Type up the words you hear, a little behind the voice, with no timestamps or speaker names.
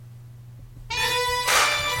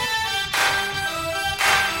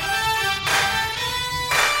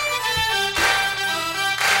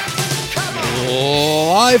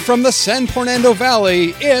Live from the San Fernando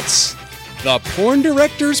Valley, it's the Porn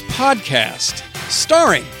Directors Podcast,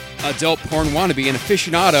 starring adult porn wannabe and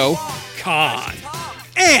aficionado, Khan,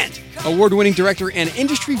 and award-winning director and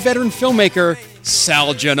industry veteran filmmaker,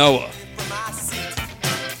 Sal Genoa.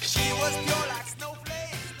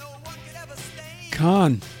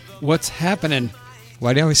 Khan, what's happening?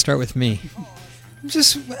 Why do you always start with me? I'm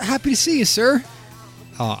just happy to see you, sir.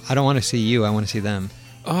 Oh, I don't want to see you. I want to see them.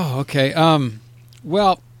 Oh, okay.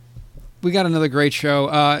 Well, we got another great show.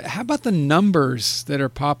 How about the numbers that are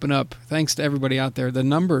popping up? Thanks to everybody out there. The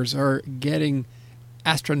numbers are getting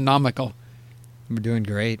astronomical. We're doing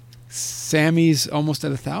great. Sammy's almost at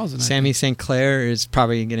 1,000. Sammy St. Clair is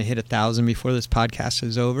probably going to hit 1,000 before this podcast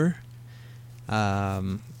is over.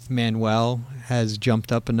 Manuel has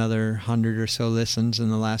jumped up another 100 or so listens in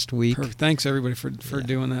the last week. Perfect. Thanks, everybody, for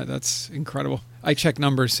doing that. That's incredible. I check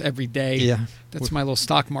numbers every day. Yeah. That's my little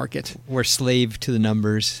stock market. We're slave to the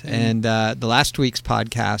numbers. And the last week's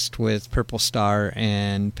podcast with Purple Star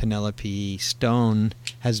and Penelope Stone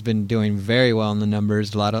has been doing very well in the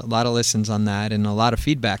numbers. A lot of listens on that and a lot of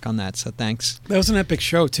feedback on that. So thanks. That was an epic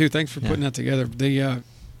show, too. Thanks for putting that together. The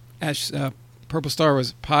Purple Star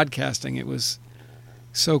was podcasting. It was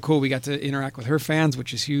so cool. We got to interact with her fans,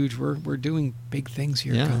 which is huge. We're doing big things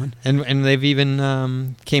here, Colin. And they've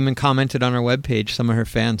even came and commented on our webpage, some of her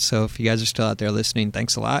fans. So if you guys are still out there listening,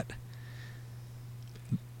 thanks a lot.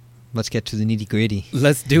 Let's get to the nitty-gritty.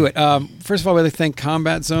 Let's do it. First of all, we'd like to thank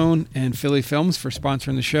Combat Zone and Philly Films for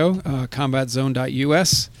sponsoring the show.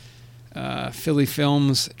 CombatZone.us, Philly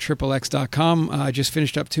Films, XXX.com. I just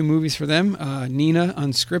finished up 2 movies for them. Nina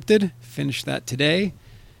Unscripted, finished that today.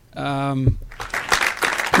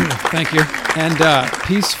 Thank you. And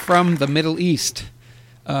Peace from the Middle East.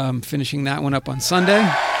 Finishing that one up on Sunday.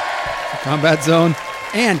 Combat Zone.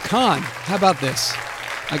 And Khan, how about this?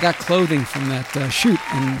 I got clothing from that shoot,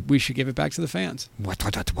 and we should give it back to the fans.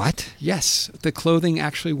 What? Yes, the clothing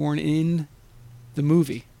actually worn in the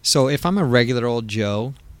movie. So if I'm a regular old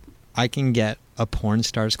Joe, I can get a porn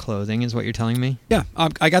star's clothing, is what you're telling me? Yeah,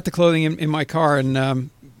 I got the clothing in my car, and I'm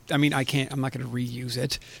not going to reuse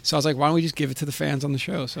it. So I was like, why don't we just give it to the fans on the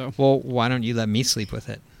show? So, well, why don't you let me sleep with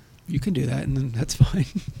it? You can do that, and then that's fine.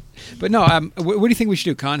 But no, what do you think we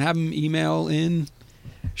should do, Con? Have them email in?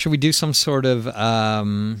 Should we do some sort of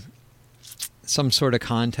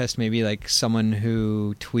contest? Maybe like someone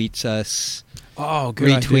who tweets us,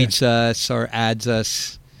 retweets us, or adds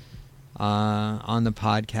us on the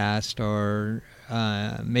podcast, or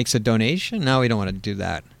makes a donation. No, we don't want to do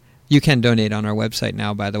that. You can donate on our website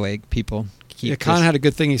now, by the way, people. Con had a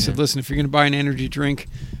good thing. He said, listen, if you're going to buy an energy drink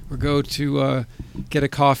or go to get a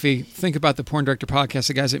coffee, think about the Porn Director Podcast,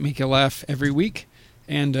 the guys that make you laugh every week,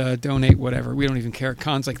 and donate whatever. We don't even care.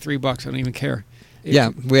 Con's like $3. I don't even care.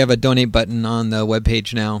 We have a donate button on the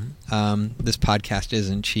webpage now. This podcast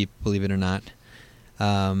isn't cheap, believe it or not.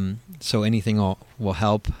 So anything will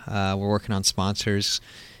help. We're working on sponsors.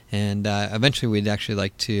 And eventually we'd actually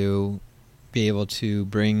like to be able to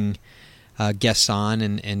bring guests on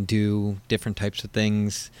and do different types of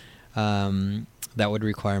things that would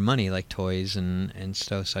require money, like toys and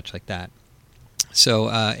stuff such like that. So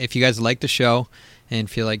if you guys like the show and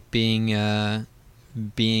feel like being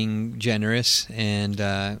generous and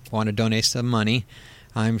want to donate some money,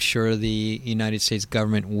 I'm sure the United States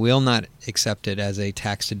government will not accept it as a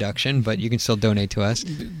tax deduction, but you can still donate to us.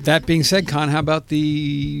 That being said, Con, how about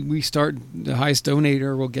the highest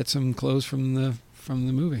donator will get some clothes from the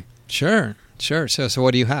movie? Sure. So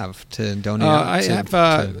what do you have to donate? I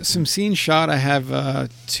have some scenes shot. I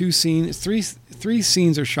have 2 scenes. Three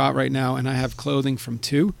scenes are shot right now, and I have clothing from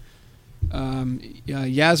 2.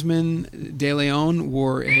 Yasmin De Leon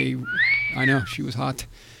wore I know, she was hot.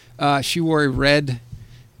 She wore a red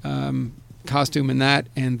costume in that,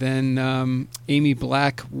 and then Amy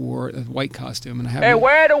Black wore a white costume. And I have. Hey,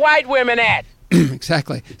 where are the white women at?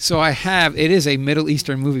 Exactly. So it is a Middle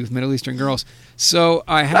Eastern movie with Middle Eastern girls. So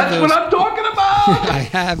I have That's what I'm talking about. I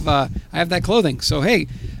have that clothing. So hey,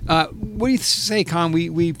 what do you say, Con?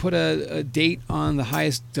 We put a date on the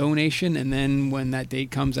highest donation, and then when that date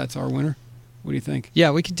comes, that's our winner. What do you think?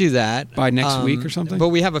 Yeah, we could do that by next week or something. But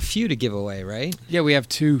we have a few to give away, right? Yeah, we have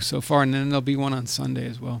 2 so far, and then there'll be one on Sunday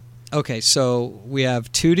as well. Okay, so we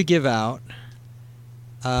have 2 to give out.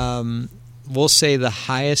 We'll say the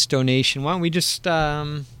highest donation. Why don't we just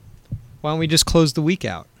close the week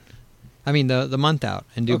out? I mean the month out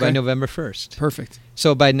and do it by November 1st. Perfect.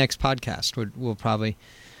 So by next podcast, we'll probably.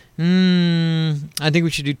 I think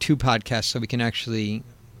we should do 2 podcasts so we can actually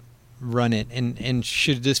run it. And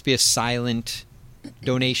should this be a silent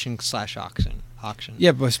donation / auction?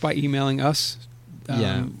 Yeah, but by emailing us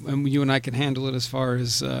Yeah. And you and I can handle it as far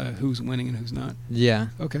as who's winning and who's not. Yeah.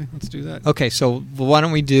 Okay, let's do that. Okay, so why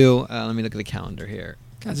don't we do? Let me look at the calendar here.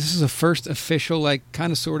 God, this is a first official, like,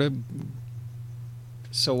 kind of, sort of.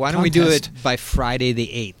 So why don't we do Contest. it by Friday the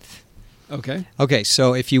 8th? Okay. Okay,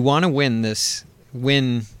 so if you want to win these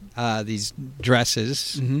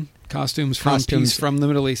dresses, Mm-hmm. Costumes Costumes. from the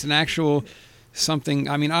Middle East, an actual something.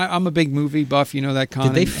 I mean, I'm a big movie buff. You know that, Con.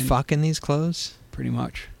 did they and fuck in these clothes? pretty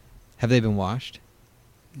much? Have they been washed?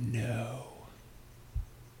 No,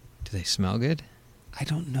 Do they smell good? I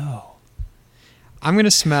don't know. I'm going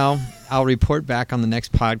to smell. I'll report back on the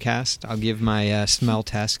next podcast. I'll give my smell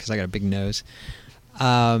test because I got a big nose.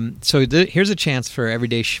 So here's a chance for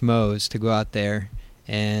everyday schmoes to go out there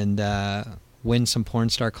and win some porn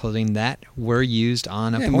star clothing that were used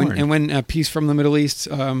on a Yeah, porn. and when a piece from the Middle East,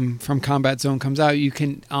 from Combat Zone comes out, you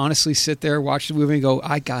can honestly sit there, watch the movie, and go,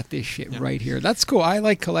 "I got this shit right here." That's cool. I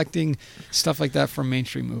like collecting stuff like that from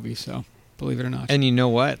mainstream movies. So, believe it or not. And you know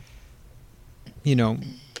what?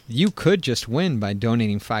 You could just win by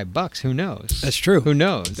donating $5. Who knows? That's true. Who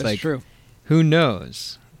knows? That's true. Who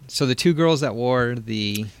knows? So the two girls that wore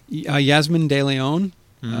the Yasmin De Leon,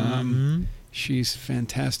 Mhm. she's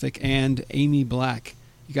fantastic, and Amy Black.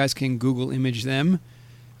 You guys can Google image them.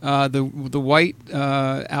 The white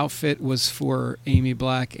outfit was for Amy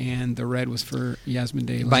Black, and the red was for Yasmin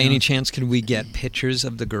De Leon. By any chance, could we get pictures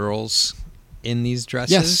of the girls in these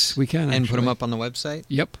dresses? Yes, we can, And put them actually. up on the website?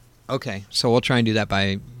 Yep. Okay, so we'll try and do that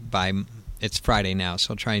by it's Friday now,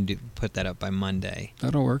 so I'll try and put that up by Monday.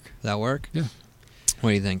 That'll work. Does that work? Yeah.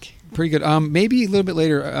 What do you think? Pretty good. Maybe a little bit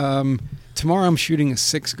later. Tomorrow I'm shooting a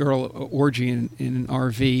 6-girl orgy in an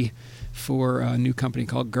RV for a new company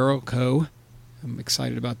called Girl Co. I'm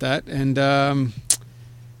excited about that. And then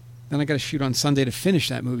I got to shoot on Sunday to finish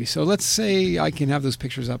that movie. So let's say I can have those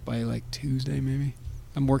pictures up by like Tuesday maybe.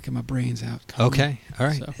 I'm working my brains out. Okay, all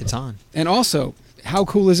right, So- it's on. And also, how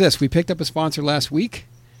cool is this? We picked up a sponsor last week.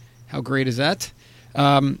 How great is that?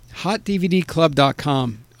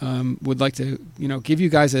 HotDVDClub.com would like to, give you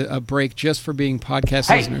guys a break just for being podcast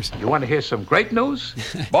Hey, listeners. you want to hear some great news?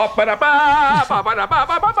 Ba-ba-da-ba,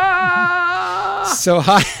 ba-ba-da-ba-ba-ba-ba. So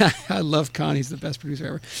I love Con. He's the best producer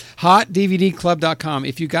ever. HotDVDClub.com.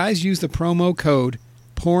 If you guys use the promo code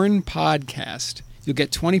PORNPODCAST, you'll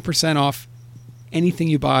get 20% off anything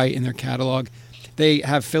you buy in their catalog. They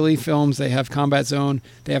have Philly Films. They have Combat Zone.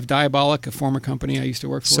 They have Diabolic, a former company I used to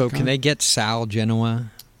work for. So Con. can they get Sal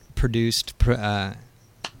Genoa produced, Yeah,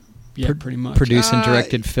 pretty much. produced and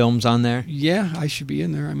directed films on there? Yeah, I should be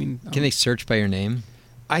in there. I mean, Can they search by your name?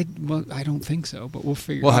 I don't think so, but we'll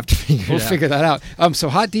figure. We'll have to figure We'll it out. figure that out. So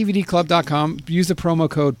hotdvdclub.com. Use the promo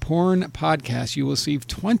code PORNPODCAST. You will receive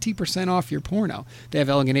 20% off your porno. They have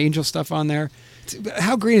Elegant Angel stuff on there.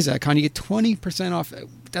 How great is that, Con? You get 20% off.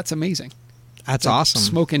 That's amazing. That's Like awesome.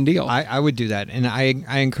 Smoking deal. I would do that, and I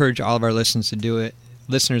encourage all of our listeners to do it.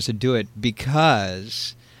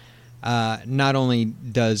 Because not only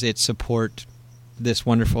does it support this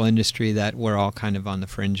wonderful industry that we're all kind of on the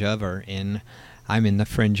fringe of, or in. I'm in the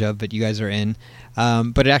fringe of, but you guys are in.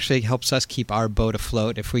 But it actually helps us keep our boat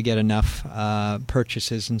afloat. If we get enough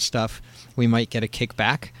purchases and stuff, we might get a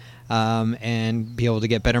kickback and be able to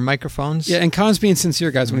get better microphones. Yeah, and Con's being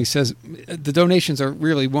sincere, guys, when he says the donations are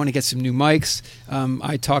really want to get some new mics.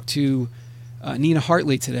 I talked to Nina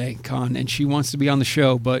Hartley today, Con, and she wants to be on the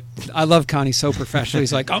show, but I love Con. He's so professional.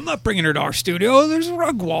 He's like, I'm not bringing her to our studio. There's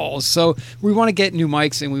rug walls. So we want to get new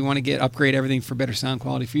mics, and we want to upgrade everything for better sound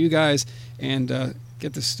quality for you guys and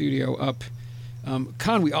get the studio up.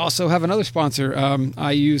 Con, we also have another sponsor.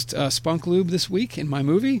 I used Spunk Lube this week in my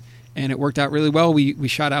movie, and it worked out really well. We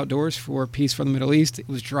shot outdoors for Peace from the Middle East. It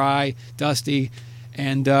was dry, dusty,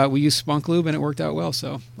 and we used Spunk Lube, and it worked out well.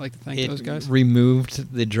 So I'd like to thank those guys.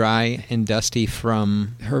 Removed the dry and dusty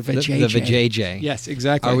from Her the vajayjay. vajayjay. Yes,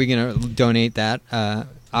 exactly. Are we going to donate that,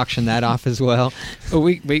 auction that off as well? Oh,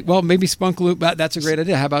 well, maybe Spunk Lube. That's a great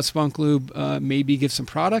idea. How about Spunk Lube? Maybe give some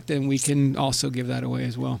product, and we can also give that away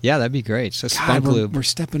as well. Yeah, that'd be great. So God, Spunk Lube. we're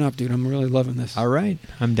stepping up, dude. I'm really loving this. All right,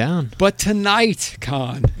 I'm down. But tonight,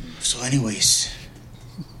 Con. So anyways,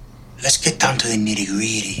 let's get down to the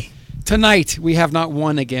nitty-gritty. Tonight, we have not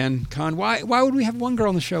one again. Con, why would we have one girl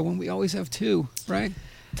on the show when we always have two, right?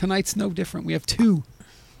 Tonight's no different. We have two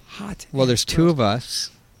hot. Well, there's two of us,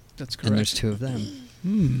 That's correct. and there's two of them.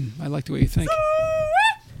 I like the way you think.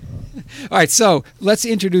 All right, so let's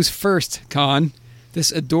introduce first, Con,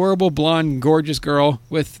 this adorable, blonde, gorgeous girl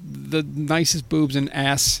with the nicest boobs and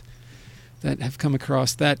ass that have come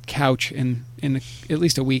across that couch in at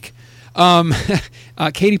least a week.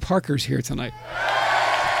 Katie Parker's here tonight.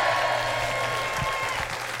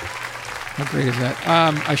 How great is that?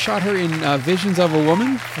 I shot her in Visions of a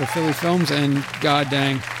Woman for Philly Films, and god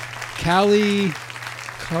dang, Callie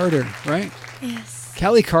Carter, right? Yes.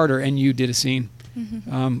 Callie Carter and you did a scene.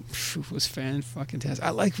 Mm-hmm. It was fan-fucking-tastic. I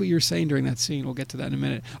like what you were saying during that scene. We'll get to that in a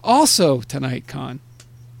minute. Also tonight, Con,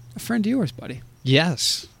 a friend of yours, buddy.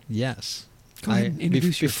 Yes. Go ahead and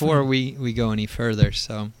introduce your before friend. we go any further,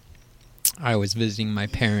 so I was visiting my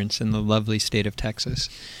parents in the lovely state of Texas,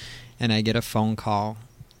 and I get a phone call,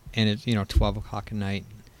 and it's 12 o'clock at night.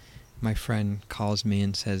 My friend calls me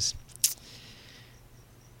and says,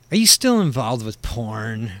 "Are you still involved with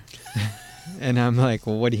porn?" And I'm like,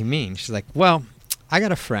 "Well, what do you mean?" She's like, "Well, I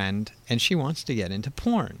got a friend, and she wants to get into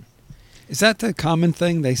porn." Is that the common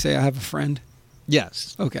thing? They say, I have a friend?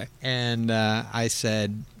 Yes. Okay. And I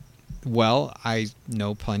said, "Well, I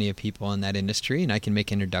know plenty of people in that industry, and I can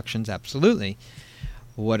make introductions, absolutely.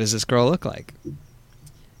 What does this girl look like?"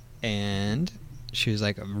 And she was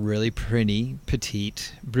like a really pretty,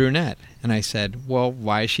 petite brunette. And I said, "Well,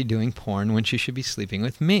 why is she doing porn when she should be sleeping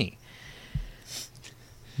with me?"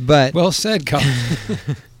 But Well said, Con.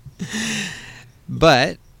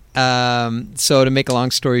 But so to make a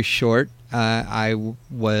long story short, I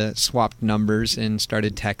swapped numbers and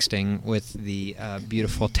started texting with the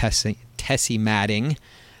beautiful Tessie Madding,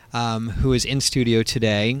 who is in studio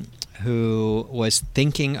today, who was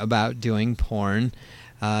thinking about doing porn,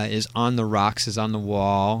 is on the rocks, is on the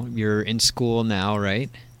wall. You're in school now, right?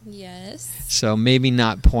 Yes. So maybe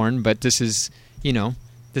not porn, but this is,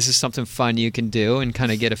 this is something fun you can do and kind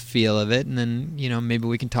of get a feel of it, and then, maybe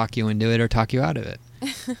we can talk you into it or talk you out of it.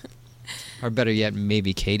 Or better yet,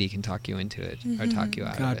 maybe Katie can talk you into it or talk you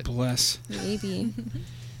out of God it. bless. Maybe.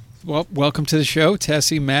 Well, welcome to the show,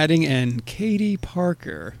 Tessie Madding and Katie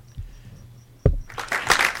Parker.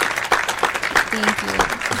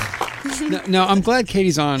 Thank you. No, I'm glad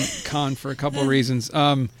Katie's on, Con, for a couple of reasons.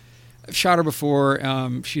 I've shot her before.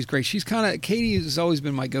 She's great. Katie has always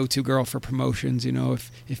been my go-to girl for promotions,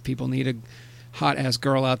 if people need a hot-ass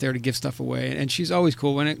girl out there to give stuff away. And she's always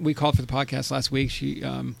cool. When we called for the podcast last week,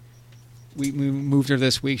 we moved her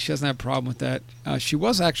this week. She doesn't have a problem with that. She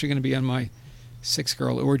was actually going to be on my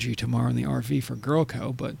 6-girl orgy tomorrow in the RV for Girl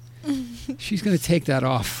Co., but she's going to take that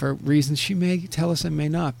off for reasons she may tell us and may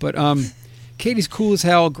not. But Katie's cool as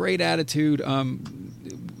hell, great attitude. In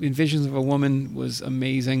Visions of a Woman was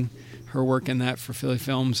amazing. Her work in that for Philly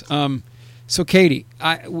Films. So Katie,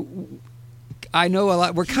 I know a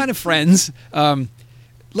lot. We're kind of friends.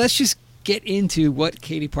 Let's just get into what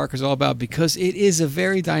Katie Parker's all about, because it is a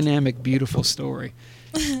very dynamic, beautiful story.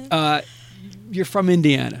 You're from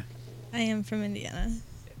Indiana. I am from Indiana.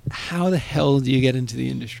 How the hell do you get into the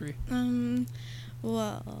industry?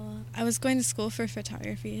 Well, I was going to school for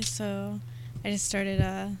photography, so I just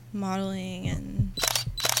started modeling, and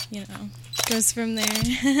goes from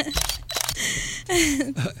there.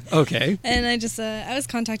 Okay. And I was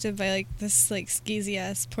contacted by this skeezy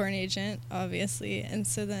ass porn agent, obviously, and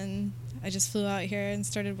so then I just flew out here and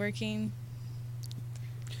started working.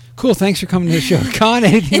 Cool. Thanks for coming to the show. Con,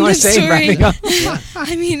 anything you want to say? Story. Wrapping up?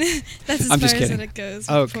 I mean, that's as I'm far just as kidding. it goes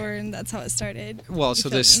with Okay. porn. That's how it started. Well, You so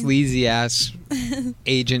feel this me? sleazy ass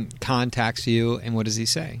agent contacts you, and what does he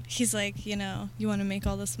say? He's like, you want to make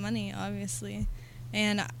all this money, obviously.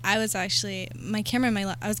 And I was actually,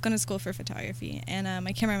 I was going to school for photography, and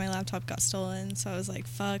my camera and my laptop got stolen, so I was like,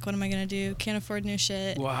 fuck, what am I going to do? Can't afford new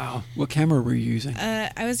shit. Wow. What camera were you using?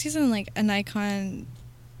 I was using a Nikon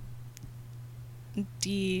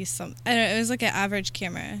D some. I don't know, it was an average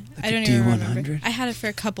camera. Like I a don't even remember. D100? I had it for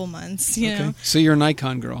a couple months, you know. So you're a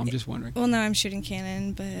Nikon girl. I'm just wondering. Well, now I'm shooting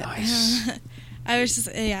Canon, but Nice. I was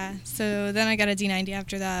just, yeah. So then I got a D90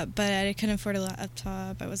 after that, but I couldn't afford a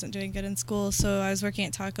laptop. I wasn't doing good in school, so I was working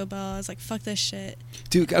at Taco Bell. I was like, fuck this shit.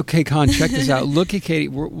 Dude, okay, Con, check this out. Look at Katie.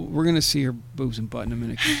 We're going to see her boobs and butt in a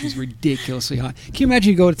minute, 'cause she's ridiculously hot. Can you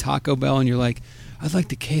imagine you go to Taco Bell and you're like, I'd like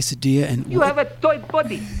the quesadilla and... You have a toy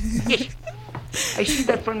body. Yes. I see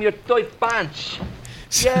that from your toy pants.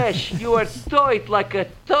 Yes, you are toyed like a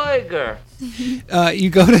tiger. You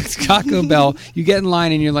go to Taco Bell, you get in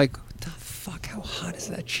line, and you're like, what the fuck? How hot is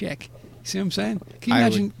that chick? See what I'm saying? Can you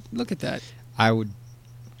imagine? Look at that. I would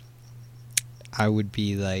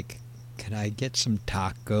be like, could I get some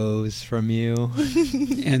tacos from you?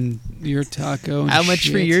 And your taco. And How much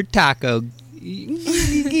for shit. your taco?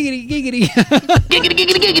 Giggity, giggity.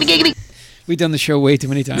 We've done the show way too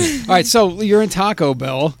many times. All right, so you're in Taco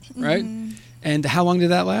Bell, right? Mhm. And how long did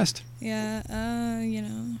that last? Yeah,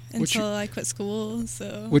 What's your- until I quit school.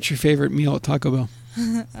 So, What's your favorite meal at Taco Bell?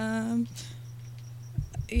 I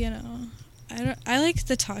like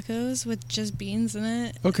the tacos with just beans in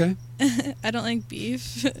it. Okay. I don't like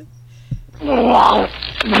beef.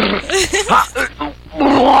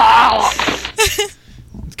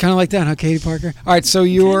 It's kind of like that, huh, Katie Parker? All right, so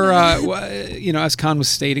you're, as Con was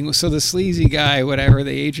stating, so the sleazy guy, whatever,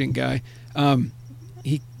 the agent guy, where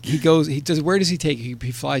does he take you?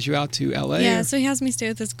 He flies you out to L.A.? Yeah, so he has me stay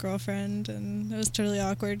with his girlfriend, and it was totally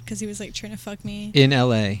awkward because he was like trying to fuck me. In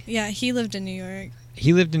L.A. Yeah, he lived in New York.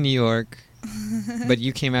 He lived in New York, but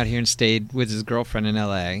you came out here and stayed with his girlfriend in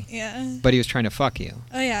L.A. Yeah. But he was trying to fuck you.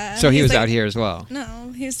 Oh, yeah. So he was like, out here as well.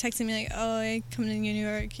 No, he was texting me like, oh, I come to New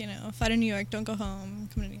York, fly to New York, don't go home,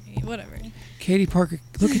 come to New York, whatever. Katie Parker,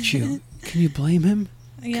 look at you. Can you blame him?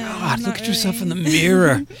 Yeah, God, not look at yourself in the really.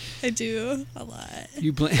 mirror. I do, a lot.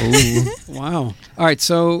 You blame. Wow. All right,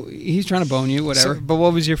 so he's trying to bone you, whatever. But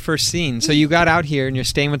what was your first scene? So you got out here and you're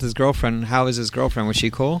staying with his girlfriend. How was his girlfriend? Was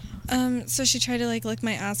she cool? So she tried to like lick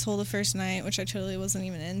my asshole the first night, which I totally wasn't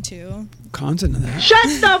even into. Con's into that. Shut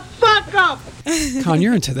the fuck up! Con,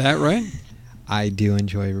 you're into that, right? I do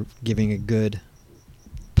enjoy giving a good,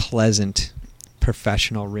 pleasant,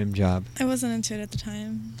 professional rim job. I wasn't into it at the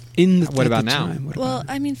time. What about now? Well,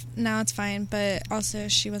 I mean, now it's fine, but also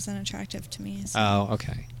she wasn't attractive to me. So. Oh,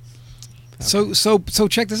 okay. So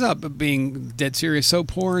check this out. Being dead serious, so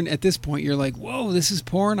porn at this point, you're like, whoa, this is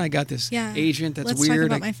porn. I got this agent that's Let's weird. Let's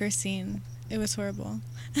talk about my first scene. It was horrible.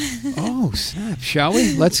 Oh snap! Shall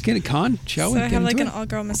we? Let's get it, Con. Shall we? So I have like an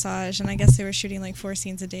all-girl massage, and I guess they were shooting like 4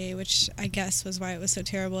 scenes a day, which I guess was why it was so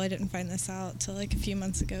terrible. I didn't find this out till like a few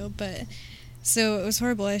months ago, but. So it was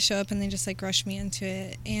horrible. I show up and they just like rushed me into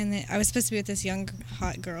it, and I was supposed to be with this young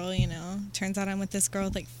hot girl. Turns out I'm with this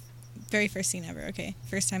girl like very first scene ever. Okay,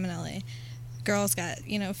 first time in LA. Girl's got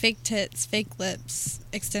fake tits, fake lips,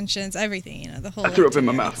 extensions, everything. The whole. I threw up in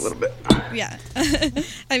my mouth a little bit. Yeah,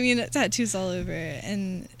 I mean tattoos all over,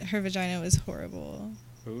 and her vagina was horrible.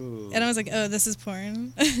 Ooh. And I was like, oh, this is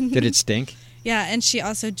porn. Did it stink? Yeah, and she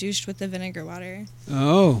also douched with the vinegar water.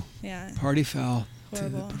 Oh. Yeah. Party foul.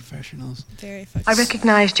 Horrible. To the professionals. Very fucking. I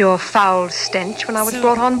recognized your foul stench when I was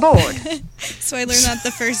brought on board. So I learned that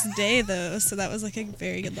the first day, though. So that was like a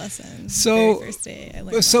very good lesson. So very first day, I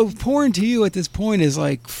learned so that. Porn to you at this point is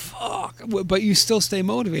like fuck, but you still stay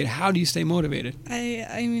motivated. How do you stay motivated?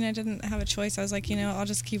 I mean, I didn't have a choice. I was like, I'll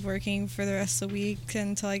just keep working for the rest of the week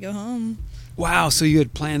until I go home. Wow. So you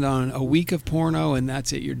had planned on a week of porno, and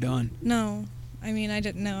that's it. You're done. No. I mean, I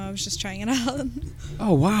didn't know. I was just trying it out.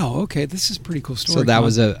 Oh, wow. Okay, this is a pretty cool story. So that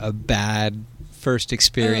was a bad first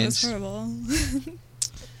experience. Oh, it was horrible.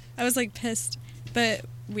 I was, like, pissed. But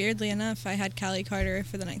weirdly enough, I had Callie Carter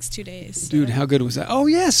for the next 2 days. So. Dude, how good was that? Oh,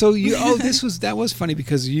 yeah. So you. Oh, that was funny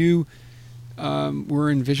because you were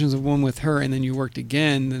in Visions of One with her, and then you worked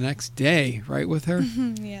again the next day, right, with her?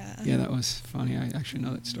 Yeah. Yeah, that was funny. I actually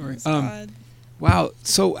know that story. Odd. Wow.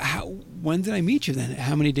 So when did I meet you then?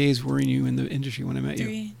 How many days were you in the industry when I met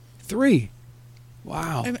 3. you? 3.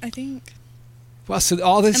 Wow. I think. Well, so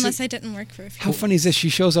all this. Unless I didn't work for a few How funny is this? She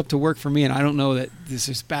shows up to work for me, and I don't know that there's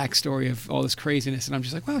this backstory of all this craziness, and I'm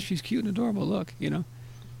just like, wow, she's cute and adorable. Look,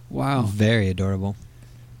 Wow. Very adorable.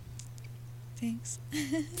 Thanks.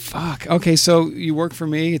 Fuck. Okay, so you work for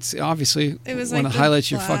me. It's obviously it was one like of the highlights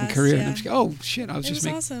of your fucking blast, career. yeah. And I'm just, oh shit! I was it just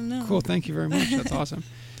was awesome. No. Cool. Thank you very much. That's awesome.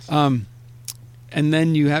 And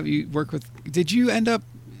then you work with. Did you end up?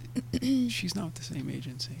 She's not with the same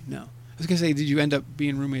agency. No. I was gonna say, did you end up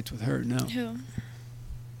being roommates with her? No. Who?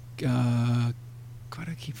 God,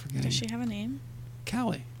 I keep forgetting. Does she have a name?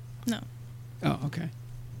 Callie. No. Oh, okay.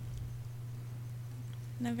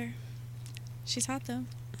 Never. She's hot though.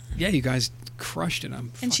 Yeah, you guys crushed it.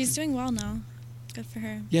 And she's doing well now. Good for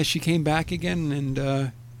her. Yeah, she came back again,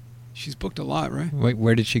 and she's booked a lot, right? Wait,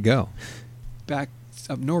 where did she go? Back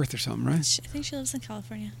up north or something, right? I think she lives in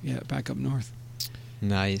California. Yeah, back up north.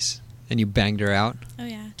 Nice. And you banged her out? Oh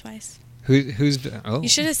yeah, twice. Who's? Oh. You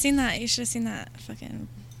should have seen that. Fucking.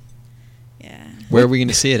 Yeah. Where are we going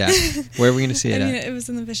to see it at? Where are we going to see it I mean, at? it was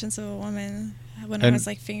in the Visions of a Woman when I was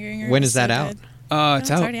like fingering her. When It is was that so out? good. It's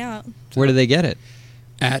No, out. already out. Where do they get it?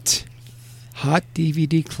 At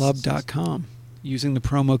hotdvdclub.com using the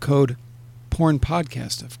promo code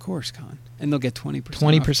PORNPODCAST, of course, Con. And they'll get 20%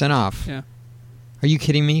 20% off. Yeah. Are you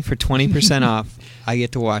kidding me? For 20% off, I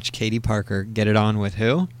get to watch Katie Parker get it on with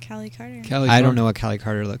who? Callie Carter. Callie I don't Carter. know what Callie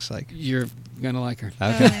Carter looks like. You're going to like her.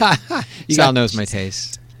 Okay. You Sal got- knows my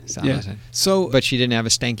taste. Sal Yeah. knows it. So, But she didn't have a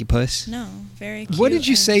stanky puss? No, very cute. what did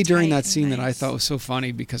you and say during tight that scene and that I nice. thought was so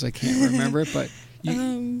funny because I can't remember it, but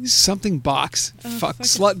something box. fuck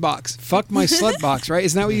Slut box. Fuck my slut box, right?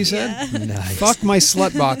 Isn't that what you said? Yeah. Nice. Fuck my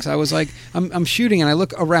slut box. I was like, I'm shooting and I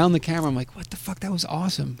look around the camera. I'm like, what the fuck? That was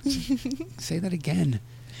awesome. Say that again.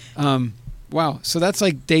 Wow. So that's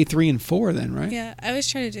like day 3 and 4 then, right? Yeah, I always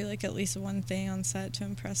try to do like at least one thing on set to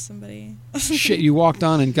impress somebody. Shit, you walked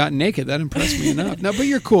on and got naked. That impressed me enough. No, but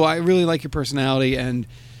you're cool. I really like your personality, and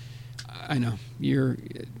I know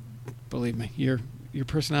believe me, your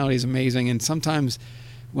personality is amazing. And sometimes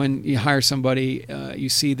when you hire somebody, you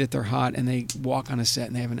see that they're hot and they walk on a set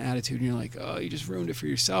and they have an attitude, and you're like, oh, you just ruined it for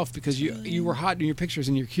yourself because you were hot in your pictures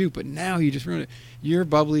and you're cute, but now you just ruined it. You're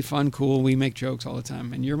bubbly, fun, cool. We make jokes all the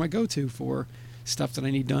time, and you're my go-to for stuff that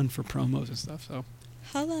I need done for promos and stuff. So,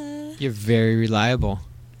 Hello. You're very reliable.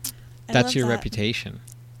 I That's love your that. reputation.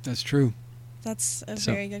 that's true. That's a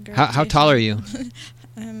So, very good girl. how tall are you?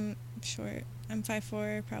 I'm short. I'm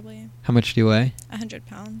 5'4", probably How much do you weigh? 100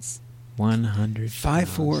 pounds. 100.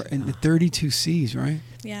 5'4" and 32 C's, right?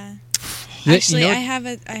 Yeah. You Actually, know-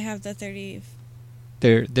 I have the 30.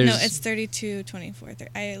 There's No, it's 32, 24.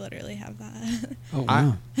 I literally have that. Oh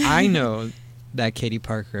wow. I know that Katie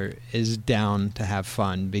Parker is down to have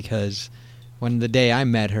fun because when the day I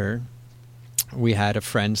met her, we had a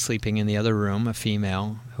friend sleeping in the other room, a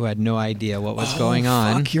female, who had no idea what was going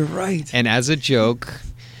on. Fuck, you're right. And as a joke,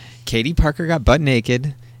 Katie Parker got butt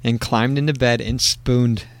naked and climbed into bed and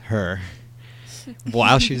spooned her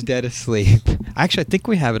while she was dead asleep. Actually, I think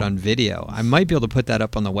we have it on video. I might be able to put that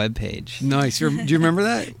up on the webpage. Nice. Do you remember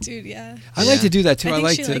that? Dude, yeah. I like Yeah. to do that too. I think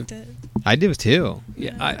like she to. liked it. I do too.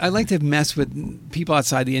 Yeah, I like to mess with people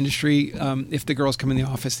outside the industry. If the girls come in the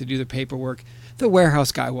office to do the paperwork, the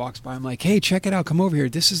warehouse guy walks by. I'm like, hey, check it out. Come over here.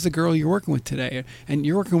 This is the girl you're working with today. And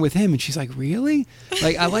you're working with him. And she's like, really?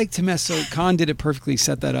 Like, I like to mess. So Con did it perfectly,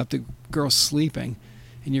 set that up. The girl's sleeping.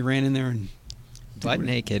 And you ran in there and... Butt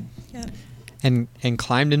naked. Yeah. And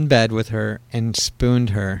climbed in bed with her and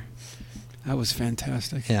spooned her. That was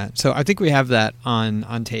fantastic. Yeah. So I think we have that on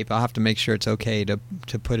tape. I'll have to make sure it's okay to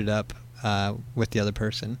put it up with the other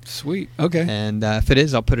person. Sweet. Okay. And if it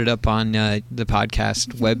is, I'll put it up on the podcast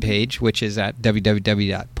webpage, which is at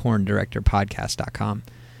www.porndirectorpodcast.com.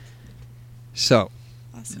 So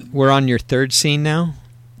Awesome. we're on your third scene now?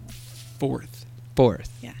 Fourth.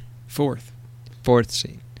 Yeah. Fourth. Fourth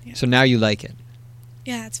scene. Yeah. So now you like it.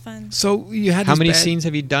 Yeah, it's fun. So you had How this many bad- scenes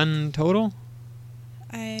have you done total?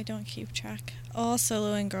 I don't keep track. All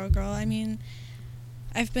solo and girl. I mean,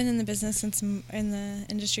 I've been in the business in the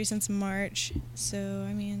industry since March, so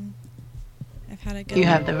I mean, I've had a good. You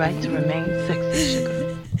have the right to remain sexy,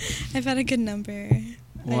 sugar. I've had a good number.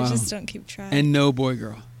 Wow. I just don't keep track. And no boy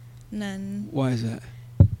girl. None. Why is that?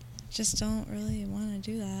 Just don't really want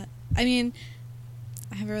to do that. I mean,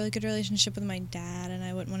 I have a really good relationship with my dad, and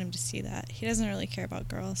I wouldn't want him to see that. He doesn't really care about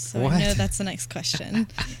girls, so What? I know that's the next question.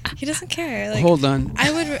 He doesn't care. Like, Hold on.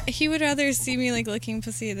 He would rather see me like licking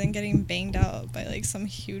pussy than getting banged out by like some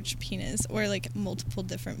huge penis or like multiple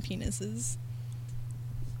different penises.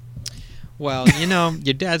 Well, you know,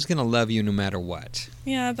 your dad's going to love you no matter what.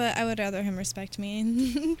 Yeah, but I would rather him respect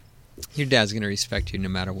me. Your dad's going to respect you no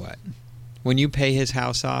matter what. When you pay his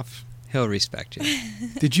house off, he'll respect you.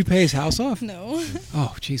 Did you pay his house off? No.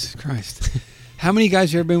 Oh, Jesus Christ. How many guys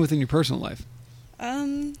have you ever been with in your personal life?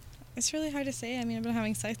 It's really hard to say. I mean, I've been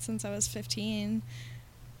having sex since I was 15.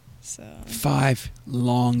 So 5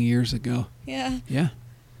 long years ago. yeah. Yeah.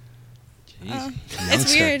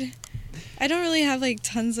 It's weird. I don't really have like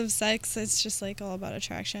tons of sex. It's just like all about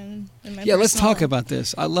attraction in my Yeah, let's personal- talk about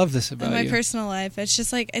this. I love this about in my you. personal life. It's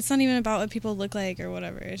just like it's not even about what people look like or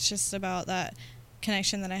whatever. It's just about that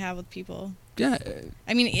connection that I have with people. Yeah.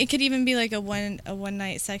 I mean, it could even be like a one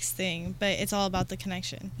night sex thing, but it's all about the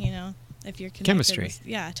connection, you know? If you're connected Chemistry. with-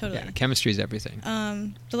 yeah, totally. Yeah, chemistry is everything.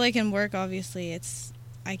 But like in work, obviously,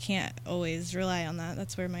 I can't always rely on that.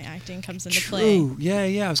 That's where my acting comes into play. True.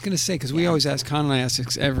 Yeah. I was going to say, because we always ask, Con and I ask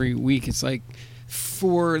this every week. It's like,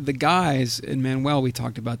 for the guys, and Manuel, we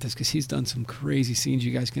talked about this because he's done some crazy scenes.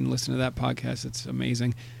 You guys can listen to that podcast. It's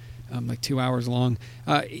amazing. Like 2 hours long.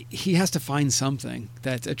 He has to find something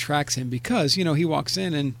that attracts him because, you know, he walks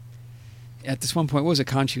in and at this one point, what was it,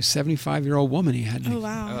 Con? She was a 75-year-old woman he had. Oh,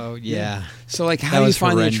 wow. Oh, yeah. So, like, That how do you was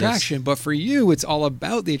find horrendous. the attraction? But for you, it's all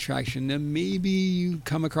about the attraction. And maybe you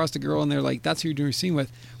come across a girl and they're like, that's who you're doing a scene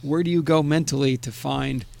with. Where do you go mentally to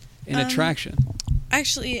find an attraction?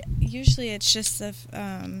 Actually, usually it's just the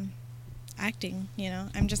acting, you know.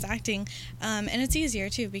 I'm just acting. And it's easier,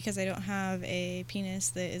 too, because I don't have a penis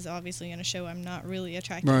that is obviously going to show I'm not really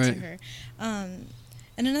attracted to Right. her. And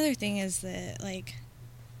another thing is that, like,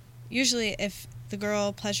 usually if the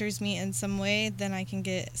girl pleasures me in some way, then I can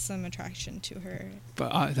get some attraction to her.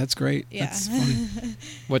 But that's great. Yeah. That's funny.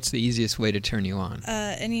 What's the easiest way to turn you on?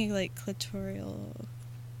 Any, like, clitoral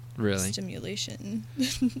Really? stimulation.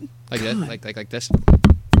 Like that? God. Like this?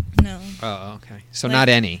 No. Oh, okay. So Like- not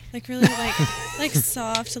any. Like really like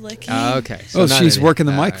soft licking. Oh, okay. Oh, not she's any. working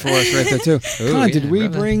the All mic right. for us right there too. Ooh, Con, did yeah, we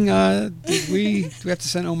brother. bring? Do we have to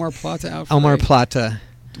send Omar Plata out? For Omar a- Plata.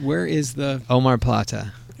 Where is the? Omar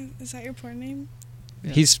Plata. Is that your porn name?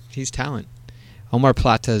 Yeah. He's talent. Omar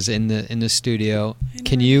Plata's in the studio. I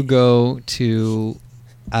Can know. you go to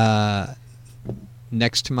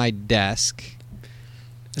next to my desk?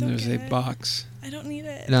 And Don't there's a get it. box. I don't need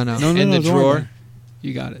it. No, No, in the don't worry drawer. about it.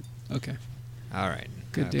 You got it. Okay. All right.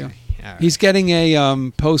 Good Okay. deal. All right. He's getting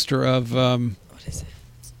a poster of. What is it?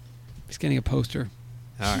 He's getting a poster.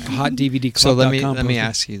 All right. Hot DVD Club. So let me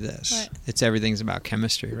ask you this. What? It's everything's about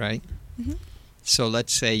chemistry, right? Mhm. So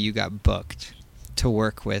let's say you got booked to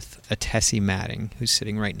work with a Tessie Matting who's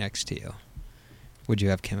sitting right next to you. Would you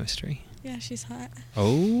have chemistry? Yeah, she's hot.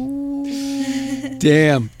 Oh.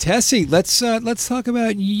 Damn, Tessie. Let's talk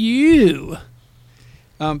about you.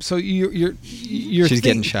 So you're She's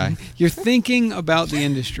getting shy. You're thinking about the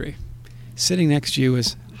industry. Sitting next to you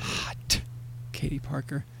is hot, Katie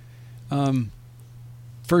Parker.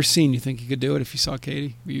 First scene, you think you could do it if you saw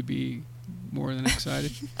Katie? Would you be more than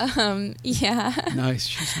excited? Yeah. Nice,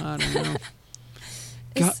 she's hot. I know.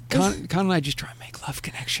 Is- Con and I just try and make love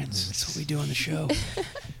connections. That's what we do on the show.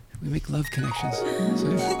 We make love connections.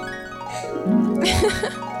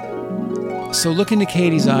 So look into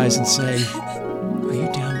Katie's eyes and say, "Are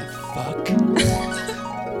you down to fuck?"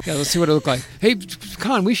 Yeah, let's see what it look like. Hey,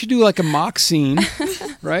 Con, we should do like a mock scene,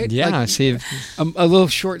 right? Yeah. Like See if a little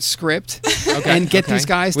short script, and get these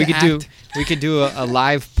guys we to could act. we could do a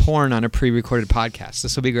live porn on a pre-recorded podcast.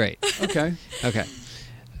 This will be great. Okay. Okay.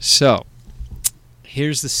 So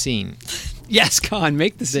here's the scene. Yes, Con,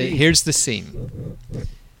 make the scene. Here's the scene.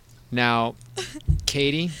 Now,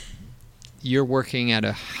 Katie, you're working at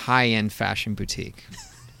a high-end fashion boutique.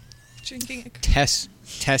 Drinking a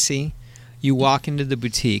Tessie, you walk into the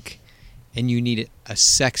boutique and you need a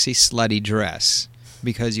sexy, slutty dress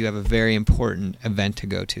because you have a very important event to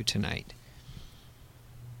go to tonight.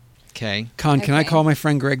 Okay? Con, can I Okay. call my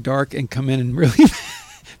friend Greg Dark and come in and really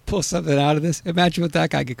pull something out of this? Imagine what that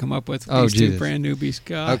guy could come up with. Oh, These two Jesus. brand newbies.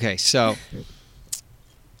 God. Okay, so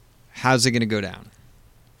how's it going to go down?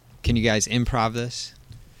 Can you guys improv this?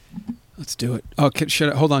 Let's do it. Oh, should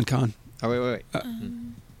I, hold on, Con. Oh, wait. Are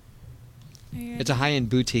you It's a high-end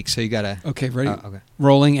boutique, so you got to... Okay, ready? okay.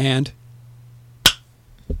 Rolling and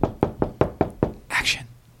action.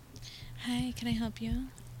 Hi, can I help you?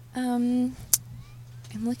 I'm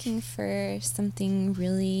looking for something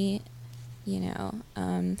really,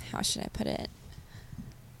 how should I put it?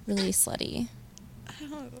 Really slutty.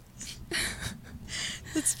 Oh,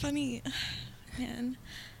 that's funny. Man,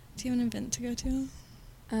 do you have an event to go to?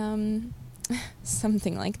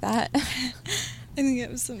 Something like that. I think I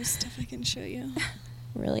have some stuff I can show you.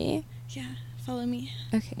 Really? Yeah, follow me.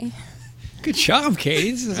 Okay. Good job,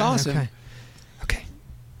 Katie. This is awesome. Okay.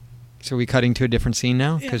 So are we cutting to a different scene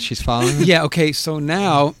now because Yeah. she's following me? Yeah, okay, so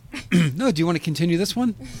now, no, do you want to continue this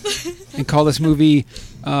one? And call this movie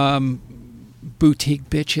Boutique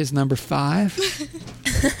Bitches number 5?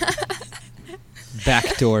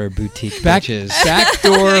 Backdoor boutique bitches.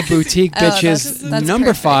 Backdoor Boutique Bitches that's number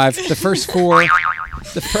perfect. 5. The first 4,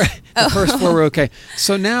 the first 4 were okay.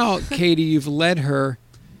 So now, Katie, you've led her,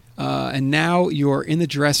 and now you're in the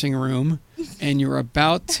dressing room, and you're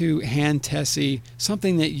about to hand Tessie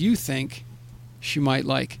something that you think she might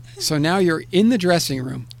like. So now you're in the dressing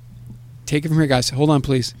room. Take it from here, guys. Hold on,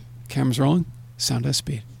 please. Camera's rolling. Sound at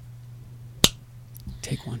speed.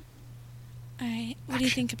 Take one. All right, what do you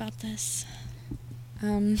think about this?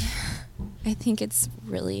 I think it's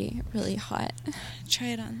really, really hot. Try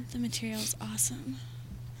it on. The material's awesome.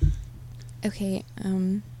 Okay,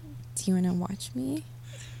 do you want to watch me?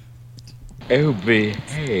 Oh,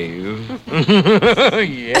 behave.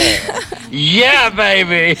 Yeah. Yeah,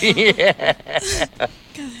 baby. Yeah.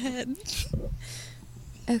 Go ahead.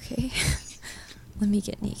 Okay. Let me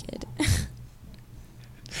get naked.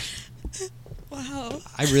 Wow.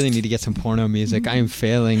 I really need to get some porno music. I am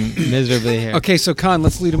failing miserably here. Okay, so Con,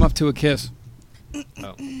 let's lead him up to a kiss.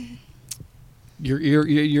 Oh. You're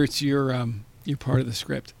part of the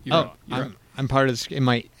script. You're I'm part of this. Am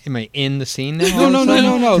I in the scene now?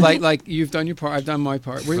 No. Like you've done your part. I've done my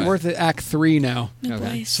part. We're at Act 3 now. No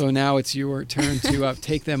Okay. voice. So now it's your turn to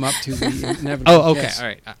take them up to the inevitable Oh, okay. kiss. All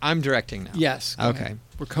right. I'm directing now. Yes. go Okay. ahead.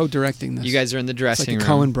 We're co-directing this. You guys are in the it's like dressing the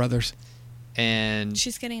room. Coen brothers. And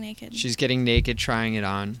She's getting naked. she's getting naked, trying it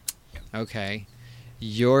on. Okay.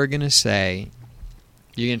 You're going to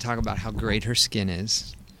talk about how great her skin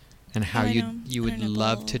is and how Oh, I you know. you would Her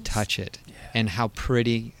love to nipples. touch it and how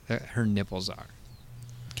pretty her nipples are.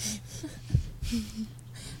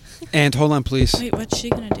 And hold on, please. Wait, what's she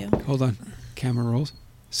gonna do? Hold on. Camera rolls.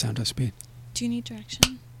 Sound of speed. Do you need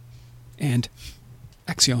direction? And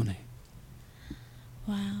azione.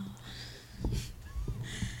 Wow.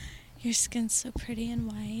 Your skin's so pretty and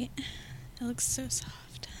white. It looks so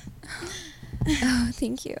soft. Oh,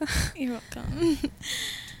 thank you. You're welcome.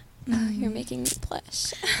 Oh, you're making me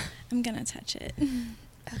blush. I'm gonna touch it.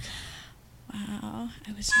 Okay. Wow,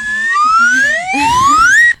 I was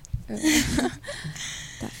right.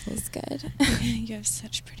 That feels good. You have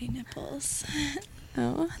such pretty nipples.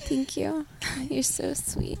 Oh, thank you. You're so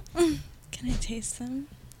sweet. Can I taste them?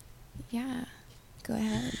 Yeah. Go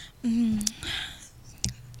ahead.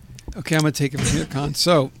 Okay, I'm going to take it from here, Con.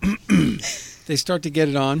 So, they start to get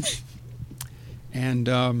it on. And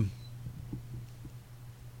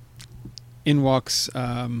in walks...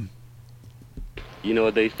 You know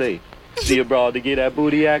what they say. See a broad to get that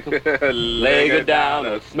booty yak 'em. Leg her down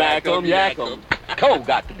or smack 'em, yak 'em. Cold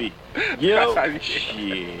got to be. Yo,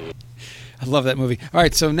 shit. I love that movie. All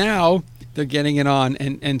right, so now they're getting it on,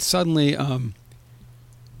 and suddenly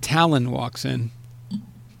Talon walks in.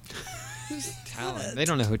 Talon. They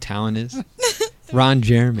don't know who Talon is. Ron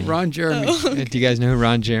Jeremy. Ron Jeremy. Oh, okay. Do you guys know who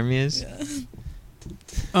Ron Jeremy is?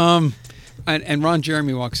 Yeah. And Ron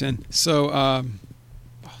Jeremy walks in. So, oh,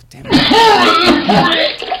 damn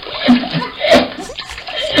it.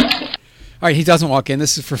 All right, he doesn't walk in.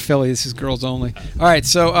 This is for Philly. This is girls only. All right,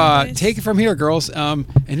 so Nice. take it from here, girls. And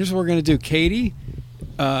here's what we're going to do. Katie,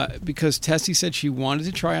 because Tessie said she wanted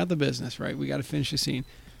to try out the business, right? We got to finish the scene.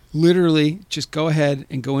 Literally, just go ahead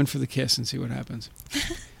and go in for the kiss and see what happens.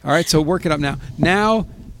 All right, so work it up now. Now,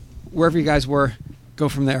 wherever you guys were, go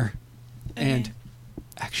from there. Okay. And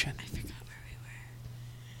action. I forgot where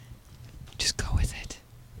we were. Just go with it.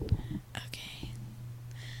 Okay.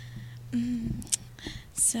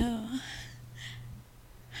 So,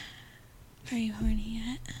 are you horny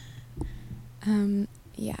yet?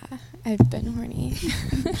 Yeah. I've been horny.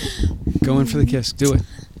 Go in for the kiss. Do it.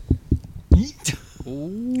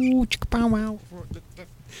 Ooh, chicka pow wow.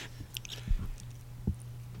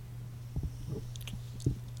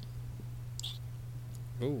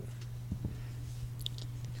 Ooh.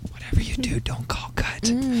 Whatever you do, don't call cut.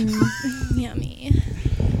 Yummy.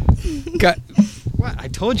 Cut. What? I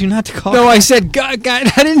told you not to call No, cut. I said cut. I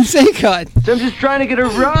didn't say cut. So I'm just trying to get a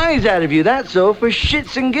rise out of you, that's all, for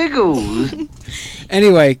shits and giggles.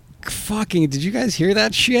 Anyway, fucking, did you guys hear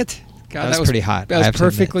that shit? God, That was pretty hot, That I was have to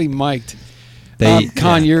admit. perfectly mic'd. They-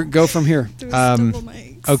 Con, yeah. go from here. There was double mics.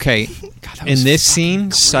 Okay, God, that was in this fucking scene,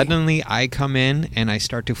 great. suddenly I come in and I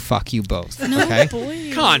start to fuck you both. No, Okay.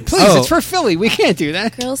 boy. Con, please, Oh. it's for Philly. We can't do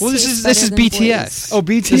that. Girls Well, this taste is better than BTS. boys. Oh,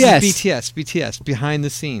 This BTS. is BTS. Behind the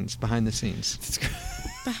scenes. Behind the scenes.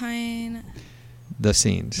 Behind. The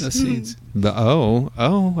scenes. The scenes.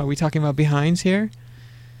 Are we talking about behinds here?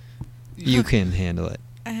 You can handle it.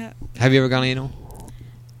 I Have you ever gone anal?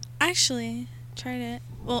 actually tried it.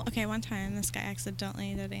 Well, okay, one time this guy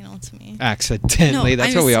accidentally did anal to me. Accidentally.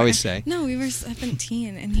 That's I what we was- always say. No, we were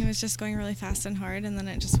 17, and he was just going really fast and hard, and then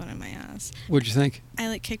it just went in my ass. What'd you think?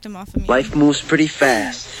 I kicked him off of me. Life moves pretty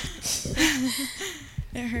fast.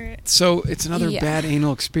 It hurt. So it's another Yeah. bad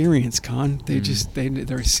anal experience, Con. They just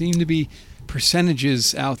there seem to be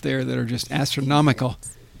percentages out there that are just astronomical.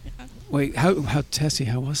 Wait, how Tessie?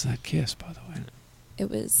 How was that kiss, by the way?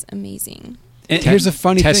 It was amazing. And here's a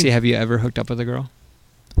funny Tessie, thing. have you ever hooked up with a girl?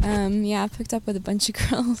 Yeah, I've hooked up with a bunch of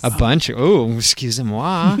girls. A bunch? Oh,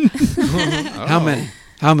 excusez-moi. How many?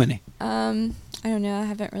 How many? I don't know. I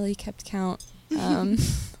haven't really kept count.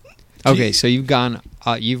 Okay, so you've gone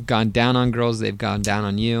down on girls. They've gone down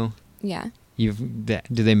on you. Yeah. Do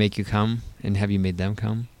they make you come? And have you made them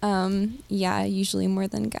come? Yeah, usually more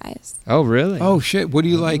than guys. Oh, really? Oh shit! What do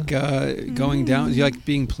you like going down? Do you like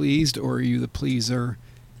being pleased, or are you the pleaser?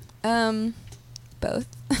 Both.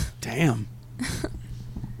 Damn.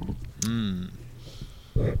 And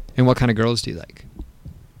what kind of girls do you like?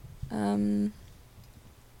 I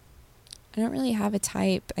don't really have a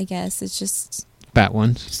type, I guess. It's just Fat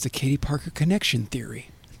ones. It's the Katie Parker connection theory.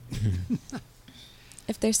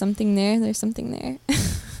 if there's something there, there's something there.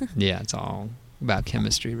 Yeah, it's all about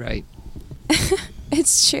chemistry, right?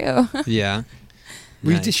 It's true. Yeah.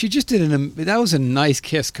 We Nice. she just did that was a nice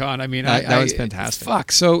kiss, Con. I mean, That was fantastic.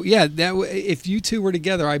 Fuck. So yeah, if you two were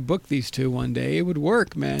together, I booked these two one day. It would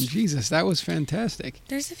work, man. Jesus, that was fantastic.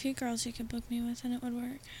 There's a few girls you could book me with, and it would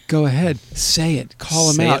work. Go ahead, say it. Call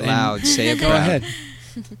them Say out. it loud. and- Say it Go proud. ahead.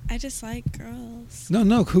 I just like girls.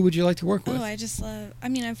 No. Who would you like to work with? Oh, I just love. I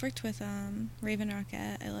mean, I've worked with Raven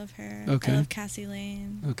Rocket. I love her. Okay. I love Cassie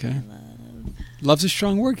Lane. Okay. I love. Love's a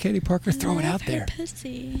strong word, Katie Parker. Throw it out her there.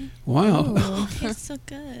 Pussy. Wow. Oh, it's so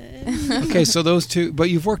good. Okay, so those two, but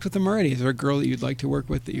you've worked with them already. Is there a girl that you'd like to work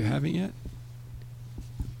with that you haven't yet?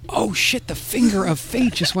 Oh shit! The finger of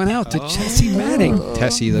fate just went out to Tessie Matting.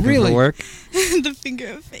 Tessie looking Really? for work. The finger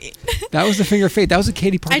of fate. That was the finger of fate. That was a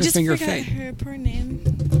Katie Parker I just finger of forgot fate. her porn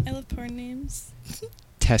name. I love porn names.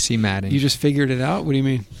 Tessie Matting. You just figured it out? What do you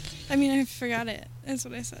mean? I mean, I forgot it. That's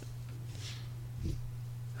what I said.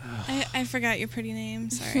 I forgot your pretty name.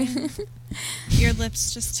 Sorry. Your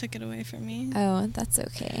lips just took it away from me. Oh, that's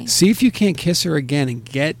okay. See if you can't kiss her again and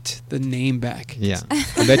get the name back. Yeah.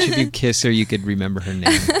 I bet you if you kiss her, you could remember her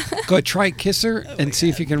name. Go ahead, try kiss her and see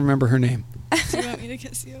if you can remember her name. Do you want me to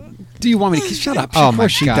kiss you? Do you want me to kiss? Shut up. Oh, Of my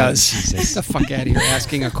course she God, does. Jesus. Get the fuck out of here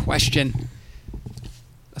asking a question.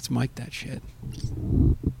 Let's mic that shit.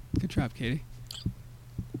 Good job, Katie.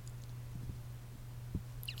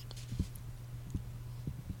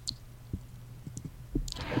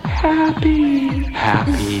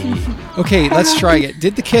 Happy. Okay, let's try it.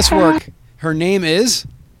 Did the kiss work? Her name is...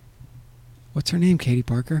 What's her name, Katie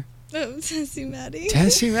Parker? Oh, Tessie Matting.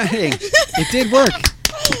 Tessie Matting. It did work.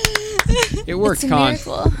 It worked, It's a Con.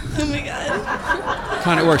 miracle. Oh my god.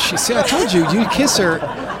 Con, it worked. See, I told you, you kiss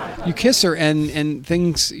her, and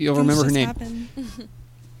things, you'll remember her Things name. just happen.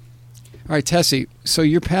 All right, Tessie, so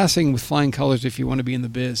you're passing with flying colors if you want to be in the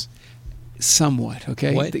biz. Somewhat,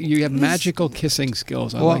 okay? What? You have magical kissing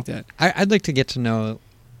skills. I Well, like that. I'd like to get to know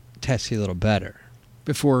Tessie a little better.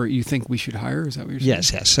 Before you think we should hire? Is that what you're saying?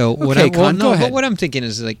 Yes. So what Okay, I Con, go ahead. But what I'm thinking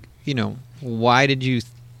is like, why do you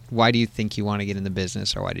think you want to get in the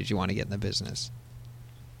business, or why did you want to get in the business?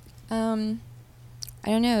 I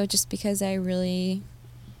don't know, just because I really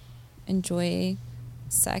enjoy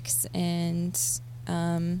sex, and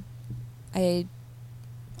I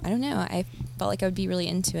don't know, I felt like I would be really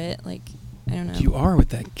into it. Like, I don't know. You are with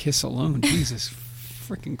that kiss alone. Jesus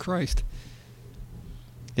freaking Christ.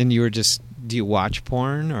 And you were just, do you watch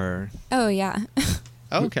porn or? Oh yeah.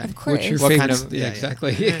 Okay. Of course. What's your What favorite? kind of- yeah, yeah,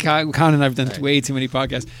 exactly. yeah. Con and I've done Right. way too many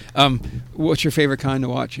podcasts. What's your favorite kind to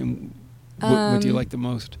watch, and what do you like the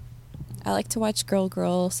most? I like to watch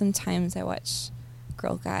girl. Sometimes I watch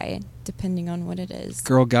girl guy, depending on what it is.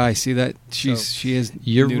 Girl, guy. See that? She is.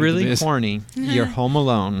 You're new to the really biz. horny. You're home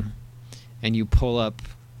alone, and you pull up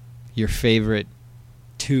your favorite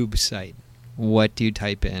tube site. What do you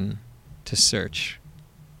type in to search?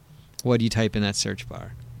 What do you type in that search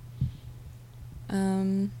bar?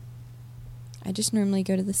 I just normally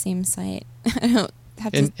go to the same site. I don't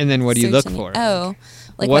have to. And then what do you search look for? Oh,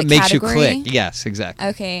 like what makes category? you click? Yes, exactly.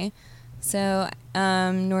 Okay, so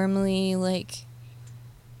normally like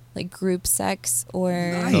group sex or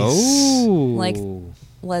Nice. Oh. like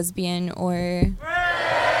lesbian, or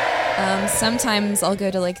sometimes I'll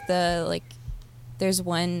go to there's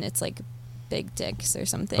one, it's like big dicks or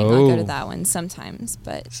something. I'll go to Oh. that one sometimes,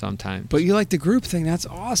 but Sometimes. But you like the group thing. That's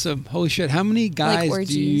awesome. Holy shit. How many guys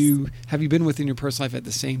orgies. have you been with in your personal life at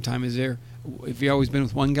the same time? Have you always been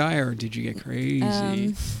with one guy, or did you get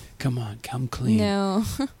crazy? Come on, come clean. no.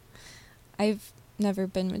 I've never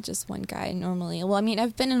been with just one guy normally. Well, I mean,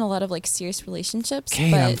 I've been in a lot of like serious relationships,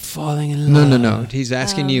 Kate, I'm but falling in love. No. He's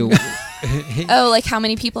asking you. oh, like how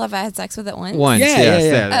many people have I had sex with at once? Once. Yeah, yes,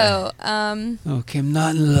 yeah. there. Okay, I'm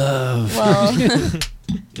not in love. Well,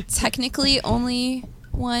 technically only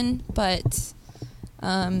one, but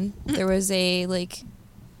there was a like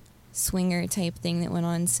swinger type thing that went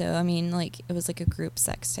on. So I mean, like it was like a group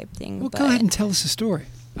sex type thing. Well, but, go ahead and tell us a story.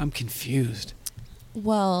 I'm confused.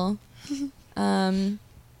 well,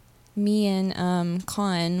 me and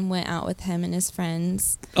Con went out with him and his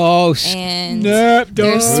friends, Oh, and snap,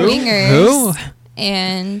 they're dog. swingers. Who?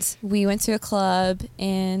 And we went to a club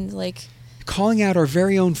and like Calling out our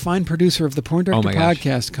very own fine producer of the Porn Director my gosh.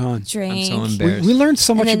 podcast, Con. drank. I'm so embarrassed. We learned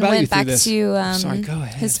so much and then about you went through back this. to Sorry, go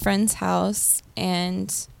ahead. his friend's house,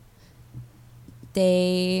 and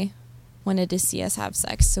they wanted to see us have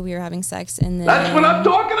sex, so we were having sex, and then That's what I'm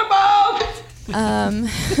talking about!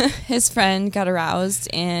 his friend got aroused,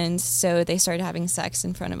 and so they started having sex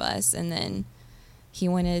in front of us, and then he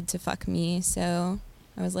wanted to fuck me, so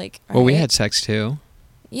I was like, all Well, we right. had sex too.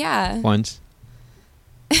 Yeah. Once.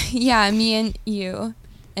 Yeah, me and you,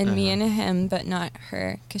 and me Uh-huh. and him, but not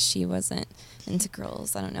her, because she wasn't into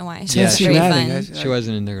girls. I don't know why. She Yeah, was she very Matting, fun. guys. She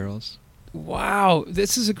wasn't into girls. Wow,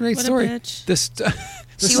 this is a great What a story. bitch. This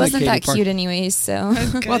She wasn't that cute anyways, so.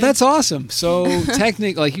 Well, that's awesome. So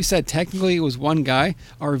technically, like you said, technically it was one guy,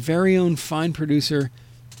 our very own fine producer,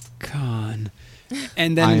 Con.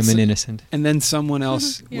 And then I am an innocent. And then someone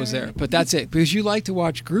else You're was there. right. But that's it. Because you like to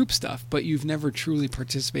watch group stuff, but you've never truly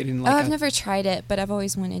participated in like I've never tried it, but I've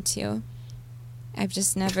always wanted to. I've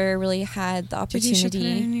just never really had the Did you should put it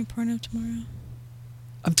opportunity. in your porno tomorrow?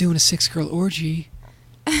 I'm doing a 6-girl orgy.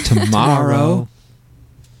 Tomorrow.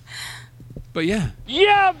 But yeah.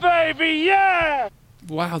 Yeah, baby, yeah!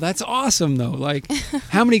 Wow, that's awesome though. Like,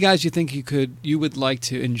 how many guys do you think you would like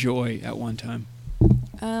to enjoy at one time?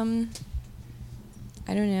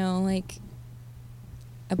 I don't know, like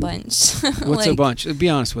a bunch. What's a bunch? Be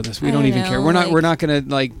honest with us. We don't even care. We're not gonna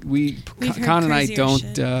like We've heard Con and I crazier don't.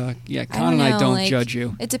 shit. Con and I don't like, judge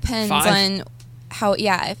you. It depends 5? on how.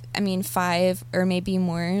 Yeah, I mean 5 or maybe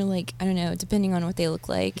more. Like I don't know, depending on what they look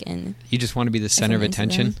like and. You just want to be the if center I'm of into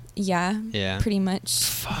attention? them. Yeah. Yeah. Pretty much.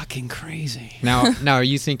 Fucking crazy. Now, are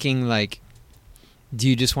you thinking like, do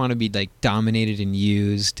you just want to be like dominated and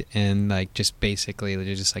used and like just basically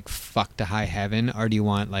just like fuck to high heaven, or do you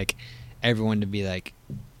want like everyone to be like?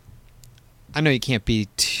 I know you can't be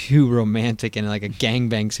too romantic in like a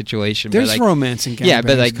gangbang situation. There's but like, romance in gangbangs. yeah,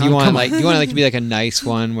 but like Con, you want come like on. you want like to be like a nice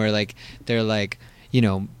one where like they're like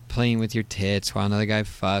playing with your tits while another guy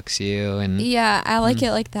fucks you and Yeah, I like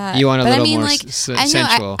it like that. You want a but little I mean, more like, s- I know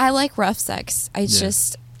sensual. I like rough sex. I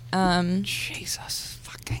just Jesus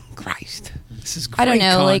fucking Christ. This is great. I don't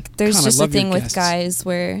know. Con. Like, there's Con, I just a love your thing with guests. guys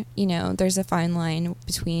where there's a fine line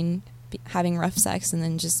between having rough sex and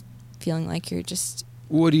then just feeling like you're just.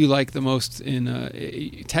 What do you like the most in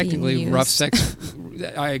technically Being rough used. sex?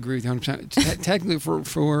 I agree with you 100%. Technically,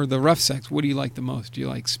 for the rough sex, what do you like the most? Do you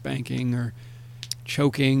like spanking or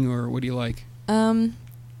choking, or what do you like? I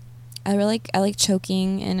like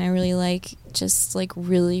choking, and I really like just like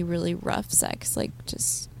really really rough sex, like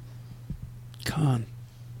just. Con,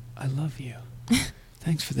 I love you.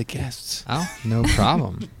 Thanks for the guests. Oh, no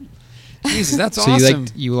problem. Jesus, that's So awesome.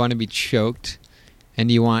 you want to be choked, and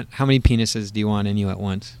do you want how many penises do you want in you at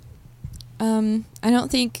once? I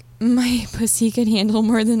don't think my pussy could handle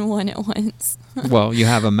more than one at once. Well, you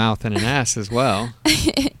have a mouth and an ass as well.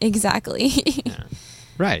 Exactly. Yeah.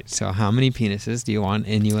 Right. So how many penises do you want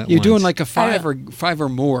in you at You're once? doing like a I five or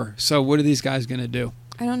more. So what are these guys gonna do?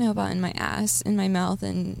 I don't know about in my ass, in my mouth,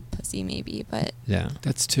 and pussy maybe, but Yeah.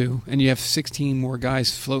 That's 2, and you have 16 more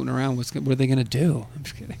guys floating around. What are they gonna do? I'm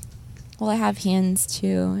just kidding. well, I have hands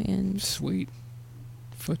too, and Sweet.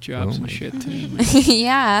 Foot jobs Oh and my shit God. too.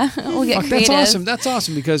 yeah, we'll get Fuck, creative. that's awesome. That's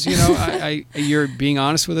awesome because you're being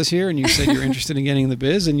honest with us here, and you said you're interested in getting in the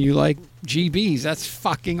biz, and you like GBs. That's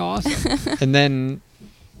fucking awesome. And then,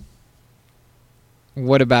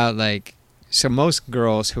 what about like? So most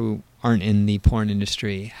girls who aren't in the porn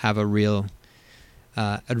industry have a real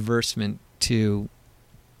advertisement to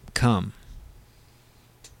come.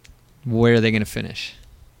 Where are they going to finish?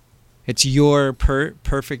 It's your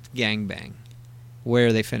perfect gangbang. Where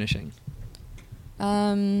are they finishing?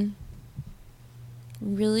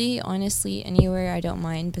 Really, honestly, anywhere I don't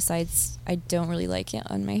mind. Besides, I don't really like it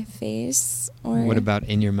on my face. Or What about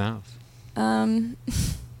in your mouth?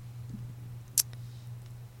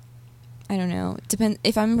 I don't know. Depend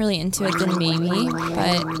if I'm really into it, then maybe.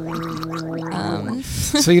 But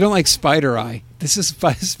So you don't like spider eye? This is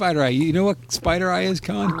spider eye. You know what spider eye is,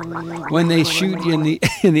 Con? When they shoot you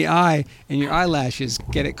in the eye, and your eyelashes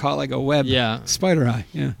get it caught like a web. Yeah. Spider eye.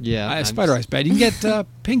 Yeah. Yeah, Spider eye's bad. You can get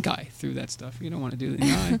pink eye through that stuff. You don't want to do it in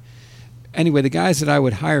the eye. Anyway, the guys that I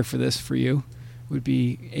would hire for this for you would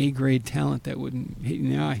be A-grade talent that wouldn't hit you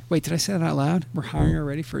in the eye. Wait, did I say that out loud? We're hiring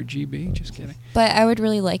already for a GB? Just kidding. But I would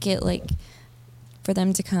really like it, like, for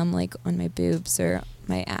them to come, like, on my boobs or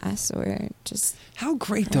my ass or just... How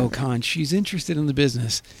great, though, Con. She's interested in the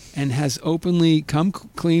business and has openly come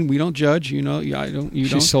clean. We don't judge. You know, I don't. You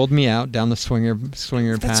She don't. sold me out down the swinger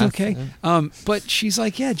path. That's okay. But she's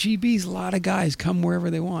like, yeah, GB's a lot of guys come wherever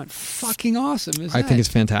they want. Fucking awesome, isn't it? I think it's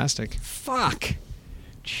fantastic. Fuck.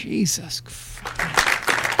 Jesus.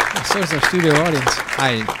 So is our studio audience.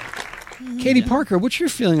 Katie Parker, what's your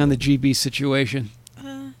feeling on the GB situation?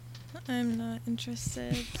 I'm not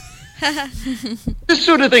interested. This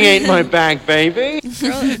sort of thing ain't my bag, baby.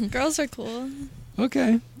 Girls are cool.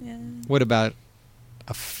 Okay. Yeah, What about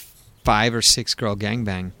a 5 or 6 girl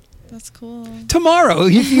gangbang? that's cool. Tomorrow,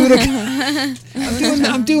 if you would have.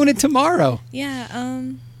 I'm doing it tomorrow. Yeah,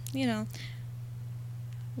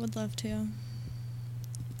 would love to,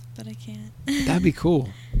 but I can't. That'd be cool.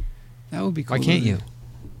 That would be cool. Why can't you?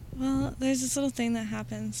 Well, there's this little thing that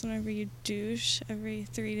happens whenever you douche every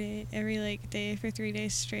day for 3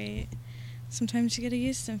 days straight. Sometimes you get a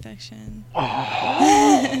yeast infection.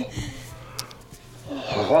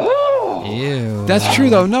 Ew. That's true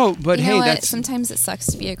though. No, but You hey, know what? that's Sometimes it sucks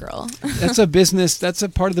to be a girl. that's a business. That's a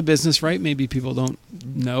part of the business, right? Maybe people don't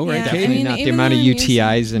know, right? Yeah, Katie? Definitely I mean, not the even amount of when I'm using-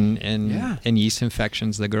 UTIs Yeah. and yeast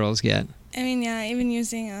infections the girls get. I mean, yeah, even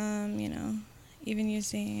using, even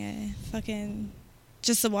using fucking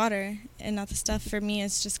just the water and not the stuff, for me,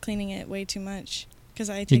 it's just cleaning it way too much. Because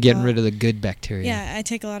I take You're getting rid of the good bacteria. Yeah, I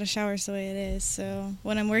take a lot of showers the way it is. So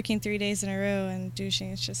when I'm working 3 days in a row and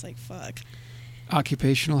douching, it's just like, fuck.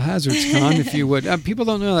 Occupational hazards, Con, if you would. People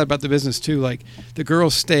don't know that about the business too. Like the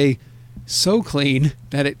girls stay so clean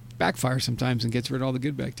that it backfires sometimes and gets rid of all the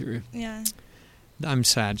good bacteria. Yeah. I'm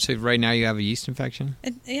sad. So right now you have a yeast infection?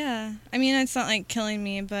 Yeah. I mean, it's not like killing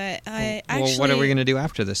me, but I actually... Well, what are we going to do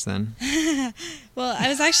after this then? Well, I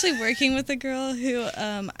was actually working with a girl who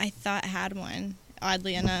I thought had one,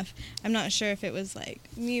 oddly enough. I'm not sure if it was like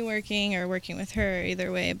me working or working with her,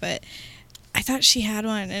 either way, but I thought she had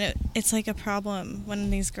one, and it's like a problem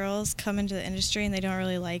when these girls come into the industry and they don't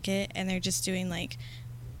really like it, and they're just doing like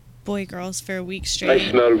boy-girls for a week straight.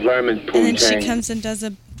 I smell vermin And then she poontang. comes and does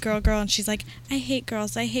a girl, and she's like, I hate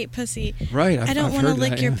girls, I hate pussy. Right, I don't I've want to heard lick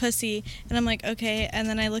that, your yeah. pussy. And I'm like, okay. And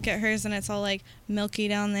then I look at hers, and it's all like milky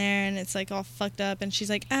down there, and it's like all fucked up. And she's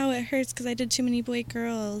like, ow, it hurts because I did too many boy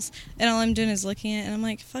girls. And all I'm doing is looking at it, and I'm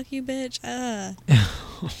like, fuck you, bitch.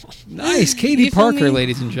 Nice, Katie You feel Parker, me?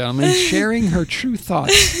 ladies and gentlemen, sharing her true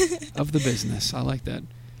thoughts of the business. I like that.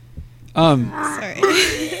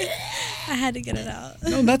 Sorry. I had to get it out.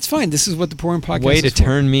 No, that's fine. This is what the Porn Podcast Way is to for.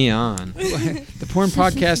 turn me on. The Porn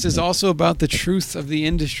Podcast is also about the truth of the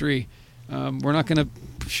industry. We're not going to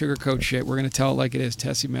sugarcoat shit. We're going to tell it like it is.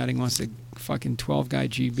 Tessie Matting wants a fucking 12-guy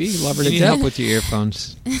GB. Love her Do to you need help death. with your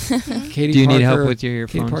earphones? Katie Do you need Parker- help with your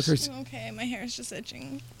Katie earphones? Parker's Okay, my hair is just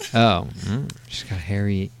itching. Oh, she's got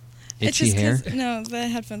hairy, It's itchy just hair. 'cause- no, the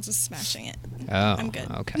headphones is smashing it. Oh, I'm good.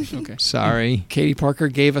 Okay. Okay. Sorry. Katie Parker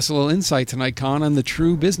gave us a little insight tonight, Con, on the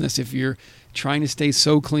true business. If you're trying to stay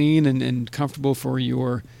so clean and comfortable for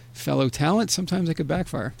your fellow talent, sometimes it could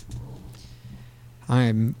backfire.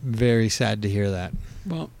 I'm very sad to hear that.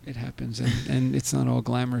 Well, it happens, and it's not all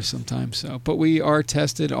glamorous sometimes. So, but we are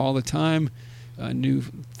tested all the time. A new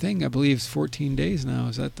thing, I believe, is 14 days now.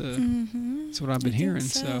 Is that the? Mm-hmm. That's what I've been I think hearing.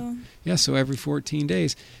 so. Yeah, so every 14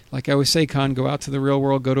 days, like I always say, Con, go out to the real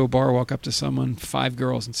world, go to a bar, walk up to someone, 5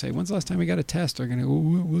 girls, and say, "When's the last time we got a test?" They're gonna go,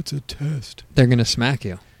 "What's a test?" They're gonna smack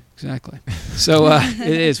you. Exactly. So it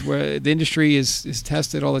is where the industry is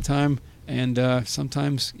tested all the time, and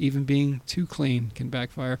sometimes even being too clean can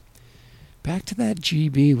backfire. Back to that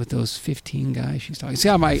GB with those 15 guys she's talking. See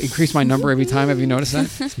how I increase my number every time? Have you noticed that?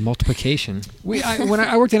 It's multiplication. When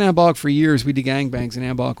I worked in Anabolic for years, we did gangbangs, and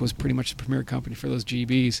Anabolic was pretty much the premier company for those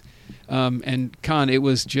GBs. And Con, it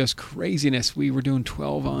was just craziness. We were doing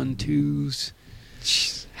 12 on 2s.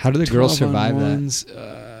 How do the girls 12 on survive that? ones,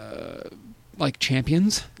 like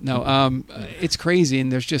champions? No, it's crazy,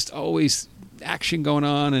 and there's just always action going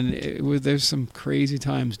on, and there's some crazy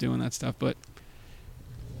times doing that stuff. But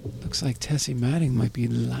looks like Tessie Matting might be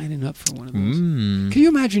lining up for one of those. Can you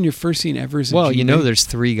imagine your first scene ever as a Well, GB? you know there's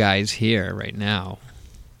 3 guys here right now.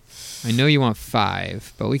 I know you want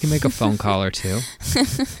 5, but we can make a phone call or 2.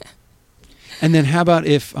 And then how about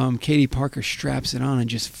if Katie Parker straps it on and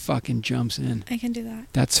just fucking jumps in? I can do that.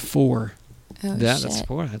 That's 4. Oh, That's shit.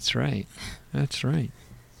 4. That's right. That's right.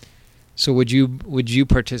 So would you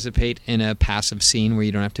participate in a passive scene where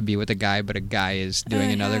you don't have to be with a guy, but a guy is doing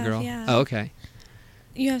I another have, girl? yeah. Oh, okay.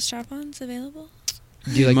 You have strap-ons available?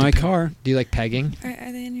 Do you like my to car? Do you like pegging?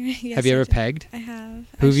 Are they in your? Yes, Have you I ever do. pegged? I have.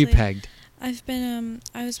 Who have you Actually, pegged? I've been.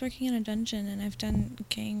 I was working in a dungeon, and I've done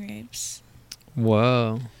gang rapes.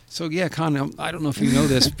 Whoa. So yeah, Con, I don't know if you know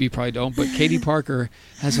this, you probably don't, but Katie Parker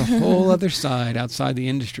has a whole other side outside the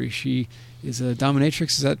industry. She is a dominatrix.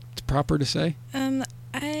 Is that proper to say?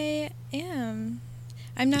 I am.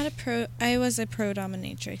 I'm not a pro. I was a pro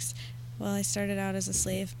dominatrix. Well, I started out as a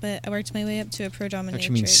slave, but I worked my way up to a pro dominatrix. Don't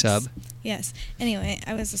you mean sub? Yes. Anyway,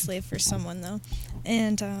 I was a slave for someone though,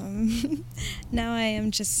 and now I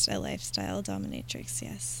am just a lifestyle dominatrix.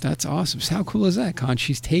 Yes. That's awesome. So how cool is that, Con?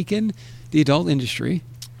 She's taken the adult industry.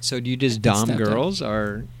 So do you just And dom stepped up. girls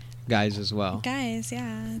or guys as well? Guys,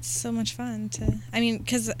 yeah, it's so much fun to. I mean,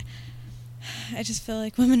 because I just feel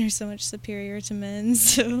like women are so much superior to men.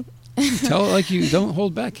 So. Tell it like you don't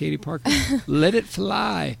hold back, Katie Parker. Let it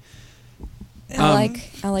fly. I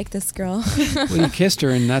like this girl. Well, you kissed her,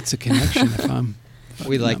 and that's a connection. If I'm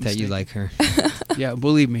We I'm like not that you mistaken. like her. Yeah,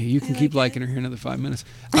 believe me, you can I keep like liking her another 5 minutes.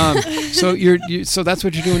 So so that's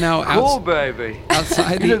what you're doing now. Cool, baby.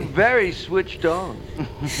 Outside You look the very switched on.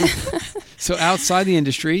 so outside the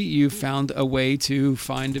industry, you found a way to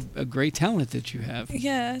find a great talent that you have.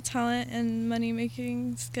 Yeah, talent and money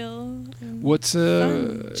making skill. And What's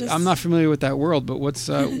fun. Just- I'm not familiar with that world, but what's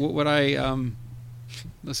what I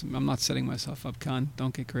listen, I'm not setting myself up, Khan.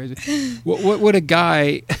 Don't get crazy. What would a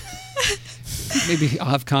guy maybe I'll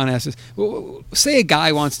have Khan ask this. Say a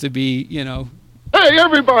guy wants to be, Hey,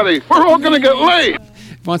 everybody, we're all going to get laid.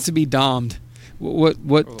 wants to be dommed. What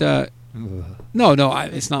No,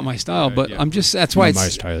 it's not my style, but yeah. I'm just that's why Not my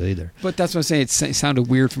it's style either. But that's what I'm saying. It sounded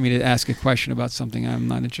weird for me to ask a question about something I'm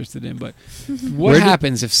not interested in. But what Where did-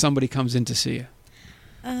 happens if somebody comes in to see you?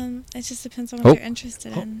 It just depends on what you're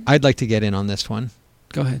interested in. I'd like to get in on this one.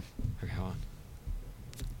 Go ahead. Okay, hold on.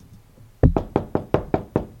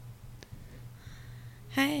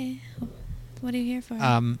 Hi, what are you here for?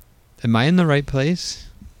 Am I in the right place?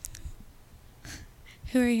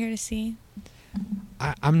 Who are you here to see?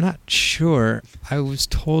 I'm not sure. I was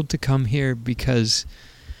told to come here because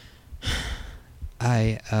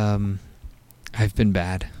I've been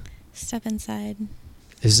bad. Step inside.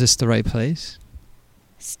 Is this the right place?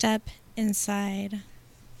 Step inside.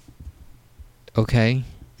 Okay.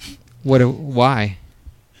 Why?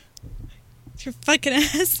 Your fucking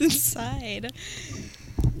ass inside.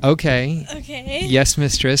 Okay. Okay. Yes,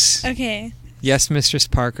 mistress. Okay. Yes, Mistress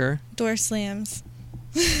Parker. Door slams.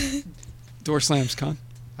 Door slams, Con.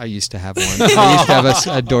 I used to have one. I used to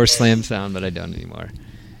have a door slam sound, but I don't anymore.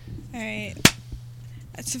 All right.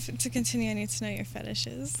 To continue, I need to know your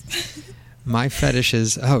fetishes. My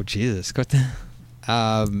fetishes. Oh, Jesus. What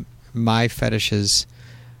the? My fetishes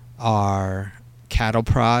are cattle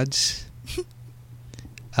prods.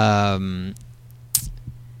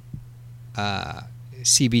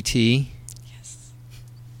 CBT. Yes.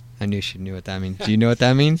 I knew she knew what that means. Do you know what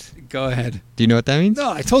that means? Go ahead. Do you know what that means?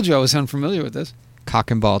 No, I told you I was unfamiliar with this.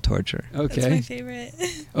 Cock and ball torture. Okay. That's my favorite.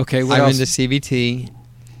 Okay. What I'm else? into CBT,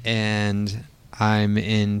 and I'm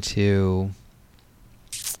into.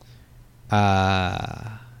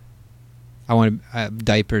 I want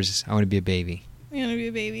diapers. I want to be a baby. You want to be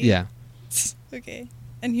a baby? Yeah. Okay.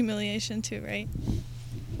 And humiliation too, right?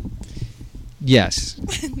 Yes.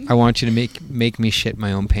 I want you to make me shit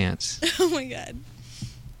my own pants. Oh my god.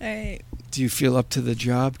 All right. Do you feel up to the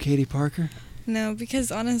job, Katie Parker? No,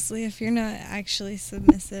 because honestly, if you're not actually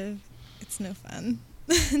submissive, it's no fun.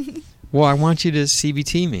 Well, I want you to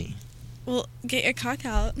CBT me. Well, get your cock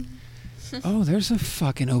out. Oh, there's a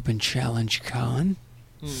fucking open challenge, Con.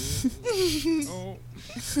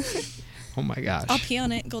 Oh my gosh. I'll pee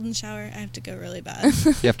on it. Golden shower. I have to go really bad.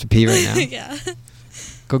 You have to pee right now? Yeah.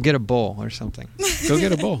 Go get a bowl or something. Go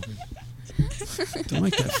get a bowl. Don't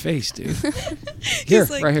make that face, dude. Here, He's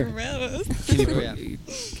like, right here. gross. Can you, Oh, put, yeah.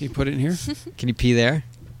 can you put it in here? Can you pee there?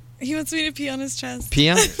 He wants me to pee on his chest. Pee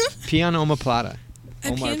on omoplata. I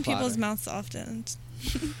pee in Omar people's Plata. mouths often.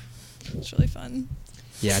 It's really fun.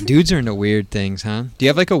 Yeah, dudes are into weird things, huh? Do you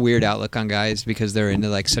have like a weird outlook on guys because they're into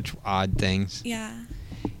like such odd things? Yeah.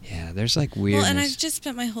 Yeah, there's like weirdness. Well, and I've just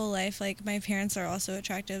spent my whole life, like, my parents are also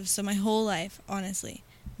attractive, so my whole life, honestly,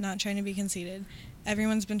 not trying to be conceited,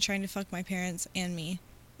 everyone's been trying to fuck my parents and me.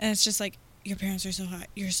 And it's just like, your parents are so hot,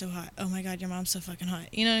 you're so hot, oh my god, your mom's so fucking hot.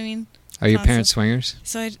 You know what I mean? Are your Constant- parents swingers?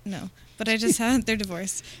 So no. But I just have, they're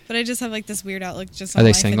divorced. But I just have like this weird outlook just Are on they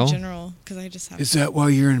life single? in general. Because I just have. Is that why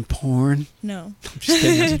you're in porn? No. I'm just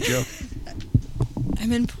kidding. That's a joke.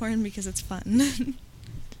 I'm in porn because it's fun.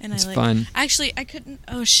 And It's I like. fun. Actually, I couldn't.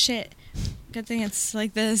 Oh shit. Good thing it's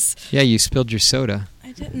like this. Yeah, you spilled your soda.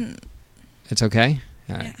 I didn't. It's okay?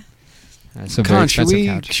 All right. Yeah. That's a very Con, should expensive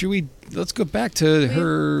couch. we let's go back to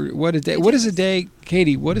her what is a day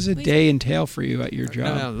Katie, what does a day entail for you at your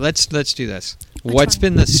job? No, let's do this. Which What's one?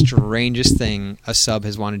 been the strangest thing a sub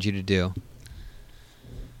has wanted you to do?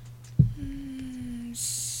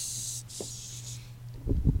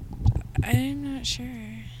 I'm not sure.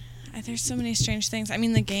 There's so many strange things. I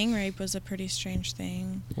mean, the gang rape was a pretty strange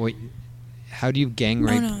thing. Wait, how do you gang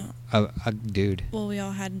rape no. a dude? Well, we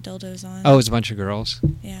all had dildos on. Oh, it was a bunch of girls?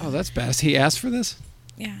 Yeah. Oh, that's best. He asked for this?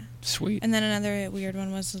 Yeah. Sweet. And then another weird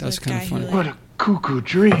one was That was the kinda guy funny. who What a cuckoo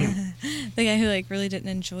dream. the guy who like really didn't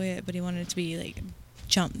enjoy it, but he wanted it to be like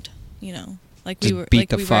jumped, you know, like Just we were beat like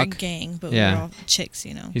the we were a fuck? gang, but Yeah. we were all chicks,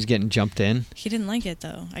 you know. He's getting jumped in? He didn't like it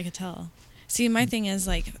though. I could tell. See, my thing is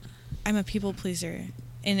like, I'm a people pleaser,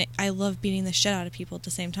 and I love beating the shit out of people at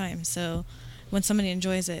the same time. So when somebody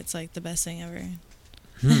enjoys it, it's like the best thing ever.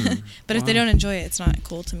 But if they Wow. don't enjoy it, it's not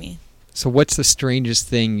cool to me. So what's the strangest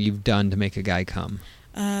thing you've done to make a guy come?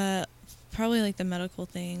 Probably like the medical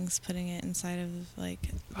things, putting it inside of like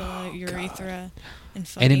the urethra and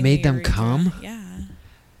And it made the them urethra. come? Yeah.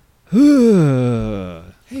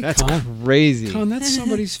 Hey, That's Con. crazy. Con, that's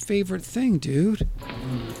somebody's favorite thing, dude. Is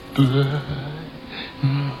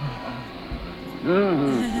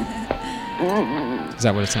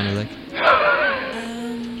that what it sounded like?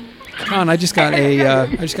 Con, I just got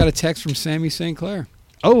a text from Sammy St. Clair.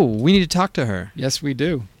 Oh, we need to talk to her. Yes, we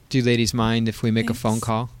do. Do you ladies mind if we make a Thanks. phone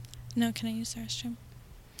call? No, can I use the restroom?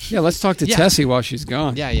 Yeah, let's talk to Yeah. Tessie while she's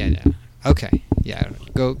gone. Yeah. Okay. Yeah.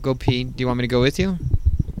 Go pee. Do you want me to go with you?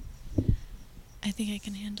 I think I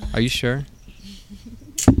can handle it. Are you sure?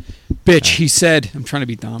 Bitch, he said. I'm trying to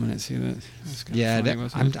be dominant. See that? That's kinda Yeah, funny,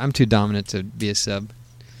 wasn't it? I'm too dominant to be a sub.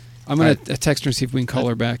 I'm going to text her and see if we can call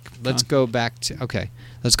her back. Let's Con. go back to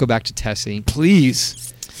Let's go back to Tessie.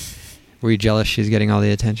 Please. Were you jealous she's getting all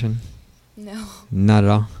the attention? No. Not at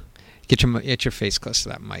all. Get your face close to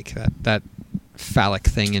that mic. That phallic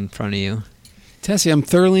thing in front of you. Tessie, I'm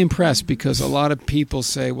thoroughly impressed because a lot of people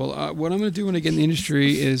say, well, what I'm going to do when I get in the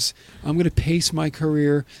industry is I'm going to pace my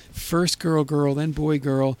career, first girl, then boy,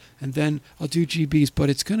 girl, and then I'll do GBs, but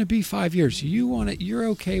it's going to be 5 years. You want it? You're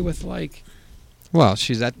okay with like... Well,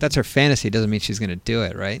 that's her fantasy. Doesn't mean she's going to do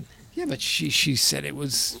it, right? Yeah, but she said it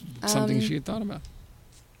was something she had thought about.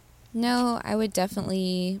 No, I would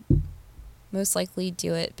definitely most likely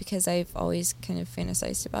do it because I've always kind of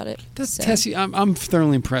fantasized about it. Tessie, I'm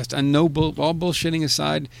thoroughly impressed. And all bullshitting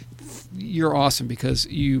aside, you're awesome because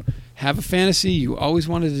you have a fantasy, you always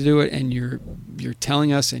wanted to do it, and you're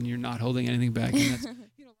telling us and you're not holding anything back. And that's,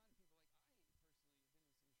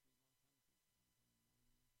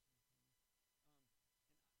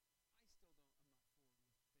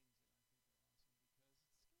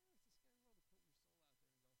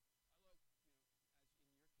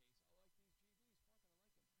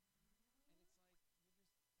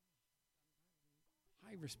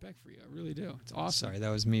 respect for you. I really do. It's awesome. Sorry, that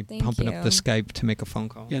was me Thank pumping up the you. Skype to make a phone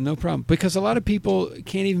call. Yeah, no problem. Because a lot of people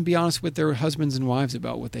can't even be honest with their husbands and wives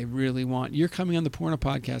about what they really want. You're coming on the Porno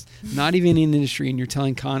Podcast, not even in the industry, and you're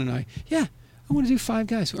telling Con and I, yeah, I want to do 5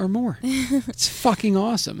 guys or more. It's fucking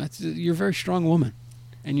awesome. You're a very strong woman,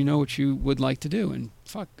 and you know what you would like to do. And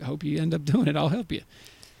fuck, I hope you end up doing it. I'll help you.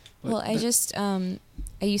 But well, I just I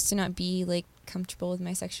used to not be like comfortable with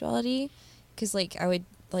my sexuality because like I would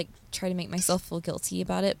like try to make myself feel guilty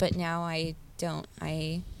about it, but now I don't.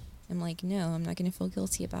 I am like, no, I'm not going to feel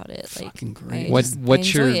guilty about it. Fucking like, great. What's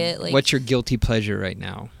enjoy your it. Like, what's your guilty pleasure right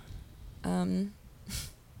now? I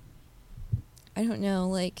don't know.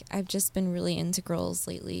 Like I've just been really into girls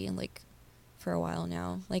lately, and like for a while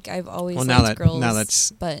now. Like I've always liked girls. Now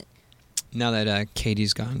that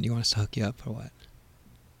Katie's gone, do you want us to hook you up or what?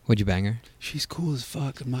 Would you bang her? She's cool as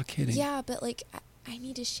fuck. I'm not kidding. Yeah, but like I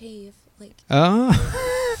need to shave. Like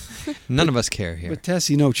none of us care here. But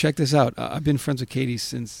Tessie, check this out. I've been friends with Katie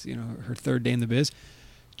since her 3rd day in the biz.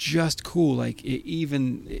 Just cool, like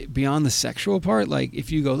even beyond the sexual part. Like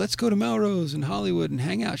if you go, let's go to Melrose and Hollywood and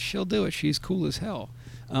hang out, she'll do it. She's cool as hell.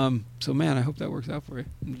 So man, I hope that works out for you.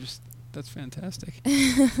 That's fantastic.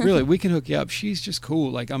 Really, we can hook you up. She's just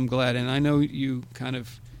cool. Like I'm glad, and I know you kind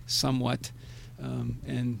of somewhat.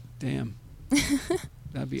 And damn,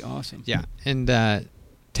 that'd be awesome. Yeah, and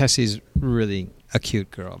Tessie's really a cute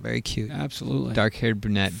girl, very cute. Absolutely. Dark-haired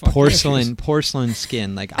brunette, Fuck yeah, porcelain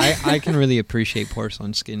skin. Like I can really appreciate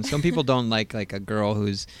porcelain skin. Some people don't like a girl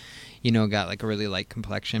who's, got like a really light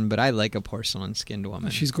complexion, but I like a porcelain skinned woman.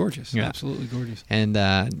 She's gorgeous. Yeah. Absolutely gorgeous. And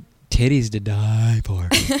titties to die for.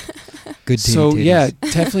 Good titties. So yeah,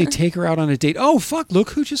 definitely take her out on a date. Oh fuck!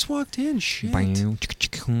 Look who just walked in. Shit. Hope you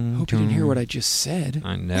didn't hear what I just said.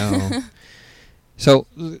 I know. So,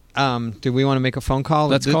 do we want to make a phone call?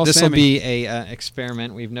 Let's call This will Sammy. be a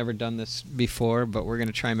experiment. We've never done this before, but we're going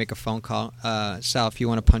to try and make a phone call. Sal, if you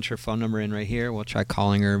want to punch her phone number in right here, we'll try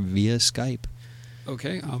calling her via Skype.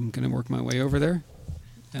 Okay, I'm gonna work my way over there,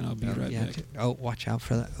 and I'll be right back. Oh, watch out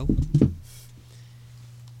for that. Oh.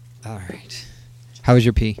 All right. How was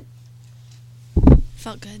your pee?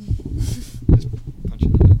 Felt good. Just punch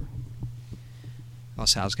in the number. Oh,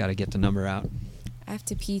 Sal's got to get the number out. I have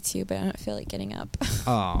to pee too, but I don't feel like getting up.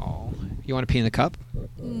 Oh. You want to pee in the cup?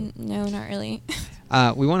 No, not really.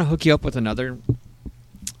 We want to hook you up with another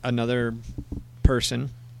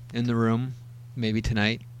person in the room, maybe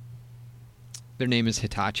tonight. Their name is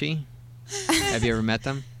Hitachi. Have you ever met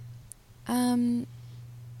them? No,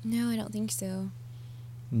 I don't think so.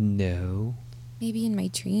 No. Maybe in my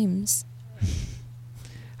dreams.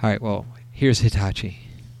 All right, well, here's Hitachi.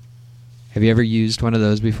 Have you ever used one of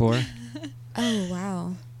those before? Oh,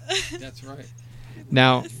 wow. That's right.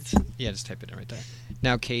 Now, yeah, just type it in right there.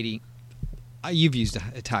 Now, Katie, You've used a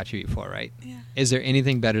Hitachi before, right? Yeah. Is there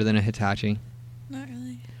anything better than a Hitachi? Not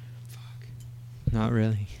really. Not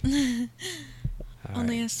really.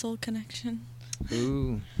 Only a soul connection.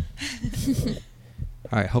 Ooh.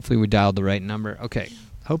 All right. Hopefully we dialed the right number. Okay.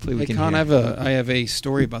 Hopefully we Hey, can Con, hear. I have a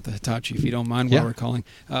story about the Hitachi, if you don't mind, while Yeah. we're calling.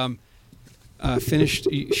 Finished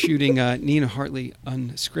shooting Nina Hartley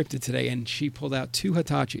unscripted today, and she pulled out 2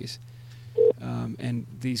 Hitachis. And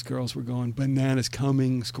these girls were going bananas,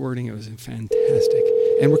 coming, squirting. It was fantastic.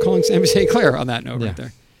 And we're calling Sammy St. Clair on that note right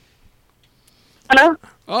there. Hello?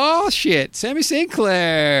 Oh, shit. Sammy St.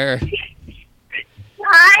 Clair.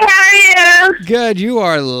 Hi, how are you? Good. You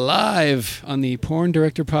are live on the Porn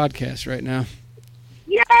Director Podcast right now.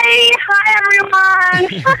 Yay! Hi,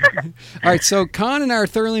 everyone. All right, so Con and I are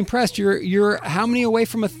thoroughly impressed. You're how many away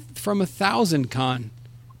from 1,000, Con?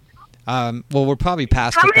 Well, we're probably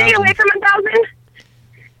past How 1,000. many away from 1,000?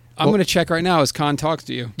 I'm going to check right now as Con talks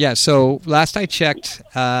to you. Yeah, so last I checked,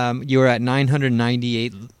 you were at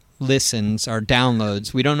 998 listens or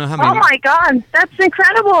downloads. We don't know how many. Oh my God, that's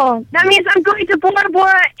incredible! That means I'm going to Bora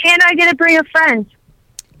Bora and I get to bring a friend.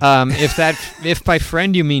 If by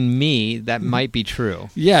friend you mean me, that might be true.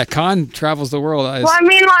 Yeah, Con travels the world. Well, I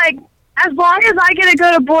mean, like, as long as I get to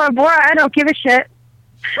go to Bora Bora, I don't give a shit.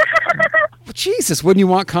 Well, Jesus, wouldn't you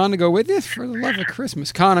want Con to go with you? For the love of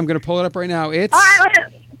Christmas. Con, I'm going to pull it up right now.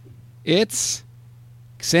 It's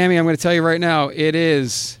Sammy, I'm going to tell you right now, it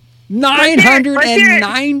is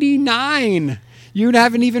 999. You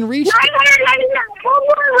haven't even reached 999.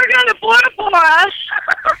 We're going to Bora Bora.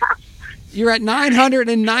 You're at Someone listen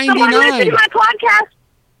to 999. my podcast.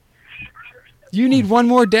 You need one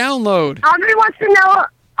more download. Audrey wants to know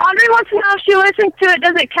if she listens to it,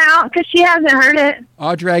 does it count? Because she hasn't heard it.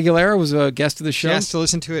 Audrey Aguilera was a guest of the show. She has to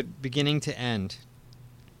listen to it beginning to end.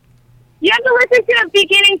 You have to listen to it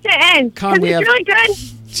beginning to end. Con, Because we it's have really good.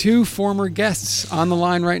 2 former guests on the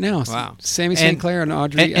line right now. Wow. Sammy St. Clair and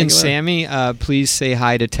Audrey Aguilera. And Sammy, please say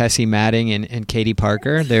hi to Tessie Matting and Katie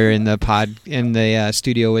Parker. They're in the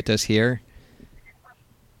studio with us here.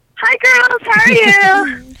 Hi, girls. How are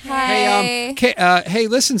you? Hi. Hey,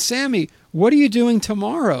 listen, Sammy, what are you doing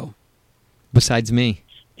tomorrow? Besides me.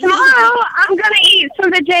 Tomorrow, I'm going to eat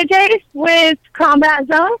some of the JJ's with Combat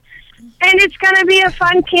Zone. And it's going to be a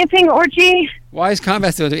fun camping orgy. Why is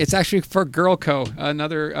Combat Zone? It's actually for Girl Co.,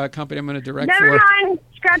 another company I'm going to direct Never for. mind.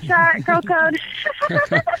 Scratch that. Girl code.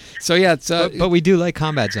 So, yeah, it's... But we do like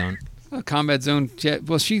Combat Zone. Combat Zone.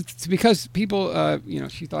 Well, because people,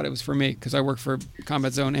 she thought it was for me because I work for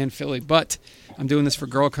Combat Zone and Philly. But I'm doing this for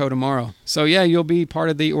Girl Co. tomorrow. So, yeah, you'll be part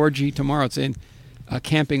of the orgy tomorrow. It's a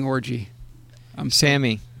camping orgy.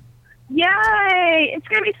 Sammy. Yay. It's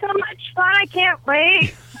going to be so much fun. I can't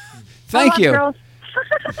wait. Thank you. Girls.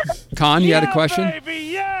 Con, you had a question? Baby,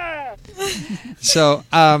 yeah! So,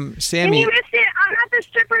 And Sammy. you missed it. I'm at the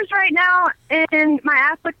strippers right now, and my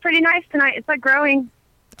ass looks pretty nice tonight. It's like growing.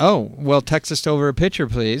 Oh, well, text us over a picture,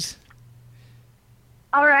 please.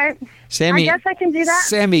 All right. Sammy. I guess I can do that.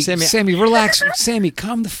 Sammy, relax. Sammy,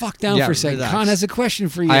 calm the fuck down Yeah, for a second. relax. Con has a question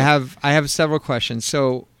for you. I have several questions.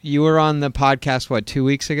 So, you were on the podcast, 2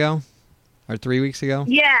 weeks ago? Or 3 weeks ago?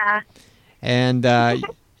 Yeah. And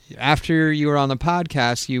after you were on the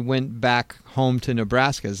podcast, you went back home to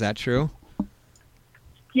Nebraska. Is that true?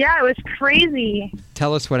 Yeah, it was crazy.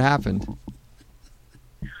 Tell us what happened.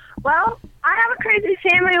 Well, I have a crazy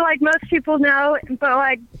family like most people know, but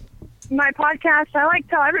like my podcast, I like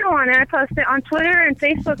tell everyone, and I post it on Twitter and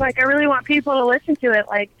Facebook. Like, I really want people to listen to it.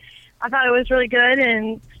 Like, I thought it was really good,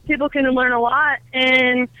 and people can learn a lot.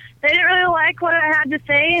 And they didn't really like what I had to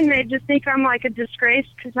say, and they just think I'm like a disgrace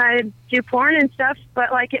because I do porn and stuff.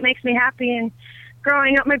 But like, it makes me happy. And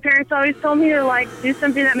growing up, my parents always told me to like do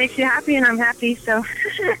something that makes you happy, and I'm happy. So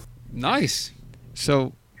Nice.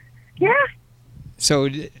 So, yeah. So,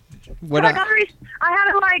 what? I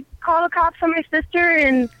had to like call the cops on my sister,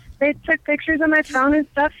 and they took pictures of my phone and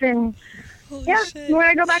stuff. And yeah, when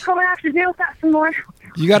I go back home, I have to deal with that some more.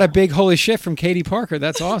 You got a big holy shit from Katie Parker.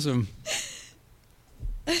 That's awesome.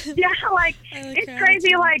 Yeah, like it's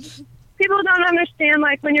crazy. Like people don't understand.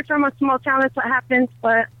 Like when you're from a small town, that's what happens.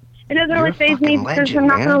 But it doesn't really faze me because I'm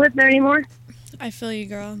not going to live there anymore. I feel you,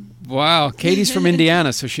 girl. Wow. Katie's from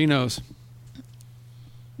Indiana, so she knows.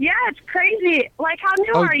 Yeah, it's crazy. Like, how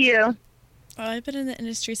new are you? Oh, I've been in the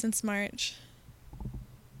industry since March.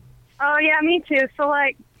 Oh, yeah, me too. So,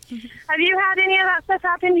 like, have you had any of that stuff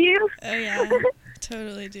happen to you? Oh, yeah.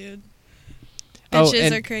 Totally, dude. Oh, Bitches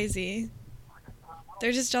and- are crazy.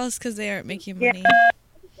 They're just jealous because they aren't making money.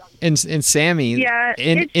 And Sammy, Yeah,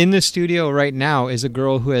 in the studio right now is a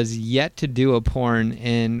girl who has yet to do a porn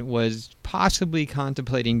and was possibly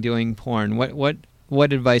contemplating doing porn. What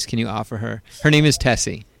what advice can you offer her? Her name is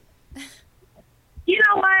Tessie. You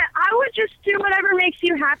know what? I would just do whatever makes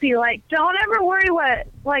you happy. Like, don't ever worry what,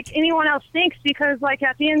 like, anyone else thinks, because, like,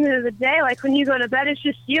 at the end of the day, like, when you go to bed, it's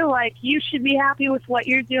just you. Like, you should be happy with what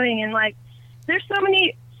you're doing. And, like, there's so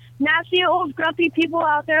many nasty, old, grumpy people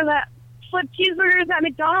out there that flip cheeseburgers at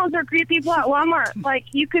McDonald's or greet people at Walmart. Like,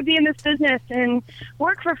 you could be in this business and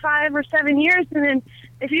work for 5 or 7 years, and then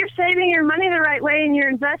if you're saving your money the right way and you're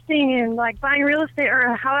investing in, like, buying real estate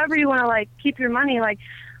or however you want to, like, keep your money, like,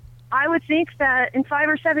 I would think that in 5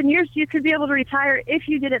 or 7 years you could be able to retire if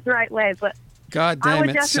you did it the right way. But God damn I would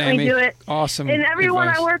it, definitely Sammy. do it. Awesome. And everyone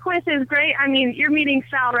advice. I work with is great. I mean, you're meeting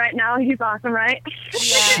Sal right now. He's awesome, right?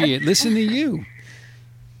 Shit, listen to you.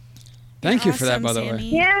 Thank you for that, by the way.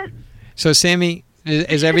 Yeah. So, Sammy,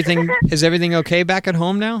 is everything okay back at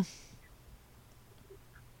home now?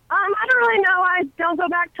 I don't really know. I don't go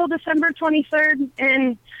back till December 23rd,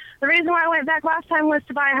 and the reason why I went back last time was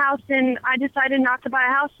to buy a house, and I decided not to buy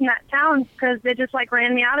a house in that town because they just, like,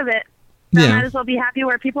 ran me out of it. So I might as well be happy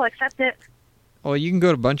where people accept it. Well, you can go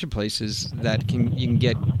to a bunch of places that you can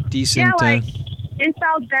get decent. Yeah, like in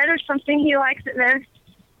Sal's bed or something. He likes it there.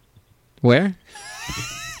 Where?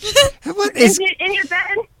 What is in your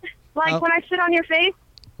bed? Like when I sit on your face?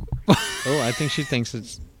 Oh, I think she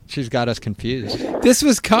thinks she's got us confused. This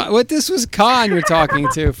was Con you're talking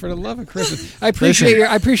to, for the love of Christmas. I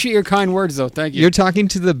appreciate your kind words, though. Thank you. You're talking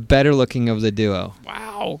to the better looking of the duo.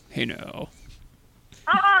 Wow. Hey, no.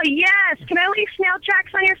 Oh, yes. Can I leave snail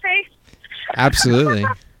tracks on your face? Absolutely.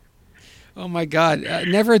 Oh, my God.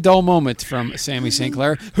 Never a dull moment from Sammy St.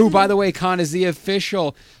 Clair, who, by the way, Con, is the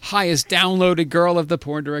official highest downloaded girl of the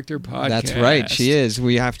Porn Director podcast. That's right. She is.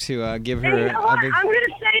 We have to give her And you know what? I'm going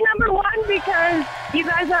to say number one because you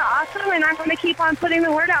guys are awesome, and I'm going to keep on putting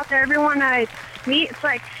the word out there. Everyone I meet, it's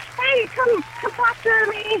like, hey, come talk to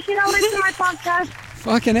me. You know, listen to my podcast.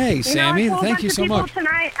 Fucking A, Sammy. Thank you so much. I told a bunch of people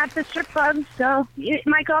tonight at the strip club, so it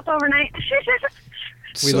might go up overnight.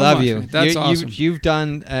 We love you. That's awesome. You've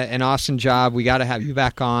done an awesome job. We got to have you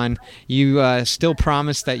back on. You still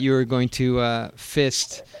promised that you were going to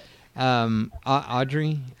fist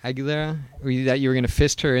Audrey Aguilera, or that you were going to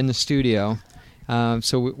fist her in the studio.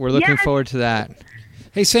 So we're looking forward to that.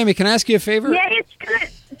 Hey, Sammy, can I ask you a favor? Yeah, it's gonna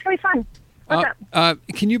be fun. What's up?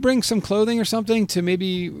 Can you bring some clothing or something to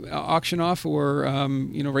maybe auction off or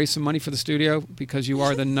raise some money for the studio, because you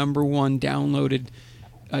are the number one downloaded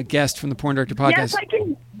guest from the Porn Director podcast? Yes,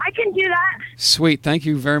 I can do that. Sweet, thank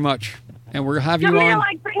you very much. And we'll have you on. Do you want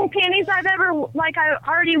me to, bring panties I've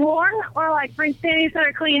already worn, or bring panties that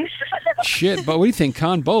are clean? Shit, but what do you think,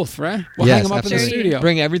 Con? Both, right? We'll yes, hang them up absolutely. in the studio.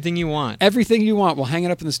 Bring everything you want. Everything you want. We'll hang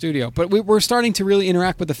it up in the studio. But we're starting to really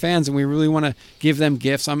interact with the fans, and we really want to give them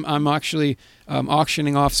gifts. I'm actually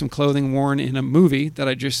auctioning off some clothing worn in a movie that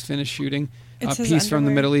I just finished shooting. A piece from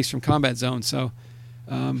the Middle East, from Combat Zone. So,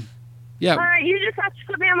 yeah. All right, you just have to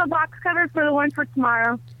put me on the box cover for the one for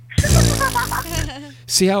tomorrow.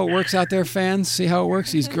 See how it works out there, fans? See how it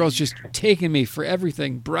works? These girls just taking me for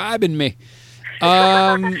everything, bribing me.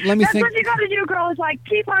 Let me think. That's what you got to do, girl, is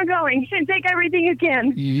keep on going and take everything you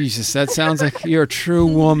can. Jesus, that sounds like you're a true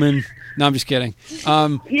woman. No, I'm just kidding.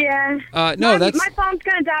 Yeah. No, that's... My phone's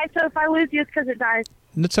going to die, so if I lose you, it's because it dies.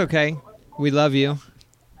 That's okay. We love you.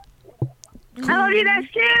 I love you guys,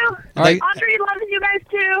 too. All right. Audrey loves you guys,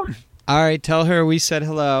 too. All right, tell her we said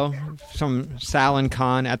hello from Sal and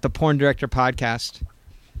Con at the Porn Director podcast.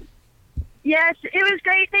 Yes, it was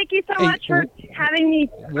great. Thank you so much for having me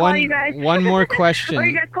call you guys. One more question. Or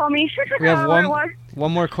you guys call me. We have one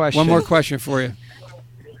more question. One more question for you.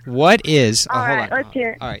 What is... All right, hold on. let's hear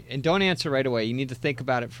it. All right, and don't answer right away. You need to think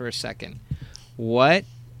about it for a second. What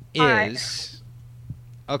is...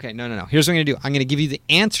 Okay, no. Here's what I'm going to do. I'm going to give you the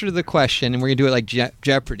answer to the question, and we're going to do it like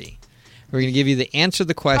Jeopardy. We're going to give you the answer to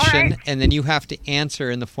the question, and then you have to answer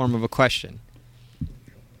in the form of a question.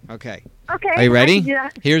 Okay. Okay. Are you ready? I can do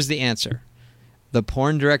that. Here's the answer. The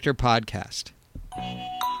Porn Director podcast.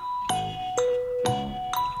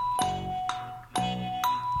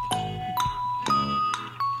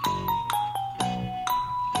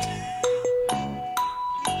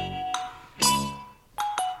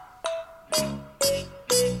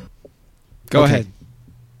 Go ahead.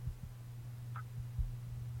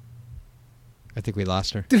 I think we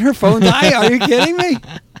lost her. Did her phone die? Are you kidding me?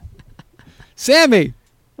 Sammy.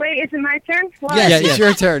 Wait, is it my turn? What? Yes, it's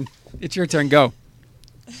your turn. It's your turn. Go.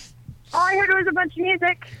 All I heard was a bunch of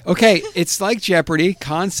music. Okay, it's like Jeopardy.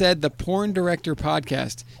 Con said the Porn Director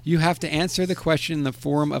podcast. You have to answer the question in the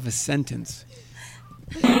form of a sentence.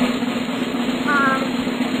 What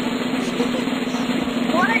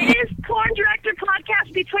is Porn Director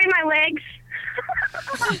podcast between my legs?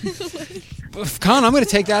 Con, I'm going to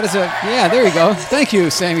take that as a... Yeah, there you go. Thank you,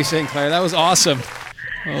 Sammy St. Clair. That was awesome.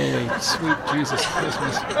 Holy sweet Jesus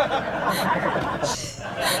Christmas.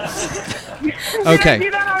 Okay. Did I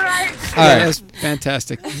do that all right? All right. That was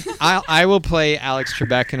fantastic. I will play Alex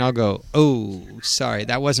Trebek, and I'll go, oh, sorry,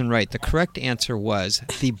 that wasn't right. The correct answer was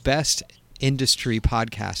the best industry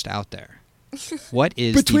podcast out there. What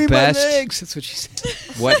is Between the best? my legs. That's what she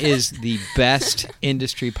said. What is the best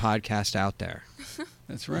industry podcast out there?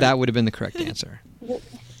 That's right. That would have been the correct answer.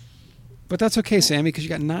 But that's okay, Sammy, because you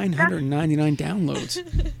got 999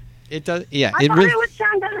 downloads. It does. Yeah, I it thought really. it would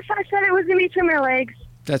sound better if I said it was in between my legs.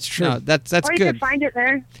 That's true. No, that's Or you good. could find it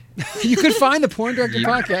there. You could find the Porn Director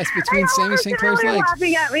podcast between Sammy St. Clair's They're legs.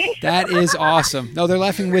 laughing at me. That is awesome. No, they're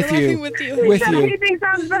laughing with you. Laughing with you. With you. Anything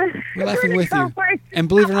sounds better. We're laughing with you. And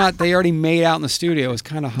believe it or not, they already made out in the studio. It was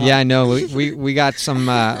kind of hot. Yeah, I know. We got some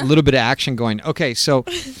a little bit of action going. Okay, so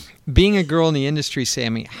being a girl in the industry,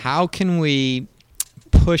 Sammy, how can we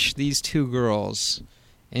push these two girls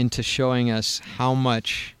into showing us how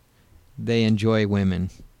much they enjoy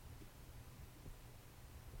women?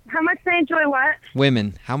 How much they enjoy what?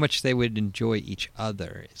 Women, how much they would enjoy each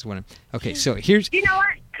other is what I'm... Okay, so here's... You know what?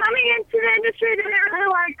 Coming into the industry, they didn't really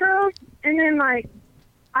like girls. And then, like,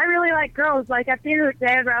 I really like girls. Like, at the end of the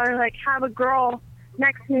day, I'd rather, like, have a girl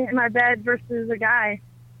next to me in my bed versus a guy.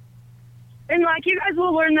 And, like, you guys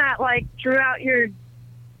will learn that, like, throughout your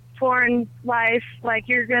porn life. Like,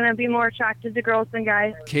 you're going to be more attracted to girls than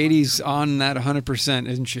guys. Katie's on that 100%,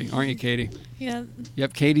 isn't she? Aren't you, Katie? Yeah.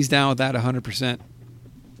 Yep, Katie's down with that 100%.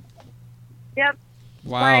 Yep.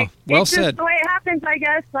 Wow. Like, Well it's just said. the way it happens, I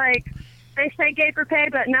guess. Like, they say gay for pay,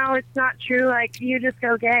 but no, it's not true. Like, you just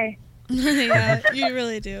go gay. Yeah, you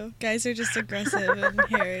really do. Guys are just aggressive and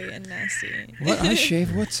hairy and nasty. What? I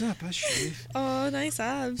shave? What's up? I shave. Oh, nice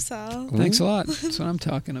abs, Sal. Thanks a lot. That's what I'm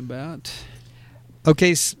talking about.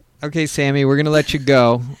 Okay, Sammy, we're going to let you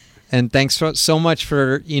go. And thanks so much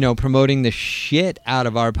for, promoting the shit out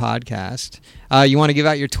of our podcast. You want to give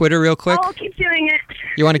out your Twitter real quick? I'll keep doing it.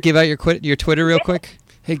 You want to give out your Twitter real quick?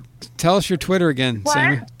 Hey, tell us your Twitter again, What?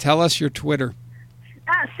 Sammy. Tell us your Twitter.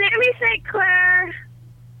 Sammy St. Clair.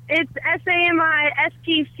 It's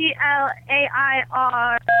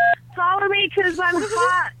SAMISTCLAIR. Follow me because I'm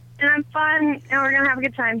hot and I'm fun and we're going to have a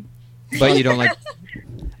good time. But you don't like...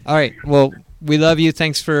 All right, well, we love you.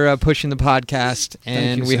 Thanks for pushing the podcast.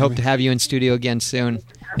 And you, we hope Sammy. to have you in studio again soon.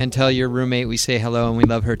 And tell your roommate we say hello and we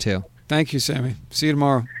love her too. Thank you, Sammy. See you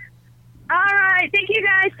tomorrow. All right. Thank you,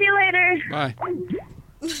 guys. See you later. Bye.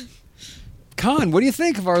 Con, what do you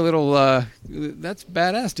think of our little... that's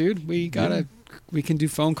badass, dude. We can do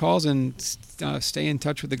phone calls and stay in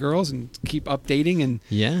touch with the girls and keep updating. And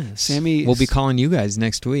Yes. Sammy... We'll be calling you guys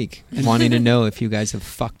next week, wanting to know if you guys have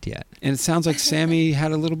fucked yet. And it sounds like Sammy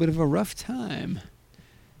had a little bit of a rough time.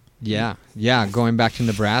 Yeah, going back to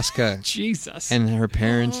Nebraska. Jesus. And her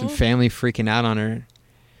parents and family freaking out on her.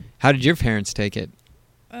 How did your parents take it?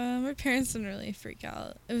 My parents didn't really freak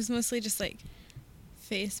out. It was mostly just like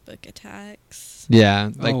Facebook attacks.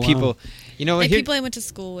 Yeah, like wow. people, Like here- people I went to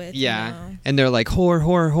school with. Yeah, and they're like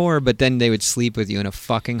whore, but then they would sleep with you in a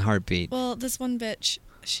fucking heartbeat. Well, this one bitch,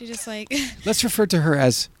 she just like... Let's refer to her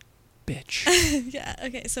as bitch. Yeah,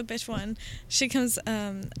 okay, so bitch one. She comes,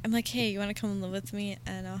 I'm like, hey, you want to come and live with me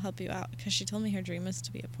and I'll help you out? Because she told me her dream was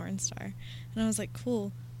to be a porn star. And I was like,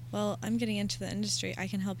 cool. Well, I'm getting into the industry. I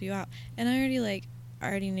can help you out. And I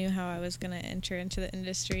already knew how I was going to enter into the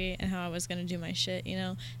industry and how I was going to do my shit,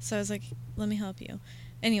 So I was like, let me help you.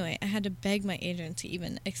 Anyway, I had to beg my agent to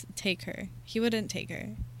even take her. He wouldn't take her.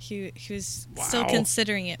 He was still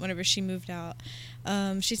considering it whenever she moved out.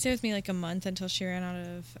 She stayed with me like a month until she ran out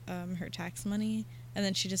of her tax money. And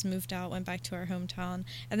then she just moved out, went back to our hometown.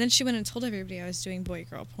 And then she went and told everybody I was doing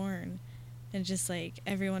boy-girl porn. And just like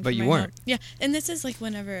everyone. But from you my weren't. Yeah, and this is like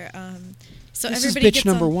whenever. So This is everybody bitch gets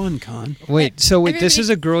number on, one, Con. Wait, this everybody- is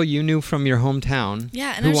a girl you knew from your hometown.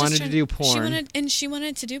 Yeah, and who I was just wanted to trying- do porn. She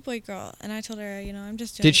wanted to do boy girl, and I told her, I'm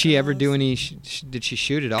just doing. Did she ever girls. do any? Did she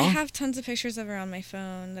shoot at all? I have tons of pictures of her on my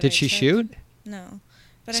phone. That Did I she took. shoot? No.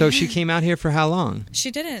 But So I she came out here for how long?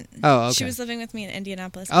 She didn't. Oh, okay. She was living with me in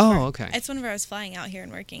Indianapolis. Oh, before. okay. It's whenever I was flying out here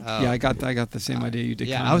and working. Oh. Yeah, I got the same idea you did.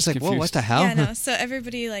 Yeah, Con. I was like, confused. whoa, what the hell? Yeah, no. So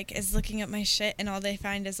everybody like is looking at my shit, and all they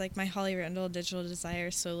find is like my Holly Randall Digital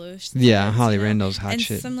Desire solo. Yeah, threads, Holly Randall's hot and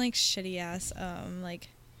shit. some like shitty ass like,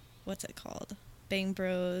 what's it called? Bang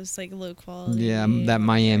Bros, like low quality. Yeah, that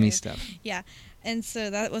Miami whatever. stuff. Yeah. And so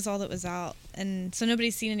that was all that was out. And so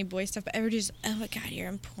nobody's seen any boy stuff, but everybody's, oh my God, you're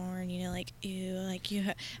in porn, like, ew, like you.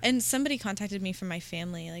 And somebody contacted me from my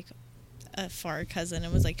family, like, a far cousin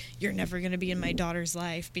and was like, "You're never gonna be in my daughter's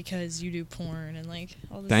life because you do porn," and like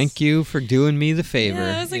all this. Thank you for doing me the favor.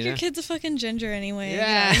 Yeah, I was like, you your know? kid's a fucking ginger anyway.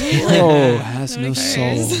 Yeah. Oh, has no Nobody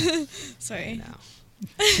soul. cares. Sorry.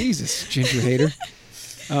 Jesus, ginger hater.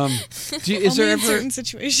 Is Only there in ever certain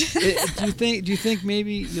situations. do you think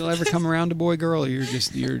maybe you'll ever come around to boy girl, or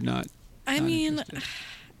you're not? I not mean, interested?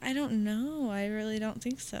 I don't know. I really don't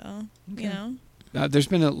think so. Okay. You know, There's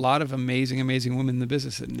been a lot of amazing women in the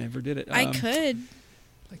business that never did it. I could.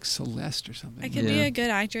 like Celeste or something. I could be a good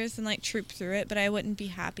actress and like troop through it, but I wouldn't be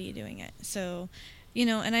happy doing it. So, you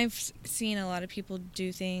know, and I've seen a lot of people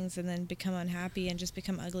do things and then become unhappy and just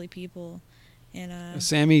become ugly people. And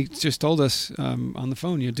Sammy just told us on the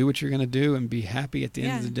phone, you do what you're going to do and be happy at the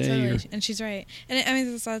end of the day. Totally. And she's right. And I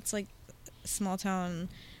mean, that's like small town.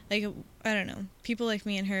 Like, I don't know. People like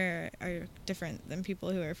me and her are different than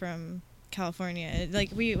people who are from California.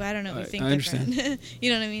 Like, I don't know. We think different.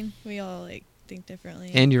 You know what I mean? We all like think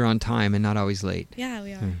differently. And you're on time and not always late. Yeah,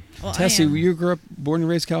 we are. Well, Tessie, you grew up, born and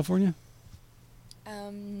raised California?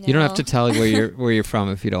 No. You don't have to tell where you're from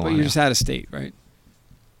if you don't want to. But you're just out of state, right?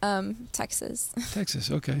 Texas. Texas,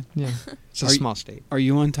 okay. Yeah. It's a small state. Are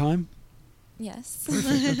you on time? Yes.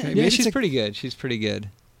 Perfect, okay. Yeah, she's pretty good. She's pretty good.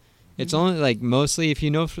 It's only like mostly if you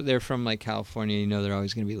know they're from like California, you know they're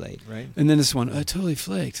always going to be late, right? And then this one, I totally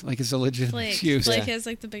flaked. Like it's a legitimate excuse. Flake is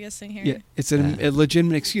like the biggest thing here. Yeah, it's a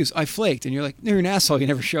legitimate excuse. I flaked, and you're like, no, you're an asshole. You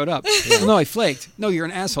never showed up. Well, no, I flaked. No, you're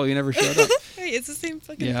an asshole. You never showed up. Right, it's the same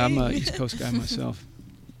fucking Yeah, thing. I'm an East Coast guy myself.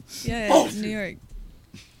 Yeah, New York.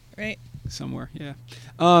 Right? Somewhere, yeah.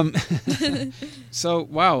 So,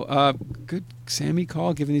 wow, good Sammy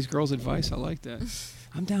call, giving these girls advice. I like that.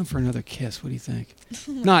 I'm down for another kiss. What do you think?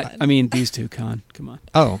 I mean, these two, Con. Come on.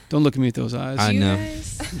 Oh. Don't look at me with those eyes. I know. You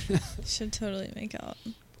guys should totally make out.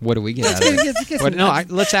 What do we get out of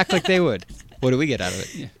it? Let's act like they would. What do we get out of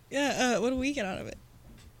it? Yeah, what do we get out of it?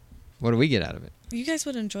 What do we get out of it? You guys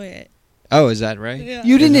would enjoy it. Oh, is that right? Yeah.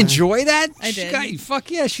 You didn't enjoy that? I did.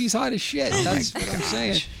 Fuck yeah, she's hot as shit. That's what I'm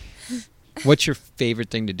saying. What's your favorite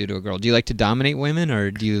thing to do to a girl? Do you like to dominate women,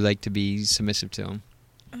 or do you like to be submissive to them?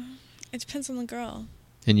 It depends on the girl.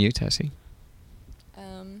 And you, Tessie?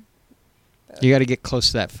 You got to get close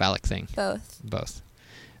to that phallic thing. Both.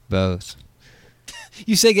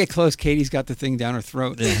 You say get close, Katie's got the thing down her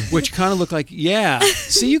throat, which kind of looked like,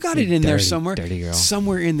 see, you got it in there somewhere. Dirty girl.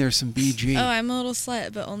 Somewhere in there, some BG. Oh, I'm a little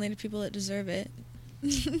slut, but only to people that deserve it.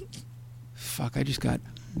 Fuck, I just got...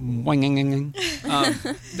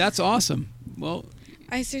 That's awesome. Well...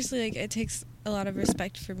 I seriously, like, it takes a lot of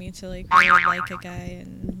respect for me to, like, really like a guy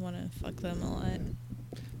and want to fuck them a lot.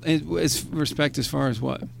 It's respect as far as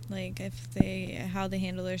what? Like, how they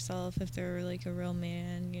handle themselves, if they're, like, a real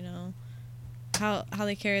man, you know. How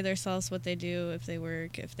they carry themselves, what they do, if they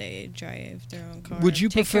work, if they drive their own car. Would you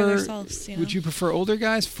Take care prefer? of themselves, you know? Would you prefer older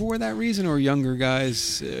guys for that reason, or younger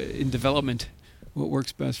guys in development? What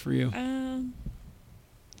works best for you?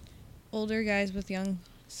 Older guys with young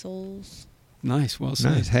souls. Nice, well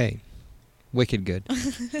said. Nice. Hey, wicked good.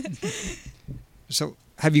 So,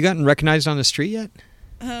 have you gotten recognized on the street yet?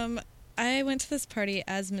 I went to this party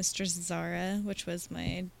as Mistress Zara, which was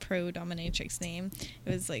my pro dominatrix name.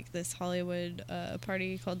 It was like this Hollywood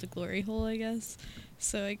party called the Glory Hole, I guess.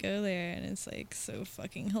 So I go there and it's like so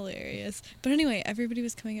fucking hilarious. But anyway, everybody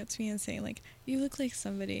was coming up to me and saying like, "You look like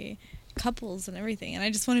somebody," couples and everything. And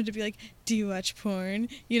I just wanted to be like, "Do you watch porn?"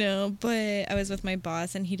 You know. But I was with my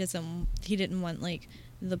boss and he didn't want like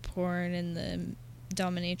the porn and the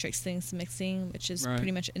dominatrix things mixing, which is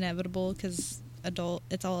pretty much inevitable because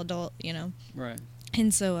it's all adult, you know. Right.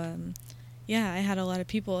 And so I had a lot of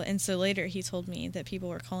people, and so later he told me that people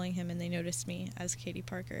were calling him and they noticed me as Katie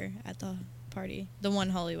Parker at the party, the one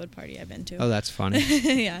Hollywood party I've been to. Oh, that's funny.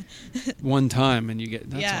 Yeah. One time and you get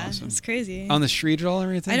that's awesome. It's crazy. On the street at all or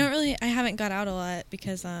anything? I haven't got out a lot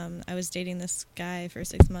because I was dating this guy for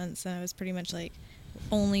 6 months and I was pretty much like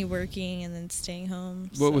only working and then staying home.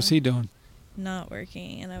 What was he doing? Not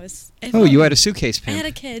working, and I was... Oh, you had a suitcase pimp. I had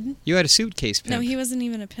a kid. You had a suitcase pimp. No, he wasn't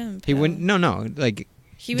even a pimp. He wouldn't... No, like...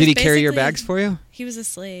 Did he carry your bags for you? He was a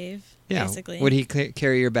slave, yeah. basically. Would he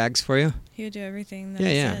carry your bags for you? He would do everything that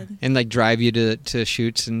I said. And like drive you to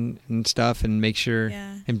shoots and stuff and make sure...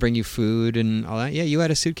 Yeah. And bring you food and all that? Yeah, you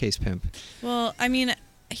had a suitcase pimp. Well, I mean,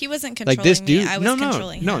 he wasn't controlling like this dude, me. I was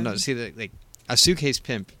controlling him. No. See, like a suitcase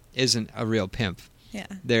pimp isn't a real pimp. Yeah.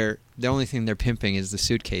 The only thing they're pimping is the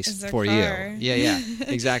suitcase for car. you. Yeah,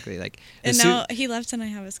 exactly. Like. And now he left, and I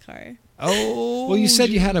have his car. Oh. Well, you said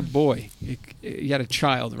you had a boy. You had a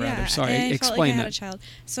child, rather. Yeah, Sorry, and I explain felt like that. I had a child.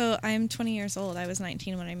 So I'm 20 years old. I was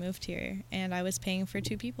 19 when I moved here, and I was paying for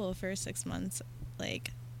 2 people for 6 months,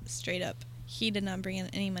 like straight up he did not bring in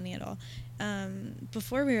any money at all.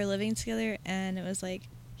 Before we were living together, and it was like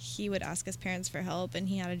he would ask his parents for help, and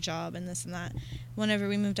he had a job and this and that. Whenever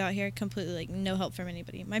we moved out here, completely like no help from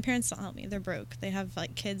anybody. My parents don't help me. They're broke. They have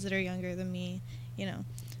like kids that are younger than me. You know,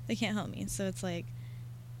 they can't help me. So it's like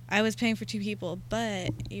I was paying for 2 people, but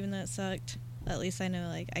even though it sucked, at least I know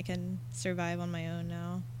like I can survive on my own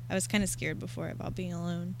now. I was kind of scared before about being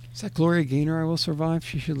alone. Is that Gloria Gaynor, I Will Survive,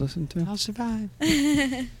 she should listen to? I'll survive.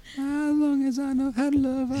 As long as I know how to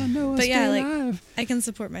love, I know I'll But stay yeah, alive. like I can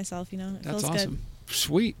support myself, you know. It That's feels awesome.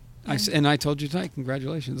 Sweet. Yeah. And I told you tonight,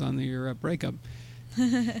 congratulations on your breakup.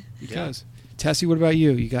 Because. Tessie, what about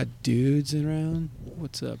you? You got dudes around?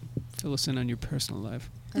 What's up? Fill us in on your personal life.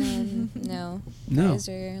 No. No. Guys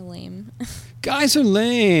are lame. Guys are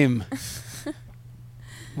lame.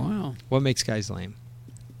 Wow. What makes guys lame?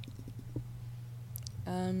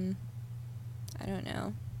 I don't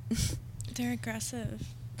know. They're aggressive.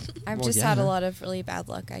 I've Well, just yeah. had a lot of really bad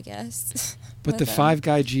luck, I guess. But the with them.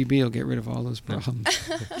 5-guy GB will get rid of all those problems.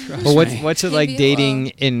 Trust Well, me. what's it Maybe like it dating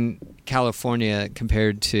will. in California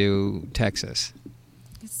compared to Texas?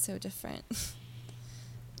 It's so different.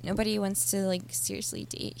 Nobody wants to like seriously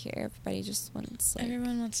date here. Everybody just wants like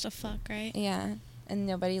Everyone wants to fuck, right? yeah, and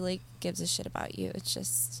nobody like gives a shit about you. It's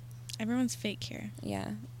just Everyone's fake here.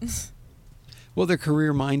 yeah. Well, they're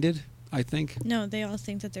career-minded, I think. No, they all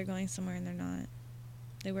think that they're going somewhere and they're not.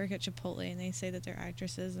 They work at Chipotle and they say that they're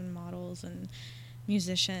actresses and models and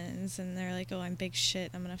musicians, and they're like, oh, I'm big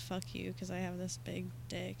shit, I'm gonna fuck you because I have this big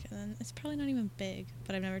dick. And then it's probably not even big,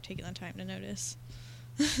 but I've never taken the time to notice.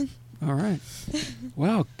 All right.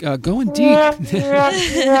 Wow, going deep.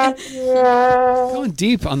 Going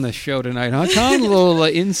deep on the show tonight, huh? Con? A little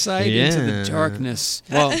insight into the Yeah. darkness.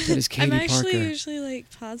 Well, that is Katie I'm actually Parker. usually like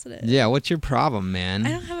positive. Yeah, what's your problem, man? I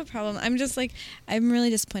don't have a problem. I'm just like, I'm really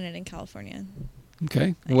disappointed in California.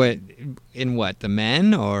 Okay. What in what? The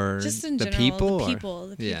men or Just in the general, people? the or- people,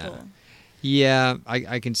 the Yeah. people. Yeah,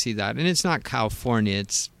 I can see that. And it's not California,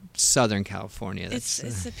 it's Southern California. It's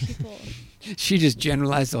That's, the people. She just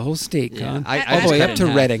generalized the whole state, yeah, Con. I all just the way cut up it to in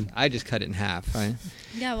half. Reading. I just cut it in half, right?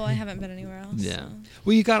 Yeah, well, I haven't been anywhere else. Yeah. so.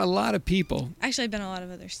 Well, you got a lot of people. Actually, I've been in a lot of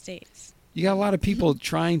other states. You got a lot of people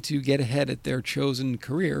trying to get ahead at their chosen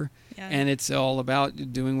career, Yeah. and it's all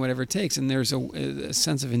about doing whatever it takes. And there's a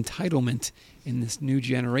sense of entitlement in this new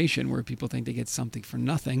generation where people think they get something for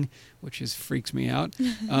nothing, which freaks me out.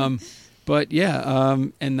 But yeah,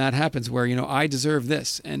 and that happens where, I deserve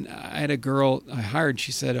this. And I had a girl I hired,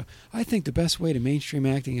 she said, I think the best way to mainstream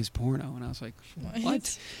acting is porno. And I was like,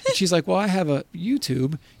 what? And she's like, well, I have a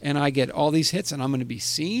YouTube and I get all these hits and I'm going to be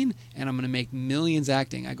seen and I'm going to make millions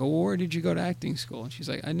acting. I go, well, where did you go to acting school? And she's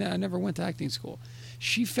like, I never went to acting school.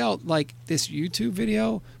 She felt like this YouTube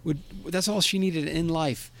video that's all she needed in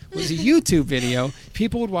life was a YouTube video.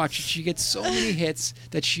 People would watch it. She gets so many hits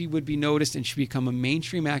that she would be noticed and she'd become a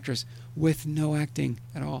mainstream actress with no acting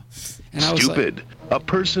at all. And I was Stupid. A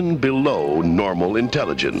person below normal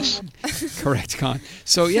intelligence. Correct, Con.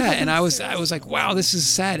 So yeah, and I was like, wow, this is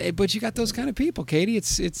sad. But you got those kind of people, Katie.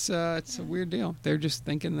 It's a weird deal. They're just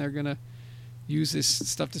thinking they're gonna use this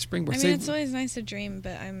stuff to springboard. I mean, it's always nice to dream,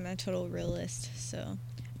 but I'm a total realist. So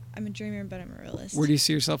I'm a dreamer, but I'm a realist. Where do you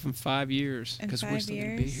see yourself in 5 years? In Because we're 5 still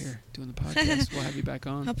going to be years? here doing the podcast. We'll have you back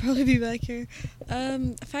on. I'll probably be back here.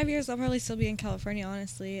 5 years, I'll probably still be in California,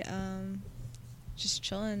 honestly. Just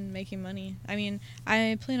chilling, making money. I mean,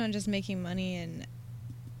 I plan on just making money, and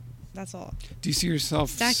that's all. Do you see yourself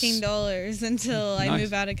Stacking dollars until I Nice.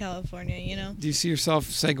 move out of California, you know? Do you see yourself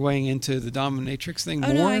segueing into the dominatrix thing Oh,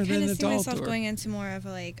 more no, I than kind of see adult? myself or? going into more of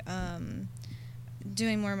like,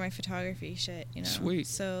 doing more of my photography shit, you know? Sweet.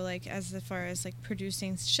 So, like, as far as, like,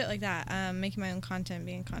 producing shit like that, making my own content,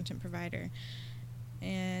 being a content provider.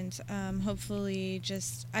 And hopefully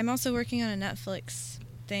just... I'm also working on a Netflix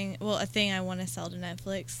thing. Well, a thing I want to sell to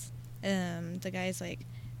Netflix. The guy's, like...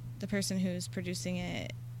 The person who's producing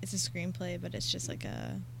it, it's a screenplay, but it's just, like,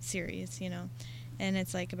 a series, you know? And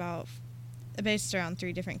it's, like, about... Based around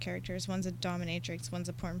 3 different characters. One's a dominatrix, one's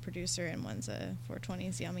a porn producer, and one's a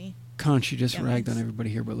 420s yummy. Con, she just Yummies. ragged on everybody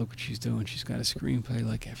here, but look what she's doing. She's got a screenplay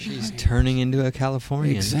like everybody. She's turning into a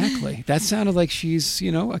Californian. Exactly. That sounded like she's,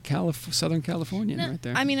 a Southern Californian No, right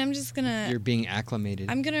there. I mean, I'm just gonna... You're being acclimated.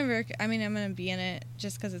 I'm gonna be in it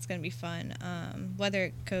just because it's gonna be fun. Whether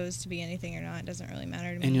it goes to be anything or not, it doesn't really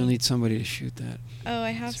matter to me. And you'll need somebody to shoot that. Oh,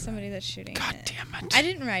 I have somebody that's shooting God it. damn it. I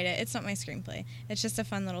didn't write it. It's not my screenplay. It's just a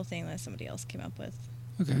fun little thing that somebody else came up with.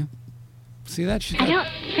 Okay. See that? She's I got-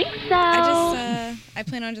 don't think so. I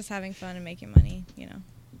plan on just having fun and making money, you know.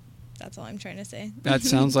 That's all I'm trying to say. That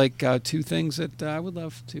sounds like 2 things that I would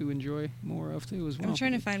love to enjoy more of too as well. I'm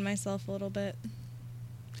trying to find myself a little bit.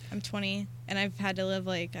 I'm 20, and I've had to live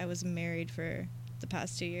like I was married for the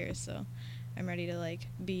past 2 years, so I'm ready to like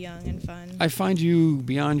be young and fun. I find you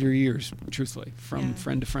beyond your years, truthfully, from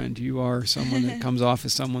friend to friend. You are someone that comes off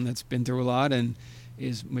as someone that's been through a lot and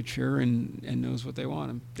is mature and knows what they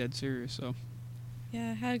want. I'm dead serious. So.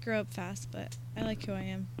 Yeah, I had to grow up fast, but I like who I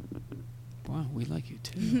am. Wow, we like you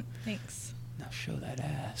too. Thanks. Now show that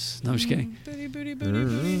ass. No, I'm just kidding. Booty, booty, booty,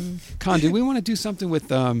 booty. Con, do we want to do something with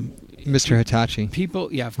Mr. Hitachi?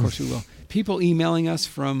 People, yeah, of course we will. People emailing us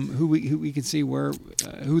from who we can see where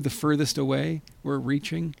who the furthest away we're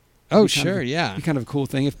reaching. Oh, sure, yeah. Be kind of a cool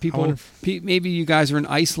thing if people. Maybe you guys are in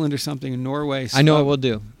Iceland or something, in Norway. I know what we'll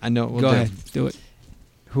do. Go ahead, do it.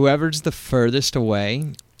 Whoever's the furthest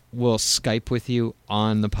away will Skype with you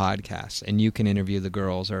on the podcast, and you can interview the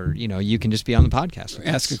girls, or you can just be on the podcast. Or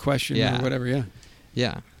ask a question or whatever. Yeah.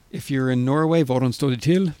 Yeah. If you're in Norway, hvordan står det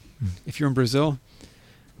til? If you're in Brazil,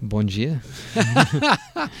 bon dia.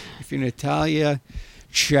 If you're in Italia,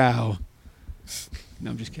 ciao.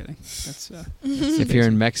 No, I'm just kidding. That's if you're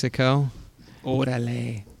in Mexico,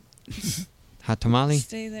 orale. Hot tamale.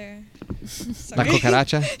 Stay there. La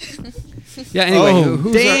cucaracha. Yeah.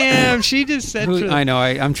 Anyway, damn! She just said. I know.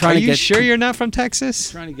 I'm trying to get. Are you sure you're not from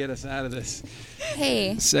Texas? Trying to get us out of this.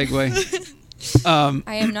 Hey. Segue.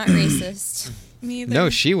 I am not racist. Me either.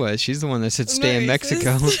 No, she was. She's the one that said stay in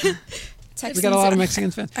Mexico. We got a lot of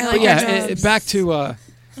Mexican fans. But yeah, back to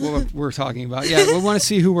what we're talking about. Yeah, we want to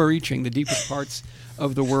see who we're reaching, the deepest parts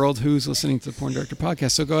of the world, who's listening to the Porn Director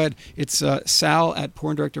Podcast. So go ahead. It's Sal at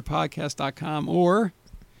porndirectorpodcast.com or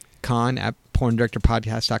Con at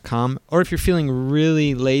porndirectorpodcast.com. Or if you're feeling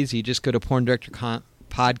really lazy, just go to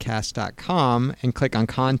porndirectorpodcast.com and click on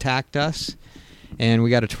Contact Us. And we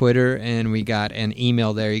got a Twitter and we got an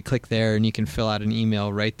email there. You click there and you can fill out an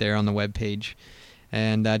email right there on the webpage.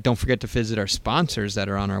 And don't forget to visit our sponsors that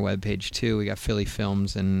are on our webpage too. We got Philly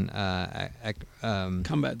Films and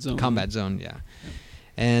Combat Zone. Combat Zone, yeah.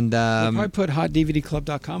 And we'll probably put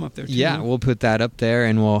hotdvdclub.com up there too. Yeah, we'll put that up there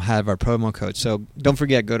and we'll have our promo code. So don't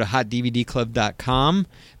forget, go to hotdvdclub.com,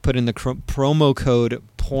 put in the promo code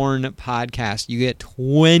Porn Podcast. You get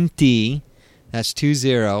 20, that's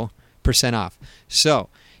 20% off. So,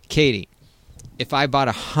 Katie, if I bought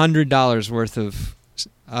 $100 worth of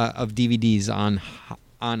DVDs on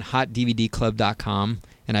hotdvdclub.com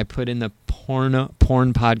and I put in the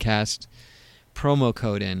porn podcast promo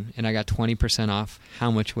code in and I got 20% off, how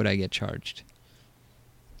much would I get charged?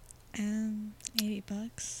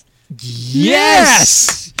 $80.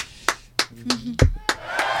 Yes!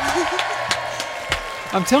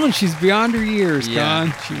 I'm telling you, she's beyond her years,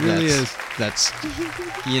 Con. She really is. That's,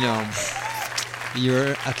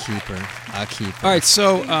 you're a keeper. A keeper. All right,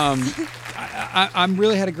 so I'm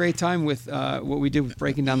really had a great time with what we did with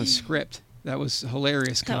breaking down the script. That was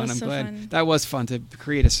hilarious, Con. I'm glad. Fun. That was fun to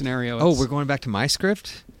create a scenario. Oh, we're going back to my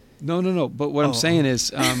script? No. But what I'm saying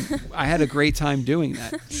is I had a great time doing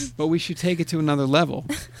that. But we should take it to another level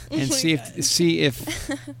and see if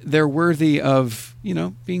they're worthy of,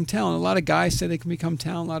 being talent. A lot of guys say they can become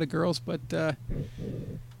talent, a lot of girls, but are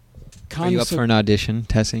you up for an audition,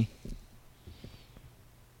 Tessie?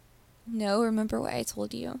 No, remember what I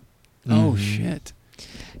told you? Oh, shit.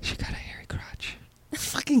 She got a hairy crotch.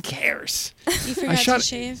 Fucking cares. You forgot to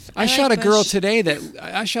shave. I shot a girl today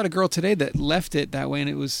that left it that way,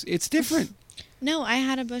 and it's different. No, I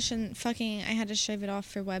had a bush and I had to shave it off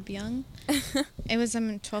for Web Young. It was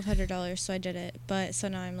 $1,200, so I did it. But so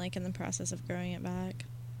now I'm like in the process of growing it back.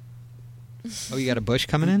 Oh, you got a bush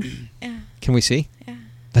coming in? Yeah. Can we see? Yeah.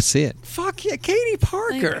 Let's see it. Fuck yeah, Katie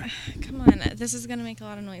Parker. Come on, this is gonna make a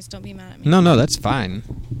lot of noise. Don't be mad at me. No, that's fine.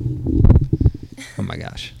 Oh my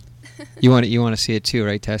gosh. You want to see it too,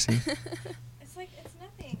 right, Tessie? It's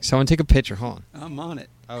nothing. Someone take a picture. Hold on. I'm on it.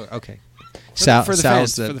 Oh, okay. For the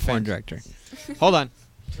Sal's fans, the porn director. Hold on.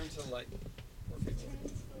 Turn to the light.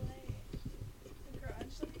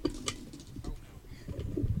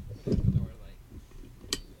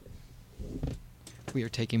 We are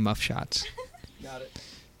taking muff shots. Got it.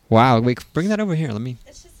 Wow, wait, bring that over here.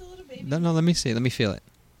 It's just a little baby. No, let me see. Let me feel it.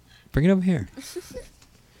 Bring it over here.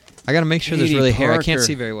 I got to make sure there's Katie really hair. I Parker. can't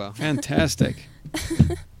see very well. Fantastic.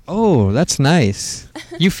 Oh, that's nice.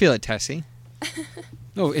 You feel it, Tessie.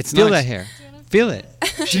 No, it's feel nice. that hair. Feel it.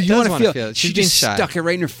 She You does want want to to feel it. She She's being just shy. stuck it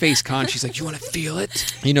right in her face, Con. She's like, "You want to feel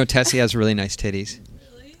it?" You know, Tessie has really nice titties.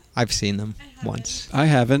 Really? I've seen them once. I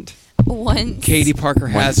haven't. Once. Katie Parker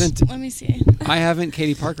hasn't. Let me see. I haven't.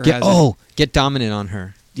 Katie Parker hasn't. Get dominant on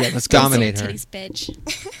her. Yeah, let's dominate her. Titties,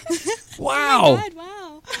 bitch. Wow. Oh my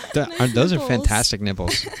God, wow. Those are fantastic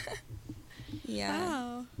nipples. Yeah.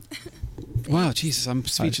 Wow. Wow, Jesus, I'm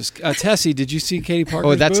speechless. Tessie, did you see Katie Parker's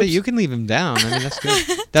Oh, that's boobs? it. You can leave him down. I mean, that's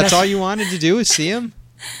good. That's all you wanted to do is see him?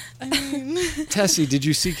 I mean, Tessie, did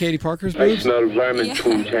you see Katie Parker's I boobs? smell vermin Yeah.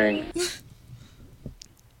 poontang.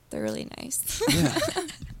 They're really nice. Yeah.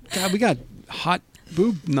 God, we got hot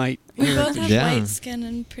boob night we here. both have Yeah. white skin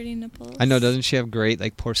and pretty nipples. I know. Doesn't she have great,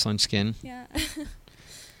 like, porcelain skin? Yeah.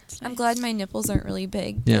 It's I'm nice. glad my nipples aren't really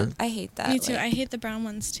big. Yeah. I hate that. Me too. like- I hate the brown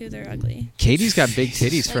ones too. They're ugly. Katie's got big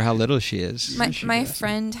titties for how little she is. my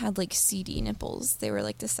friend had like CD nipples. They were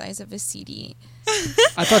like the size of a CD.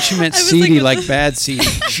 I thought she meant I was seedy, like, like bad seedy.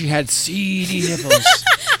 She had seedy nipples.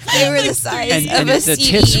 They were the size and of a the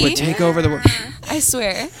CD. tits would take over the world. I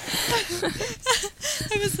swear.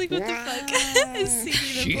 I was like, what the fuck? CD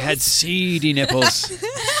She nipples. had seedy nipples.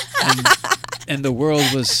 and the world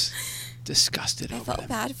was disgusted I over felt them.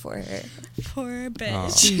 bad for her. Poor bitch. Oh.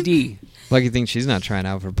 CD. Lucky thing she's not trying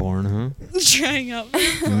out for porn, huh? Trying out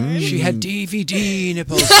for porn. She had DVD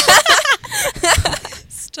nipples.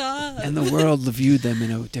 Stop. And the world viewed them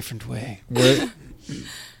in a different way.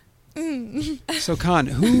 So, Con,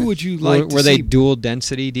 who would you like to were they see? dual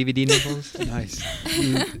density DVD nipples? Nice.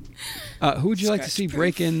 Who would you like to see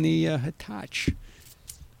break in the Hitachi?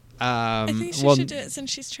 I think she well, should do it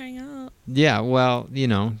since she's trying out. yeah. Well, you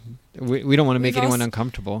know, we don't want to make We've all anyone s-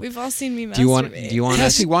 uncomfortable. We've all seen me masturbate. Do you want? Do you want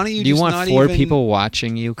us? Tessie, why don't you do you just want not 4 even- people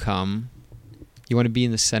watching you come? You want to be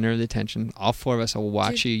in the center of the attention. All 4 of us will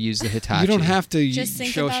watch you use the Hitachi. You don't have to Just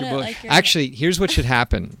think show us about your it bush. like you're Actually, here's what should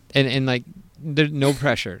happen, and like, there's no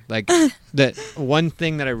pressure. Like, the one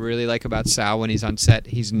thing that I really like about Sal when he's on set,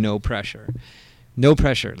 he's no pressure. No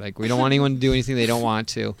pressure. Like, we don't want anyone to do anything they don't want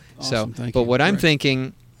to. Awesome, thank but you. what I'm Correct.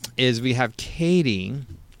 thinking is we have Katie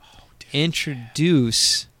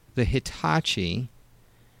introduce the Hitachi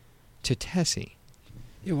to Tessie.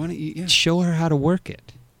 Yeah, why don't you? Yeah. Show her how to work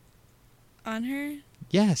it. on her.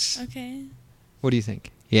 Yes. Okay. What do you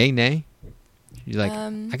think? Yay, nay? You're like,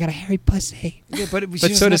 I got a hairy pussy. Yeah, but But she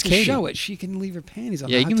so doesn't does have to Katie. show it. She can leave her panties on.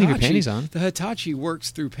 Yeah, The you can leave your Hitachi- panties on. The Hitachi works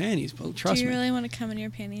through panties. But trust Do you me. really want to come in your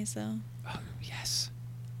panties though? Yes.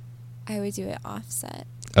 I would do it offset,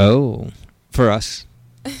 Oh, for us.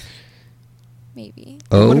 maybe.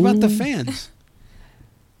 Oh. What about the fans?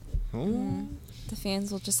 The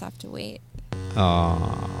fans will just have to wait.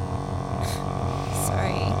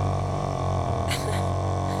 Sorry.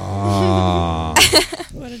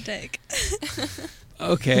 What a dick.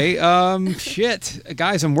 Okay. Shit,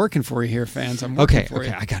 guys, I'm working for you here, fans. I'm working Okay, for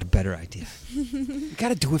you. I got a better idea. You got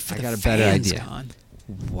to do it for I the got a fans, better idea. Con.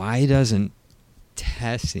 Why doesn't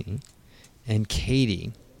Tessie and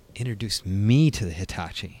Katie introduce me to the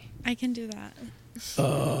Hitachi? I can do that.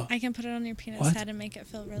 I can put it on your penis What? head and make it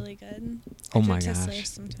feel really good. Oh I do my it to gosh. slaves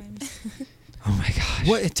sometimes. Oh my gosh.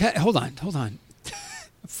 What? Hold on.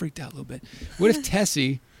 I freaked out a little bit. What if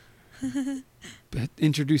Tessie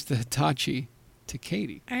introduced the Hitachi to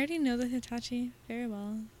Katie? I already know the Hitachi very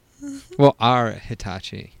well. Well, our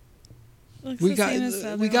Hitachi. Looks We the got. same as the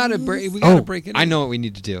other We got to ones. break. We got to break it. I in. know what we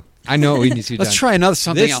need to do. I know what we need to do. Let's try another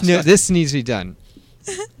something else. This needs to be done.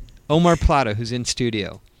 Omar Plata, who's in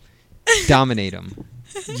studio, dominate him.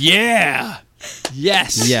 Yeah.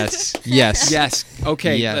 Yes. Yes. Yes. Yes.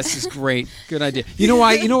 Okay. Yes. This is great. Good idea. You know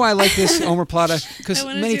why? You know why I like this, Omar Plata? Because I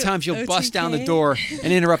wanna many do times you'll bust down the OTK. door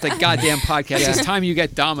and interrupt the goddamn podcast. It's time you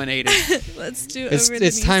get dominated. Let's do It's over the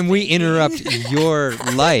it's knees time we spanking. interrupt your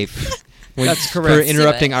life. That's For correct.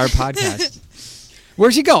 interrupting our podcast.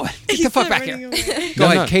 Where's he going? Get He's the fuck not back here. running away. Go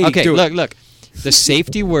ahead, Katie. Okay, do it. look. The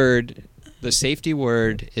safety word. The safety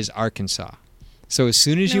word is Arkansas. So as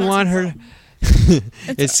soon as No, you it's want her, Arkansas.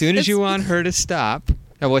 as soon as it's- you want her to stop.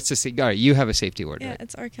 Now, what's the all right? You have a safety word, Yeah, right?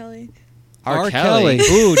 it's R. Kelly. R. R. Kelly.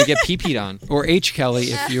 Kelly. Ooh, to get pee-peed on. Or H. Kelly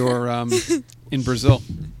if you're in Brazil.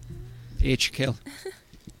 H. Kelly.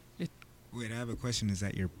 Wait, I have a question. Is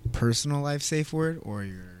that your personal life safe word or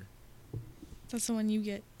your... That's the one you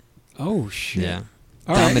get. Oh, shit. Yeah.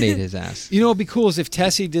 All right. Dominate his ass. You know what would be cool is if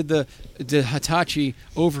Tessie did the Hitachi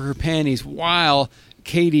over her panties while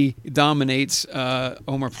Katie dominates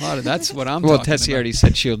Omar Plata. That's what I'm Well, talking Tessie about. already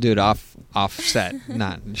said she'll do it offset.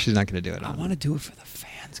 She's not going to do it I on. want to do it for the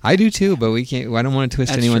fans. I do too, but we can't. I don't want to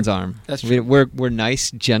twist That's anyone's true. arm. That's We- true. We're nice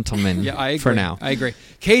gentlemen. Yeah, I agree. For now. I agree.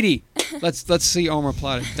 Katie, let's see Omar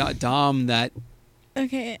Plata dom that.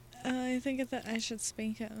 Okay, I think that I should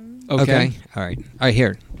spank him. Okay. All right.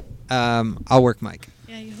 Here. I'll work Mike.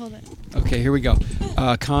 Yeah, you hold it. Okay, here we go.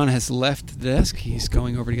 Khan has left the desk. He's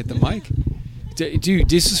going over to get the mic. Dude,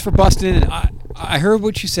 this is for busting in. I heard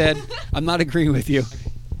what you said. I'm not agreeing with you.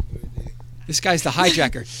 This guy's the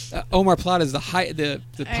hijacker. Omar Plata is the right.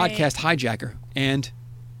 podcast hijacker. And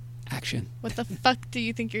action. What the fuck do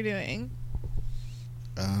you think you're doing?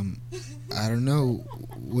 I don't know.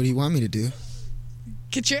 What do you want me to do?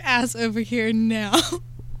 Get your ass over here now.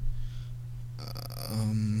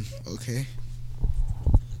 Okay.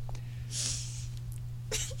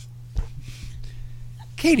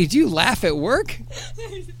 Katie, do you laugh at work?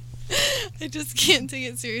 I just can't take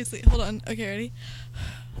it seriously. Hold on. Okay, ready?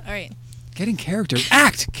 All right. Get in character.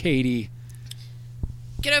 Act, Katie.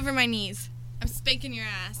 Get over my knees. I'm spanking your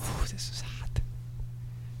ass. Oh, this is hot.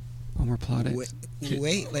 Omar Plata.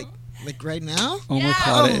 Wait, like right now? Omar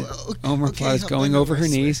Plata. Oh, Omar okay, Plata's going over her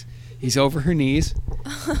knees. He's over her knees.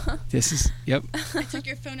 This is, yep. I took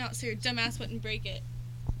your phone out so your dumb ass wouldn't break it.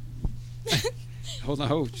 Hold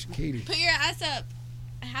on. Oh, Katie. Put your ass up.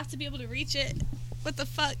 I have to be able to reach it. What the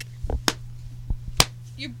fuck?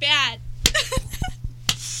 You're bad.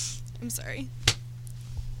 I'm sorry.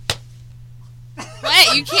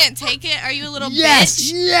 What? You can't take it? Are you a little bitch?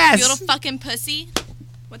 Yes! You little fucking pussy?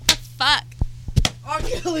 What the fuck? R.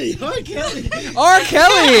 Kelly! R.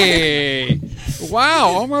 Kelly!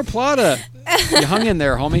 Wow, Omar Plata. You hung in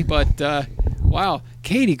there, homie, but wow.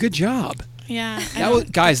 Katie, good job. Yeah.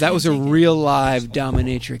 That was a real live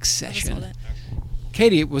dominatrix session.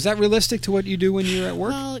 Katie, was that realistic to what you do when you're at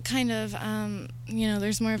work? Well, kind of.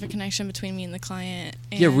 There's more of a connection between me and the client.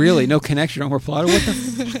 And Yeah, really? No connection, Omar Plata? What the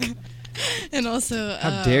fuck? And also...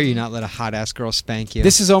 How dare you not let a hot-ass girl spank you?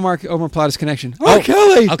 This is Omar Plata's connection. Oh,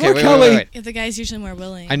 Kelly! Okay, wait. Yeah, the guy's usually more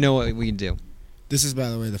willing. I know what we can do. This is, by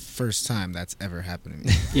the way, the first time that's ever happened to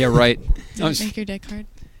me. Yeah, right. Did you make your dick hard?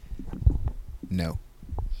 No.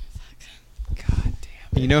 God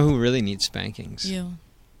damn. You know who really needs spankings? You.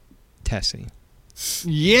 Tessie.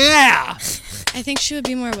 Yeah! I think she would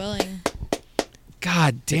be more willing.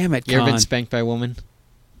 God damn it, You ever Con. been spanked by a woman?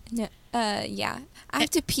 No, yeah. I have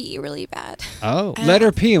to pee really bad. Oh. Let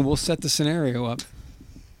her pee and we'll set the scenario up.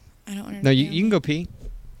 I don't want her No, to you can go pee.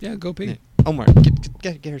 Yeah, go pee. Yeah. Omar,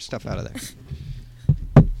 get her stuff out of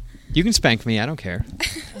there. You can spank me. I don't care.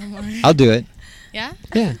 Omar. I'll do it. Yeah?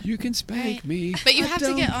 Yeah. You can spank me. But you I have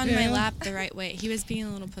to get don't on my care. lap the right way. He was being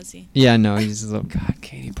a little pussy. Yeah, no, he's a little... God,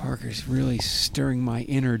 Katie Parker's really stirring my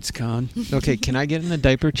innards, Con. Okay, can I get in the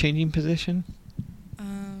diaper changing position?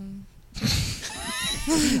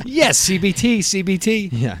 Yes, CBT.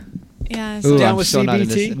 Yeah. Yeah. Ooh, Down I'm with so not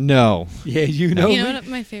into CBT? this. No. Yeah, you know You me. know what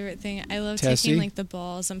my favorite thing? I love Tessie? taking like the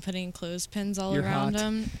balls and putting clothespins all You're around hot.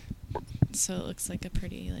 them, so it looks like a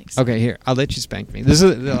pretty like. Okay, here. I'll let you spank me. This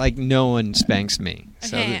is like no one spanks me.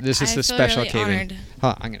 So Okay, this is I the feel special really occasion. honored.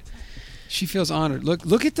 Huh, I'm gonna. She feels honored.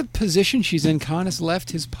 Look at the position she's in. Con has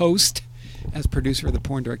left his post as producer of the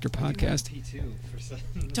Porn Director podcast.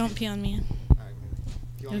 Don't pee on me.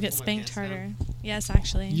 You'll get spanked harder. Yes,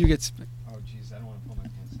 actually. You get. Oh, jeez, I don't want to pull my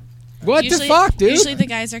pants down. What the fuck, dude? Usually the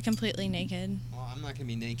guys are completely naked. Well, I'm not gonna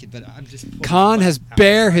be naked, but I'm just. Con has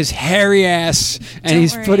bare his hairy ass, and Don't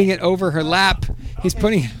he's worry. putting it over her lap. He's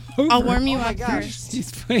putting it over. I'll warm you up first.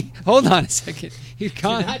 He's putting. Hold on a second. He's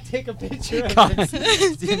Con. Do not take a picture of Con.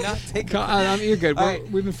 this. Do not take a Con, picture. you're good. All right.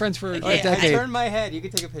 We've been friends for Okay, a decade. I turned my head. You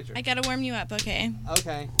can take a picture. I gotta warm you up, okay?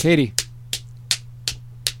 Okay. Katie.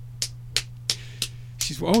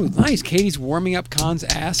 She's nice. Katie's warming up Con's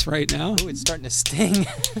ass right now. Ooh, it's starting to sting.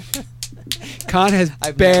 Con has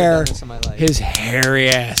I've never bare done this in my life. his hairy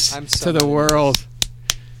ass I'm so to the nervous. world.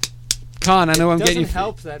 Con, I know I'm Doesn't getting you.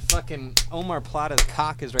 help that fucking Omar Plata's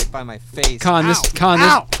cock is right by my face. Con, Ow.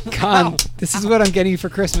 Ow. Ow. this is what I'm getting you for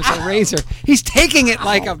Christmas, a razor. He's taking it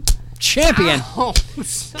like a champion. Ow.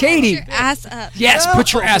 Katie. Put your ass up. Yes,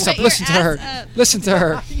 put your ass Put up. your Listen to her. ass up. Listen to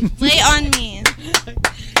her. Lay on me.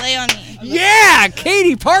 Lay on me. Yeah,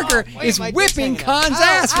 Katie Parker wait, is my dick's whipping hanging out. Con's Ow,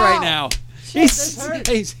 ass ow. right now. this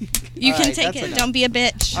hurts. You All can right, take that's it. enough. Don't be a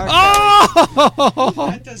bitch. Okay.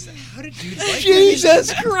 Oh! How did you like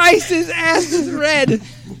Jesus Christ, his ass is red.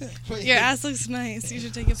 Your ass looks nice. You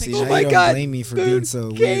should take a See, picture. now Oh my you don't God. blame me for Dude, being so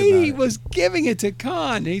weird Katie about it. was giving it to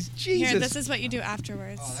Con. He's Jesus. Here, this is what you do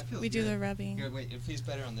afterwards. Oh, that feels We do good. the rubbing. Here, wait, it feels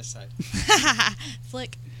better on this side.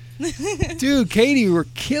 Flick. Dude, Katie, you were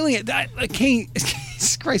killing it. Katie,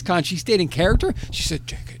 Christ, Con, she stayed in character. She said,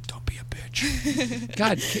 "Take it, don't be a bitch."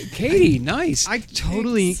 God, Katie, nice. I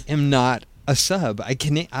totally am not a sub.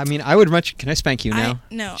 I would much. Can I spank you now?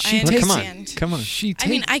 No, She I takes- understand. Come on. She I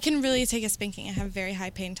mean, I can really take a spanking. I have very high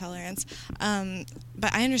pain tolerance.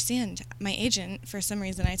 But I understand. My agent, for some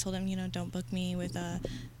reason, I told him, don't book me with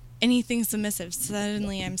anything submissive.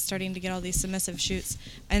 Suddenly, I'm starting to get all these submissive shoots.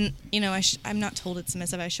 And, I'm not told it's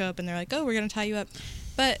submissive. I show up and they're like, oh, we're going to tie you up.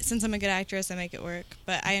 But since I'm a good actress, I make it work.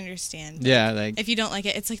 But I understand. Yeah, like if you don't like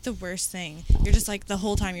it, it's like the worst thing. You're just like, the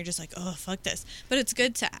whole time, you're just like, oh, fuck this. But it's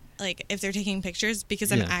good to, like if they're taking pictures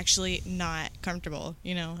because I'm Yeah. actually not comfortable,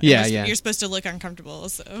 you know. And Yeah, you're supposed to look uncomfortable,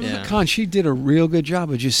 so. Yeah. Con, she did a real good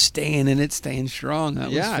job of just staying in it, staying strong. That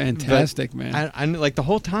was fantastic, but man. I like the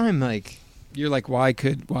whole time, like you're like, why?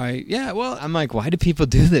 Yeah, well, I'm like, why do people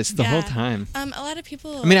do this the whole Yeah. time? A lot of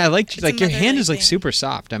people. I mean, I like it's like a your hand motherly is like thing. super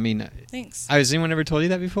soft. I mean, Thanks. Has anyone ever told you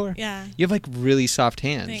that before? Yeah. You have like really soft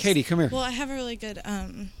hands. Thanks. Katie, come here. Well, I have a really good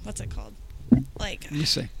what's it called? Like. Let me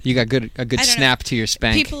see. You got a good I don't snap know. to your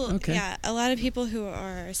spank. People, yeah, a lot of people who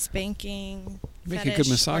are spanking, Make a good fetish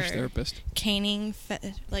massage or therapist. Caning,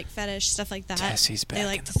 like fetish stuff like that. Tessie's back They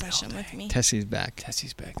like in to the session with me. Tessie's back.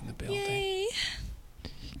 Tessie's back in the building. Yay!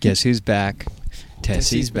 Guess who's back?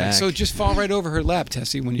 Tessie's back. So just fall right over her lap,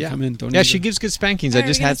 Tessie, when you come in. Don't Yeah, need she to- gives good spankings. I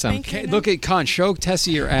just had some. Okay, look at Con. Show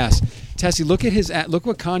Tessie your ass. Tessie, look at his ass. Look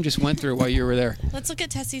what Con just went through while you were there. Let's look at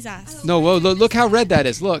Tessie's ass. No, whoa, look how red that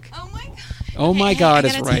is. Look. Oh my god. Oh my Okay, God, I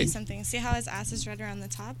it's gotta tell you right. something. See how his ass is red around the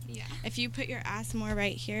top? Yeah. If you put your ass more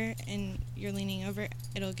right here and you're leaning over,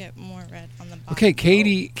 it'll get more red on the bottom. Okay,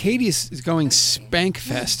 Katie is going Spank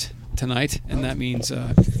Fest tonight, and that means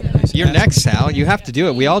You're next, Sal. You have to do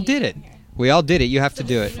it. We all did it. We all did it. You have to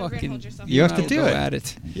do it. You have to do it. At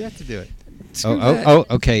it. You have to do it. Screw that.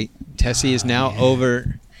 Okay. Tessie is now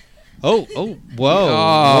over. Whoa. Oh,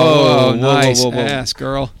 Whoa, nice whoa. ass,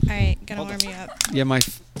 girl. All right, gonna warm you up. Yeah, my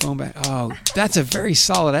phone back. Oh, that's a very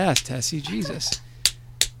solid ass, Tessie. Jesus.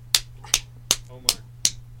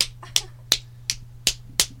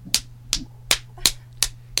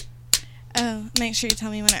 Oh, make sure you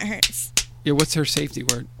tell me when it hurts. Yeah, what's her safety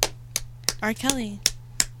word? R. Kelly.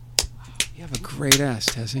 You have a great ass,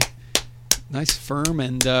 Tessie. Nice, firm,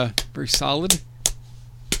 and very solid.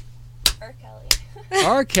 R. Kelly.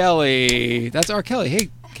 R. Kelly. That's R. Kelly. Hey,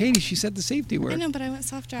 Katie, she said the safety word. I know, but I went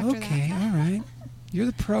softer after that. Okay, all right. You're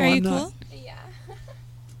the pro. Are I'm you not. cool? Yeah.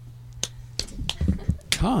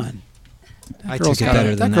 Con. I took it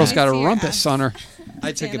better than that girl's that. got a I see your rumpus ass. on her. I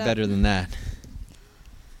took Stand it up. better than that.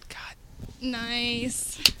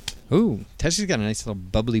 Nice. Ooh, Tessie's got a nice little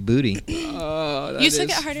bubbly booty. Oh, You took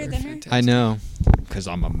it harder than her? I know, because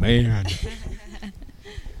I'm a man.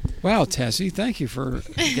 Wow, Tessie, thank you for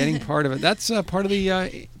getting part of it. That's part of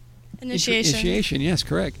the Initiation. Initiation, yes,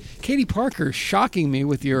 correct. Katie Parker, shocking me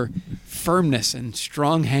with your firmness and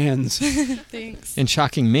strong hands. Thanks. And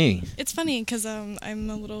shocking me. It's funny because I'm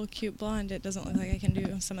a little cute blonde. It doesn't look like I can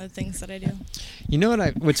do some of the things that I do. You know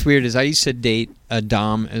what's weird is I used to date a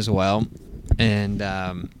dom as well,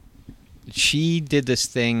 and she did this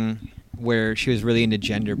thing where she was really into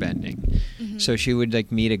gender bending. Mm-hmm. So she would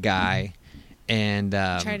like meet a guy and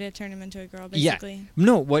Try to turn him into a girl, basically. Yeah.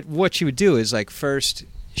 No, what she would do is like first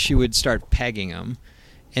she would start pegging him,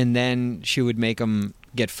 and then she would make him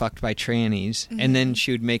get fucked by trannies, and then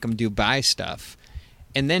she would make him do bi stuff,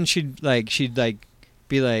 and then she'd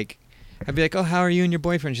be like, I'd be like, oh, how are you and your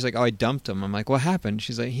boyfriend? She's like, oh, I dumped him. I'm like, what happened?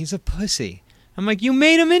 She's like, he's a pussy. I'm like, you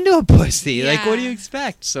made him into a pussy. Like, what do you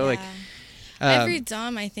expect? So like. Every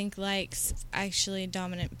dom, I think, likes actually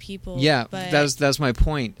dominant people. Yeah, but that's my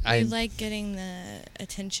point. I like getting the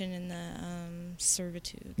attention and the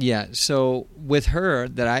servitude. Yeah, so with her,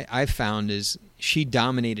 that I found is she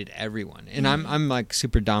dominated everyone, and I'm like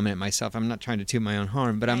super dominant myself. I'm not trying to toot my own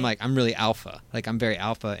horn, but I'm like I'm really alpha. Like I'm very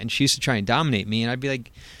alpha, and she used to try and dominate me, and I'd be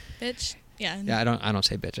like, bitch. Yeah. Yeah, I don't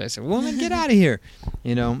say bitch. I say, woman, get out of here,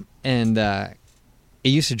 you know. And it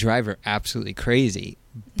used to drive her absolutely crazy.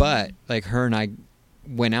 But like her and I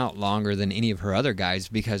went out longer than any of her other guys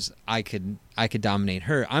because I could dominate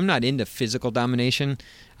her. I'm not into physical domination.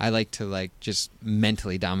 I like to like just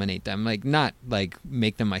mentally dominate them. Like not like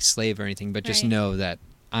make them my slave or anything, but just Right. know that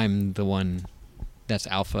I'm the one that's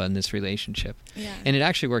alpha in this relationship. Yeah. And it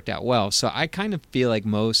actually worked out well. So I kind of feel like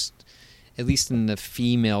most, at least in the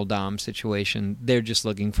female dom situation, they're just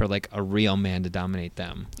looking for like a real man to dominate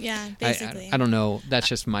them. Yeah, basically. I don't know. That's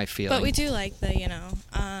just my feeling. But we do like the,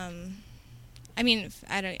 I mean,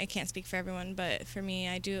 I can't speak for everyone, but for me,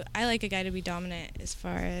 I like a guy to be dominant as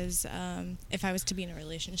far as if I was to be in a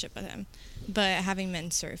relationship with him. But having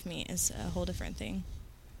men serve me is a whole different thing.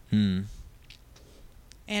 Hmm.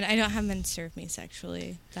 And I don't have men serve me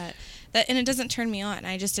sexually. That and it doesn't turn me on.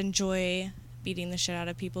 I just enjoy beating the shit out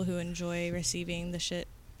of people who enjoy receiving the shit.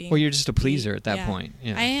 Well, you're just a pleaser at that Yeah. point.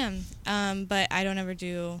 Yeah. I am. But I don't ever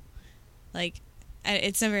do, like,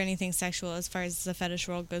 it's never anything sexual as far as the fetish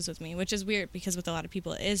world goes with me, which is weird because with a lot of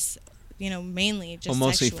people it is, mainly just well,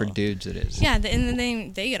 mostly sexual. for dudes it is. Yeah, and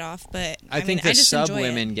then they get off, but I think I the just sub enjoy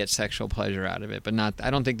women it. get sexual pleasure out of it, but not.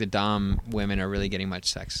 I don't think the dom women are really getting much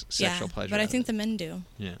sexual pleasure. But I out think of the men do.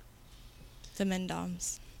 it. Yeah. The men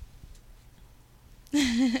doms.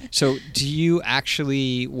 So, do you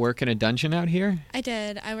actually work in a dungeon out here? I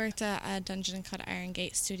did. I worked at a dungeon called Iron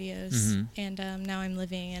Gate Studios, and now I'm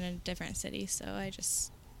living in a different city, so I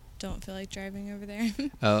just don't feel like driving over there.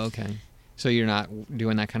 Oh, okay. So you're not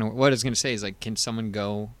doing that kind of work. What I was going to say is, like, can someone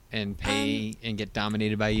go and pay and get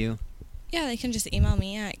dominated by you? Yeah, they can just email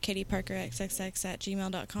me at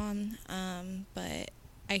katieparkerxxx@gmail.com. But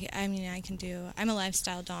I mean, I can do. I'm a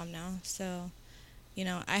lifestyle dom now, so you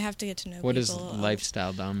know, I have to get to know people. What does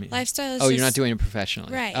lifestyle dom mean? Lifestyle is you're not doing it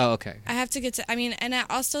professionally. Right. Oh, okay. I have to get to. I mean, and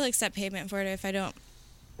I'll still accept payment for it if I don't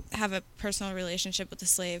have a personal relationship with the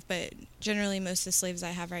slave. But generally, most of the slaves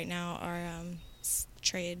I have right now are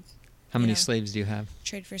trade. How many slaves do you have?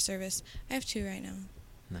 Trade for service. I have 2 right now.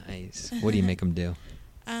 Nice. What do you make them do?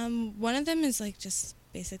 One of them is like just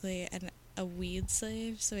basically a weed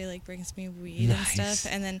slave, so he like brings me weed and stuff,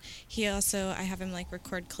 and then he also I have him like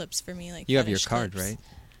record clips for me, like you have your fetish card, clips. right?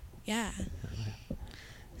 Yeah.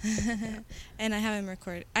 And I have him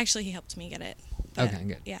record. Actually, he helped me get it. Okay,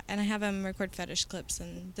 good. Yeah, and I have him record fetish clips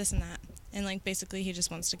and this and that, and like basically he just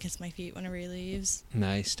wants to kiss my feet whenever he leaves.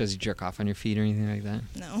 Nice. Does he jerk off on your feet or anything like that?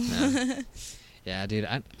 No. Yeah, dude.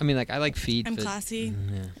 I mean, like, I like feet. I'm but, classy.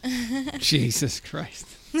 Yeah. Jesus Christ.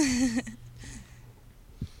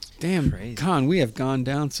 Damn, Crazy. Con, we have gone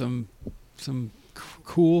down some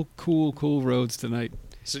cool roads tonight.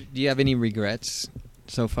 So, do you have any regrets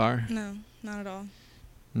so far? No, not at all.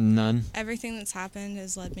 None. Everything that's happened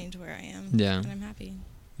has led me to where I am. Yeah. And I'm happy.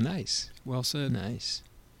 Nice. Well said. Nice.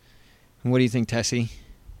 And what do you think, Tessie?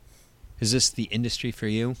 Is this the industry for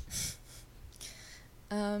you?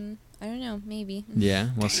 I don't know. Maybe. Yeah,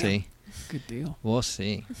 we'll see. Good deal. We'll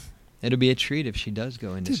see. It'll be a treat if she does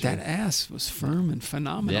go into. Dude, that ass was firm and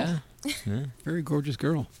phenomenal. Yeah. Very gorgeous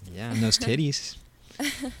girl. Yeah, and those titties.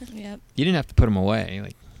 Yep. You didn't have to put them away.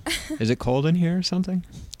 Like, is it cold in here or something?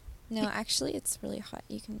 No, actually, it's really hot.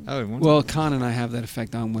 You can. Oh, well, Con and I have that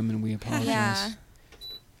effect on women. We apologize. Yeah.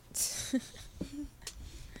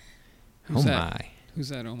 Who's that? My. Who's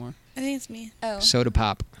that, Omar? I think it's me. Oh. Soda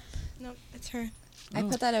pop. Nope, it's her. I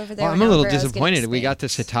put that over there. Well, I'm a little disappointed. We got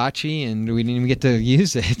this Hitachi and we didn't even get to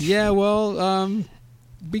use it. Yeah, well,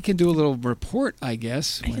 we can do a little report, I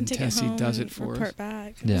guess, I when can take Tessie it home does and it for report us.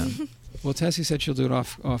 back. Yeah. Well, Tessie said she'll do it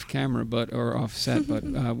off camera, or off set, but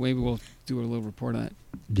maybe we'll do a little report on it.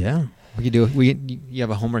 Yeah. We could do it. You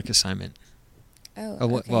have a homework assignment. Oh,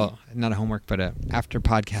 okay. Well, not a homework, but a after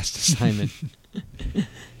podcast assignment.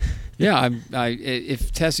 Yeah,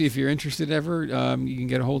 if Tessie, if you're interested ever, you can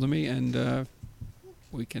get a hold of me, and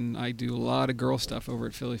I do a lot of girl stuff over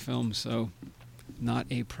at Philly Films, so not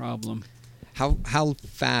a problem. How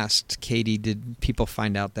fast, Katie, did people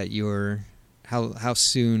find out that you were? How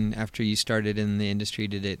soon after you started in the industry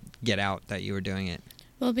did it get out that you were doing it?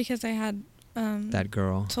 Well, because I had that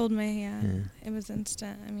girl told me, it was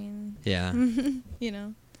instant. I mean, yeah, you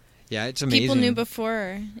know. Yeah, it's amazing. People knew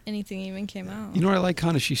before anything even came out. You know what I like,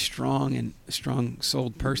 Con, is she's strong and a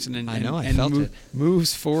strong-souled person, and I know, I felt it.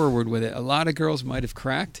 Moves forward with it. A lot of girls might have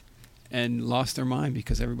cracked and lost their mind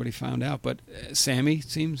because everybody found out, but Sammy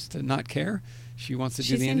seems to not care. She wants to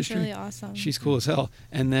do the industry. She seems really awesome. She's cool as hell.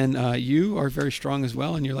 And then you are very strong as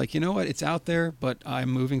well, and you're like, you know what? It's out there, but I'm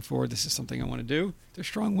moving forward. This is something I want to do. They're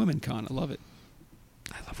strong women, Con. I love it.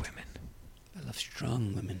 I love women. I love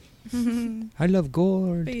strong women. I love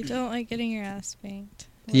gourd. But you don't like getting your ass spanked.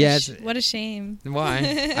 What a shame. Why?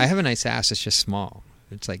 I have a nice ass. It's just small.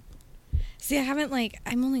 It's like. See, I haven't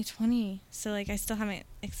I'm only 20, so I still haven't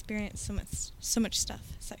experienced so much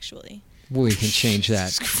stuff sexually. We can change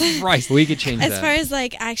that. Christ, we could change that. As far as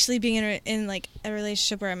actually being in a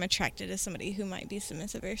relationship where I'm attracted to somebody who might be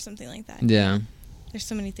submissive or something like that. Yeah. There's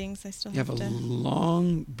so many things I still have to. You have a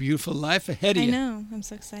long, beautiful life ahead of you. I know. I'm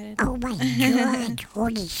so excited. Oh my God!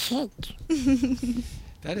 Holy shit!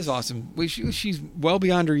 That is awesome. She's well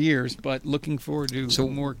beyond her years, but looking forward to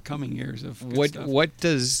more coming years of good stuff. What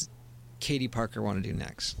does Katie Parker want to do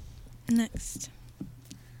next?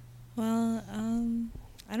 Well,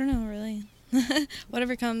 I don't know really.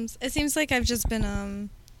 Whatever comes. It seems like I've just been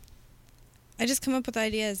I just come up with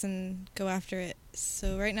ideas and go after it.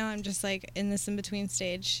 So right now I'm just in this in-between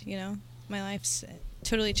stage, you know. My life's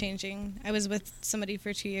totally changing. I was with somebody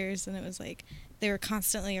for 2 years and it was they were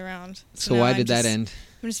constantly around. So why did that end?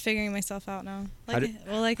 I'm just figuring myself out now.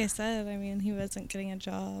 Like I said, I mean, he wasn't getting a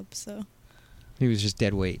job, so. He was just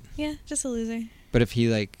dead weight. Yeah, just a loser. But if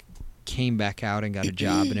he came back out and got a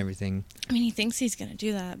job and everything. I mean, he thinks he's going to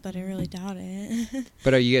do that, but I really doubt it.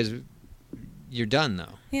 But are you guys, you're done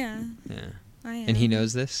though? Yeah. Yeah. I am. And he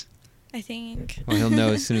knows this? I think. Well, he'll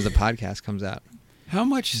know as soon as the podcast comes out. How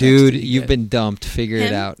much sex Dude, did he you've get? been dumped. Figure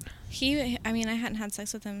it out. I mean, I hadn't had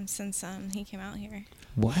sex with him since he came out here.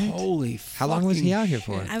 What? Holy How long was he fucking out here shit.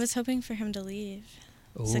 for? I was hoping for him to leave.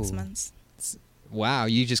 6 Ooh. months. Wow,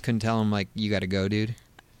 you just couldn't tell him, like, you got to go, dude?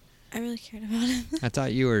 I really cared about him. I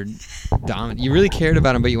thought you were dominant. You really cared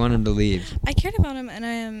about him, but you wanted him to leave. I cared about him,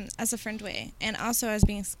 and as a friend way, and also I was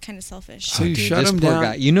being kind of selfish. So you dude, shut this him poor down?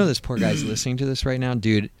 guy. You know this poor guy's listening to this right now?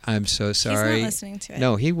 Dude, I'm so sorry. He's not listening to it.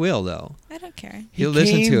 No, he will, though. I don't care. He'll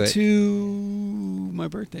listen to came it. to my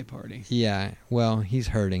birthday party. Yeah, well, he's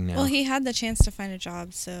hurting now. Well, he had the chance to find a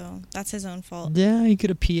job, so that's his own fault. Yeah, he could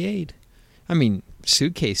have PA'd. I mean,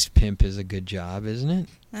 suitcase pimp is a good job, isn't it?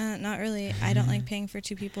 Not really. I don't like paying for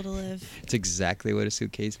 2 people to live. It's exactly what a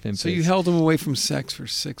suitcase pimp So is. you held him away from sex for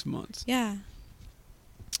 6 months. Yeah.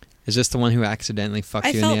 Is this the one who accidentally fucked I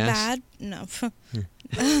you felt in the ass? bad. No.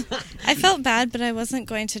 I felt bad, but I wasn't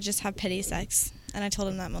going to just have pity sex. And I told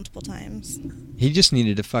him that multiple times. He just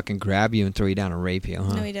needed to fucking grab you and throw you down and rape you,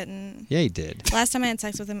 huh? No, he didn't. Yeah, he did. Last time I had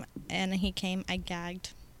sex with him and he came, I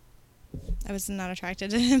gagged. I was not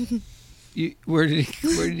attracted to him. Where did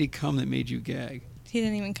he come that made you gag? He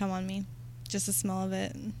didn't even come on me. Just the smell of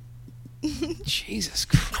it. Jesus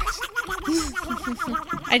Christ.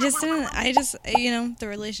 I just, the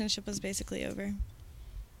relationship was basically over.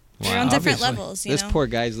 We're on different levels, you This know? poor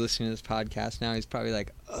guy's listening to this podcast now. He's probably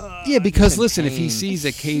like, ugh. Yeah, because he's in listen, if he pain. sees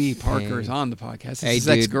that Katie Parker is on the podcast, it's Hey, his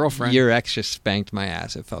dude, ex-girlfriend. your ex just spanked my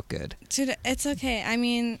ass. It felt good. Dude, it's okay. I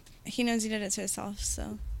mean, he knows he did it to himself,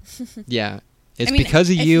 so. Yeah. It's I mean, because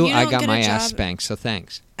of if you you I don't got get my a ass job- spanked, so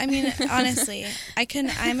thanks. I mean, honestly,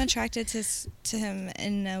 I'm attracted to him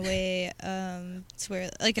in a way, to where,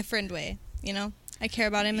 like a friend way, you know? I care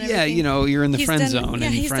about him and Yeah, everything. you know, you're in the friend zone, Yeah,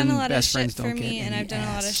 and he's done a lot of best friends shit for don't me, get and any I've done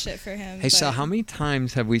a lot of ass. shit for him. Hey, Sal, but- how many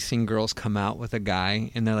times have we seen girls come out with a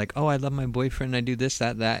guy and they're like, oh, I love my boyfriend, I do this,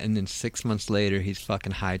 that, and then 6 months later he's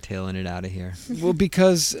fucking hightailing it out of here? Well,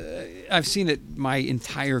 because I've seen it my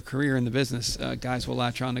entire career in the business. Guys will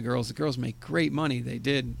latch on to girls. The girls make great money. They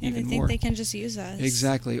did Yeah, even they think more. they can just use us.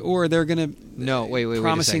 Exactly. Or they're going to No, wait a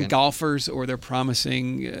promising second. golfers, or they're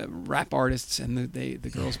promising rap artists, and the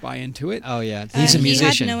girls buy into it. Oh, yeah. He's a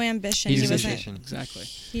musician. He had no ambition. He's He a wasn't- musician. Exactly.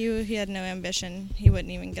 He had no ambition. He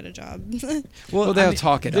wouldn't even get a job. Well, they'll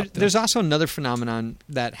talk it up, though. There's also another phenomenon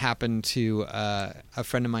that happened to a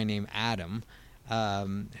friend of mine named Adam,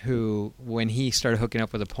 who, when he started hooking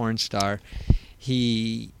up with a porn star,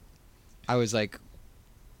 I was like,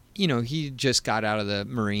 you know, he just got out of the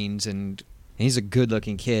Marines and he's a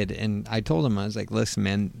good-looking kid. And I told him, I was like, listen,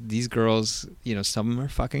 man, these girls, you know, some of them are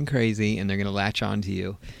fucking crazy and they're going to latch on to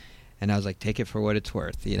you. And I was like, take it for what it's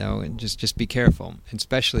worth, you know, and just be careful, and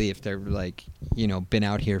especially if they're like, you know, been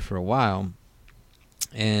out here for a while.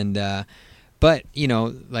 And, but, you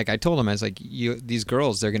know, like I told him, I was like, these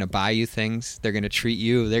girls, they're going to buy you things. They're going to treat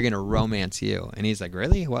you. They're going to romance you. And he's like,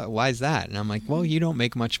 really? Why is that? And I'm like, well, you don't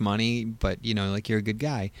make much money, but, you know, like you're a good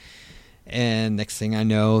guy. And next thing I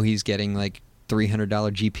know, he's getting like $300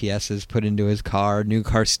 GPSs put into his car, new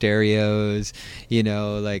car stereos, you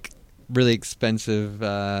know, like really expensive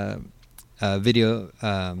video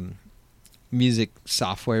music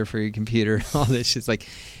software for your computer, all this shit's like,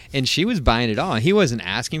 and she was buying it all. He wasn't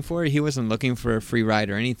asking for it. He wasn't looking for a free ride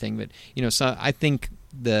or anything. But, you know, so I think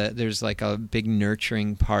there's like a big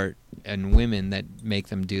nurturing part in women that make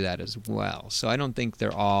them do that as well. So I don't think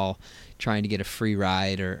they're all trying to get a free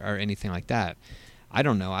ride or anything like that. I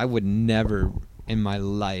don't know. I would never in my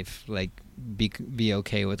life like be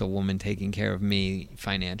okay with a woman taking care of me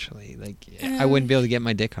financially. Like I wouldn't be able to get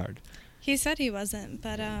my dick hard. He said he wasn't,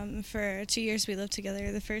 but for 2 years we lived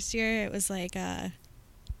together. The first year it was like,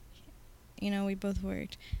 you know, we both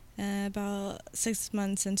worked. About 6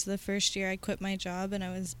 months into the first year, I quit my job and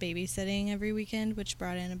I was babysitting every weekend, which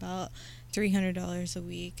brought in about $300 a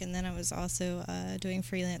week. And then I was also doing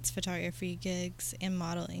freelance photography gigs and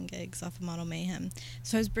modeling gigs off of Model Mayhem.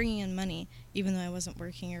 So I was bringing in money, even though I wasn't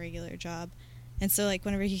working a regular job. And so, like,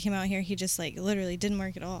 whenever he came out here, he just, like, literally didn't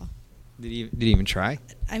work at all. Did he even try?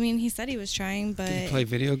 I mean, he said he was trying, but... Did he play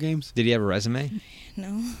video games? Did he have a resume?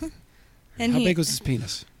 No. And How big was his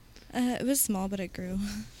penis? It was small, but it grew.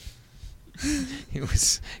 It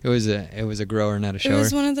was a grower, not a shower. It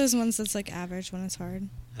was one of those ones that's like average when it's hard.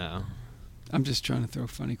 Oh. I'm just trying to throw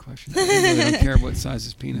funny questions. I really don't care what size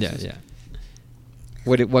his penis is. Yeah.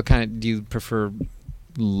 What kind of do you prefer?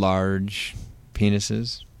 Large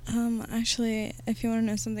penises? Actually, if you want to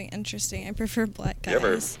know something interesting, I prefer black guys. You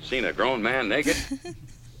ever seen a grown man naked?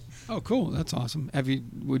 Oh, cool. That's awesome.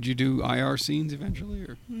 Would you do IR scenes eventually,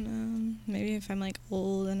 or? No, maybe if I'm like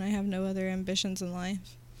old and I have no other ambitions in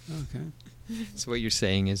life. Okay. So what you're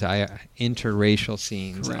saying is interracial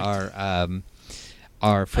scenes Correct. are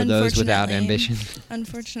are for those without ambition.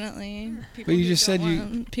 Unfortunately, But you just said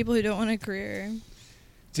people who don't want a career.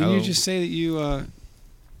 Didn't you just say that you?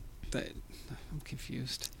 That I'm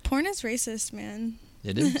confused. Porn is racist, man.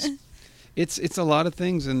 It is. It's a lot of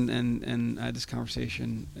things, and I had this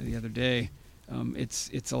conversation the other day.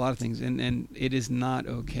 It's a lot of things, and it is not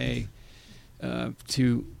okay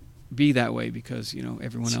to be that way because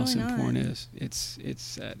everyone else in porn is. It's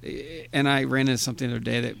and I ran into something the other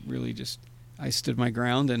day that really just I stood my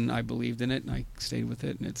ground and I believed in it and I stayed with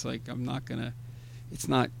it, and it's like I'm not gonna. It's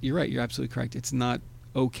not. You're right. You're absolutely correct. It's not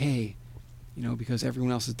okay, because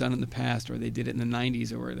everyone else has done it in the past, or they did it in the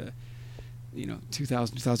 90s, or the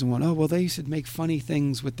 2000, 2001. Oh, well, they used to make funny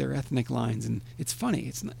things with their ethnic lines, and it's funny.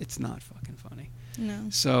 It's not fucking funny. No.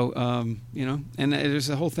 So, and there's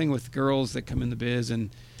a whole thing with girls that come in the biz, and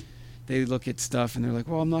they look at stuff, and they're like,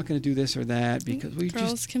 well, I'm not going to do this or that, because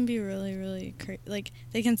girls can be really, really like,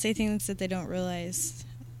 they can say things that they don't realize,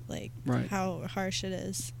 like, right. how harsh it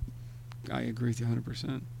is. I agree with you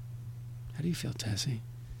 100%. How do you feel, Tessie?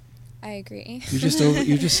 I agree. You're just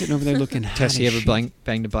sitting over there looking. Tessie, ever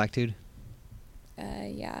banged a black dude?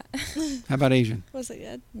 Yeah. How about Asian? Was it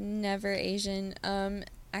good? Never Asian.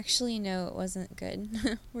 Actually, no, it wasn't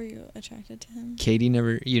good. Were you attracted to him? Katie,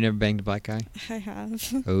 you never banged a black guy? I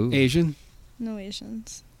have. Oh. Asian? No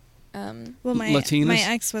Asians. Well, Latinas? My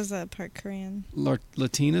ex was a part Korean.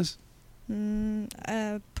 Latinas?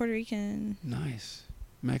 Puerto Rican. Nice.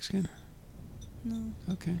 Mexican? No.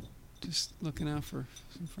 Okay. Just looking out for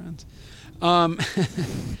some friends.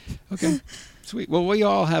 Okay. Sweet. Well, we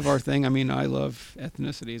all have our thing. I mean, I love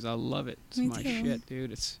ethnicities. I love it. It's my shit,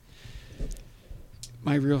 dude. It's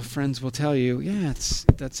my real friends will tell you, yeah,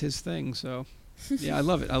 that's his thing. So, yeah, I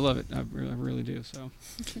love it. I love it. I really do.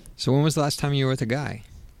 So when was the last time you were with a guy?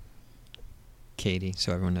 Katie,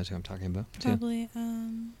 so everyone knows who I'm talking about. Probably, I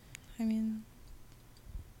mean,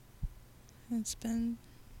 it's been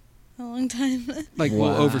a long time. Like,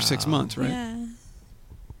 well, over 6 months, right? Yeah.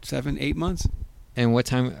 7, 8 months? And when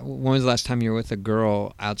was the last time you were with a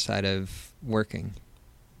girl outside of working?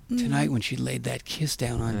 Tonight when she laid that kiss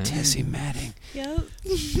down on Tessie Matting. Yep.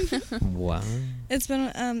 Wow. It's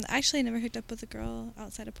been, actually I never hooked up with a girl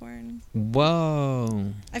outside of porn.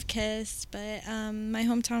 Whoa. I've kissed, but my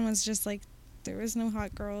hometown was just like, there was no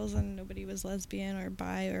hot girls and nobody was lesbian or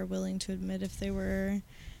bi or willing to admit if they were.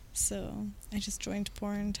 So I just joined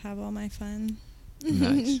porn to have all my fun.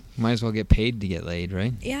 Nice. Might as well get paid to get laid,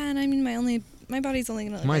 right? Yeah, and I mean, my body's only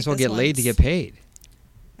gonna. Might as well get laid to get paid.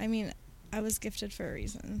 I mean, I was gifted for a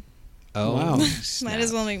reason. Oh wow! Might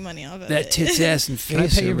as well make money off of that it. tits, ass, and face. Can I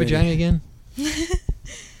pet your already. vagina again?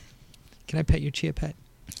 Can I pet your chia pet?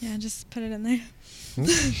 Yeah, just put it in there.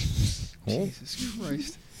 Jesus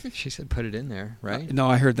Christ! She said put it in there, right? No,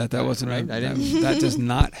 I heard that. That wasn't right. I didn't. That does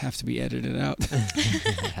not have to be edited out.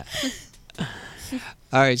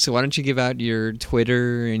 All right, so why don't you give out your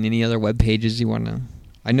Twitter and any other web pages you want to...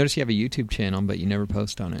 I noticed you have a YouTube channel, but you never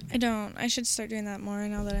post on it. I don't. I should start doing that more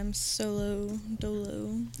now that I'm solo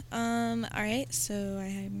dolo. All right, so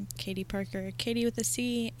I'm Katie Parker. Katie with a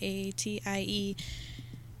C, ATIE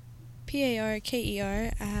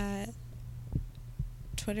PARKER at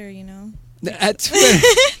Twitter, At Twitter.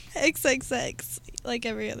 XXX, like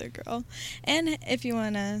every other girl. And if you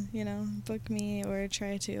want to, book me or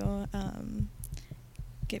try to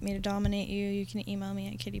get me to dominate you, you can email me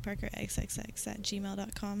at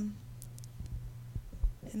kittyparkerxxx@gmail.com.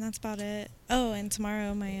 And that's about it. Oh, and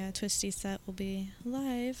tomorrow my Twisty set will be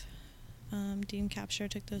live. Dean Capture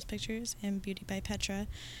took those pictures, and Beauty by Petra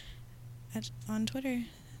on Twitter.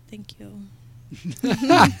 Thank you.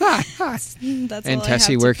 That's and all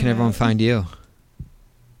Tessie, I have where to can everyone promote. find you?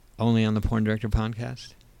 Only on the Porn Director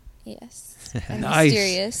podcast? Yes. Nice.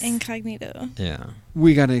 Mysterious. Incognito. Yeah.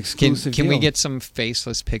 We got an exclusive Can we deal. get some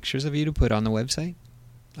faceless pictures of you to put on the website?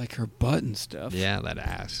 Like her butt and stuff. Yeah, that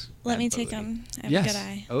ass. Let That me take booty. them. I have Yes. a good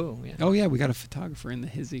eye. Oh, yeah. Oh yeah, we got a photographer in the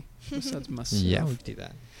hizzy. Besides myself. Yeah, we can do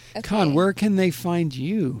that. Okay. Con, where can they find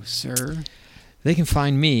you, sir? They can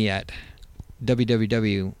find me at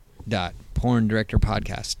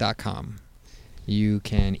www.porndirectorpodcast.com. You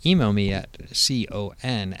can email me at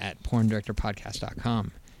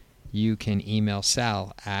con@porndirectorpodcast.com. You can email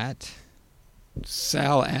Sal at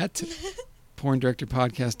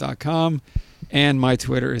porndirectorpodcast.com. And my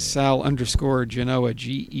Twitter is Sal_Genoa,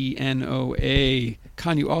 Genoa.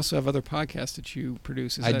 Con, you also have other podcasts that you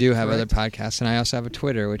produce. Is I that do have other correct? podcasts, and I also have a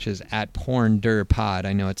Twitter, which is at PornDirPod.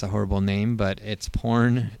 I know it's a horrible name, but it's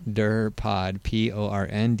PornDirPod,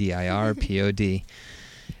 PornDirPod.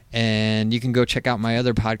 And you can go check out my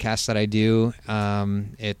other podcast that I do.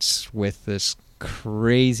 It's with this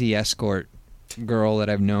crazy escort girl that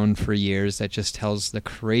I've known for years that just tells the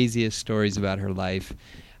craziest stories about her life,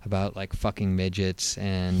 about like fucking midgets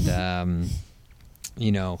and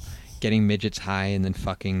you know, getting midgets high and then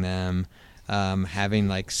fucking them, having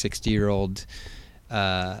like 60-year-old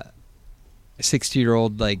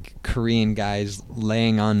like Korean guys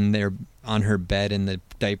laying on her bed in the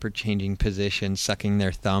diaper changing position, sucking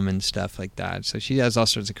their thumb and stuff like that. So she has all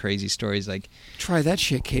sorts of crazy stories. Like, try that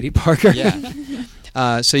shit, Katie Parker.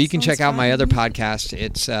 Yeah. So you can check out my other podcast.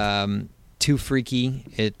 It's Too Freaky.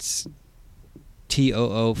 It's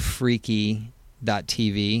TOOFreaky.tv.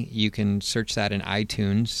 You can search that in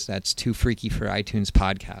iTunes. That's Too Freaky for iTunes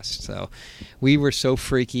podcast. So we were so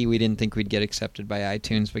freaky we didn't think we'd get accepted by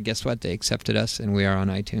iTunes, but guess what? They accepted us, and we are on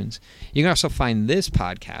iTunes. You can also find this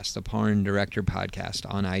podcast, the Porn Director Podcast,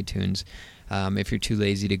 on iTunes. If you're too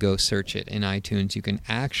lazy to go search it in iTunes, you can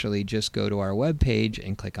actually just go to our webpage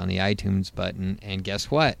and click on the iTunes button, and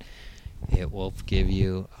guess what? It will give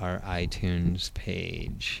you our iTunes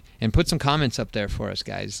page. And put some comments up there for us,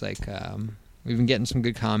 guys. Like, we've been getting some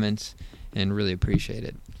good comments and really appreciate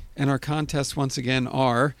it. And our contests, once again,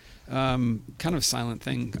 are kind of a silent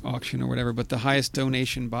thing, auction or whatever, but the highest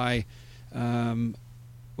donation by,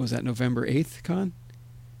 was that November 8th, Con?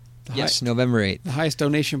 Yes, November 8th. The highest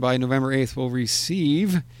donation by November 8th will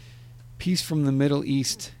receive Peace from the Middle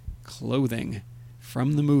East clothing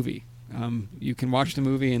from the movie. You can watch the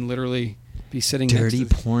movie and literally be sitting dirty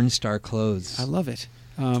next to porn star clothes. I love it.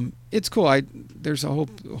 It's cool. There's a whole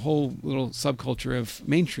little subculture of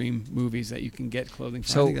mainstream movies that you can get clothing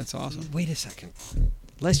from. I think that's awesome. Wait a second.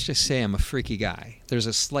 Let's just say I'm a freaky guy. There's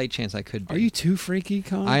a slight chance I could be. Are you too freaky,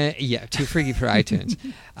 Con? Yeah, too freaky for iTunes.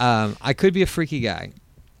 I could be a freaky guy.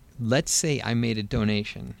 Let's say I made a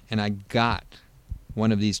donation and I got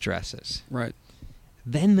one of these dresses. Right.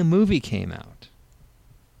 Then the movie came out.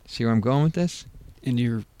 See where I'm going with this? And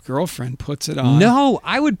your girlfriend puts it on. No,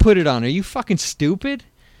 I would put it on. Are you fucking stupid?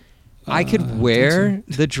 I could wear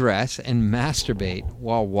the dress and masturbate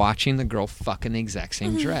while watching the girl fucking the exact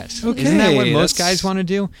same dress. Okay, isn't that what most guys want to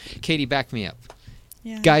do? Katie, back me up.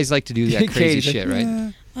 Yeah. Guys like to do that crazy Katie, shit, right?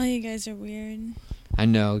 yeah. All you guys are weird. I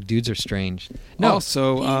know. Dudes are strange. No.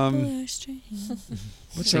 Also, People are strange.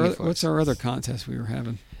 what's our other contest we were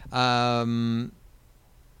having?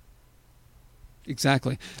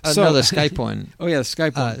 Exactly. No, the Skype one. Oh, yeah, the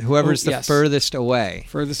Skype one. Whoever's the furthest away.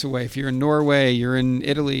 Furthest away. If you're in Norway, you're in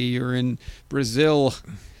Italy, you're in Brazil,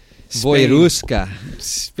 Spain,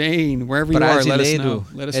 wherever you are, let us know.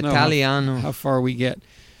 Let us know how far we get.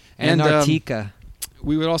 And Antarctica.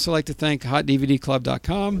 We would also like to thank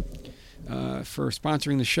HotDVDClub.com for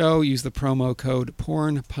sponsoring the show. Use the promo code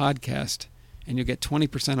PORNPODCAST, and you'll get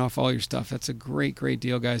 20% off all your stuff. That's a great, great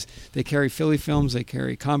deal, guys. They carry Philly Films. They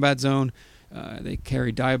carry Combat Zone. They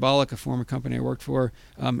carry Diabolic, a former company I worked for.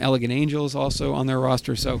 Elegant Angels also on their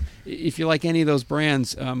roster. So if you like any of those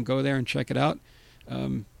brands, go there and check it out.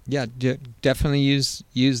 Yeah, definitely use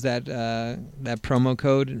that that promo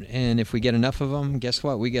code, and if we get enough of them, guess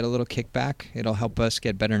what? We get a little kickback. It'll help us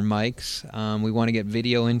get better mics. We want to get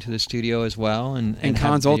video into the studio as well. And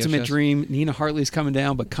Con's ultimate dream, Nina Hartley's coming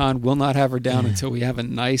down, but Con will not have her down until we have a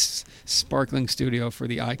nice, sparkling studio for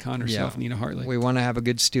the icon herself, Nina Hartley. We want to have a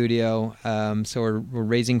good studio, so we're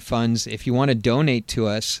raising funds. If you want to donate to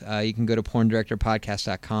us, you can go to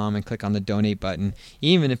PornDirectorPodcast.com and click on the donate button.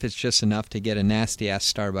 Even if it's just enough to get a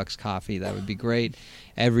nasty-ass Starbucks coffee, that would be great.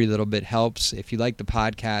 Every little bit helps. If you like the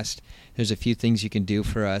podcast, there's a few things you can do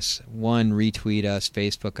for us. One, retweet us,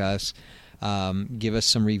 Facebook us, give us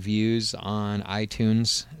some reviews on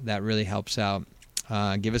iTunes. That really helps out.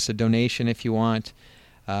 Give us a donation if you want.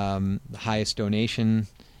 The highest donation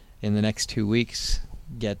in the next 2 weeks,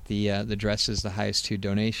 get the dresses, the highest 2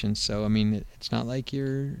 donations. So I mean, it's not like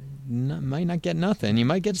might not get nothing. You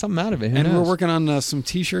might get something out of it. Who knows? We're working on some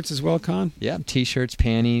T-shirts as well, Con. Yeah, T-shirts,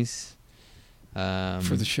 panties.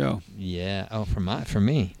 For the show. Yeah. Oh, for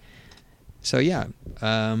me. So yeah,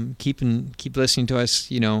 keep listening to us.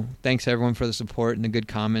 You know, thanks everyone for the support and the good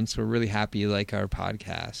comments. We're really happy you like our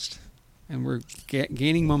podcast. And we're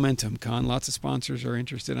gaining momentum, Con. Lots of sponsors are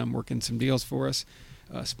interested. I'm working some deals for us.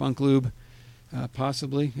 Spunk Lube,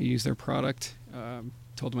 possibly. We use their product.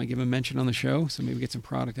 Told them I'd give them a mention on the show, so maybe get some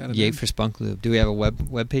product out of them. Yay for Spunk Lube. Do we have a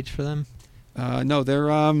web page for them? No, they're.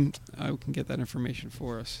 I can get that information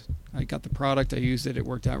for us. I got the product. I used it. It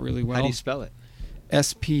worked out really well. How do you spell it?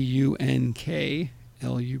 SPUNKLUBE.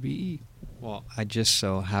 Well, I just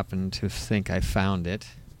so happen to think I found it.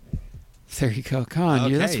 There you go, Con.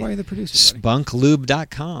 Okay. Yeah, that's why you're the producer, buddy.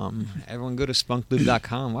 SpunkLube.com. Everyone go to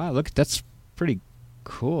SpunkLube.com. Wow, look, that's pretty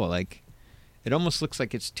cool. Like, it almost looks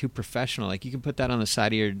like it's too professional. Like, you can put that on the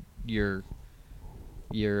side of your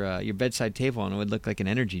your bedside table, and it would look like an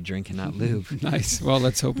energy drink and not lube. Nice. Well,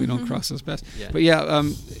 let's hope we don't cross those paths. Yeah. But yeah,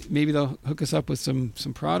 maybe they'll hook us up with some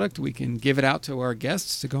product. We can give it out to our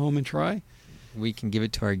guests to go home and try. We can give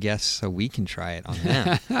it to our guests so we can try it on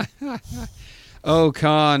them. Oh,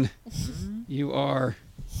 Con, you are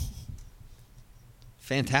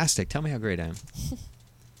fantastic. Tell me how great I am.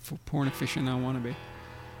 For porn aficionado wannabe.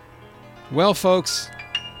 Well, folks,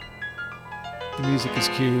 the music is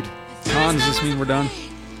cued. Con, does this mean we're done?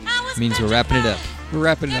 Means we're wrapping it up. We're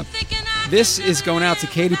wrapping it up. This is going out to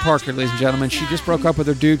Katie Parker, ladies and gentlemen. She just broke up with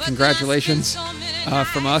her dude. Congratulations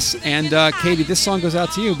from us. And Katie, this song goes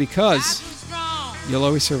out to you because you'll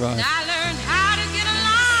always survive.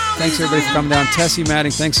 Thanks, everybody, for coming down. Tessie,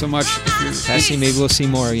 Madding, thanks so much. Tessie, maybe we'll see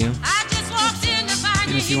more of you.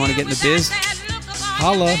 And if you want to get in the biz,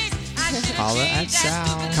 holla. Holla at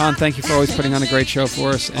Sal. Con, thank you for always putting on a great show for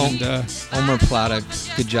us. And Omer Plata,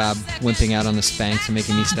 good job wimping out on the Spanx and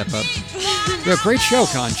making me step up. Yeah, great show,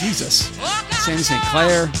 Con. Jesus. Sammy St.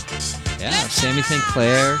 Clair. Yeah, Sammy St.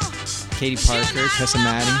 Clair, Katie Parker, Tessa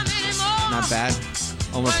Madding. Not bad.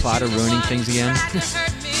 Omer Plata ruining things again.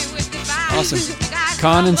 Awesome.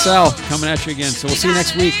 Con and Sal coming at you again. So we'll see you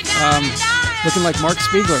next week. Looking like Mark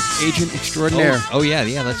Spiegler, agent extraordinaire. Oh yeah,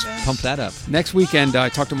 let's pump that up. Next weekend, I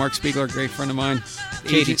talked to Mark Spiegler, a great friend of mine.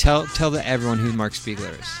 Katie, tell everyone who Mark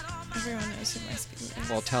Spiegler is. Everyone knows who Mark Spiegler is.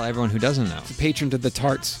 Well, tell everyone who doesn't know. The patron to the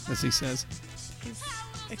tarts, as he says. He's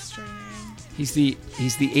extraordinary. He's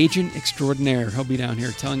the agent extraordinaire. He'll be down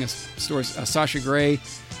here telling us stories. Sasha Grey,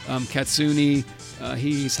 Katsuni.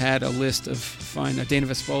 He's had a list of fine. Dana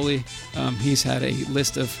Vespoli. He's had a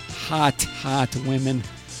list of hot women.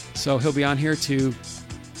 So he'll be on here to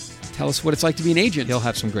tell us what it's like to be an agent. He'll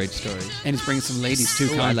have some great stories. And he's bringing some ladies,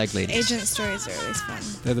 too. I like ladies. Agent stories are always fun.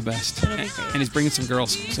 They're the best. It'll be great. And he's bringing some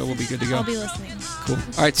girls, so we'll be good to go. I'll be listening. Cool.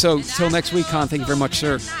 All right, so till next week, Con, thank you very much,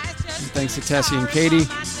 sir. And thanks to Tessie and Katie.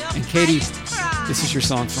 And Katie, this is your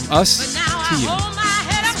song from us to you.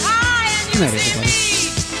 Good night, everybody.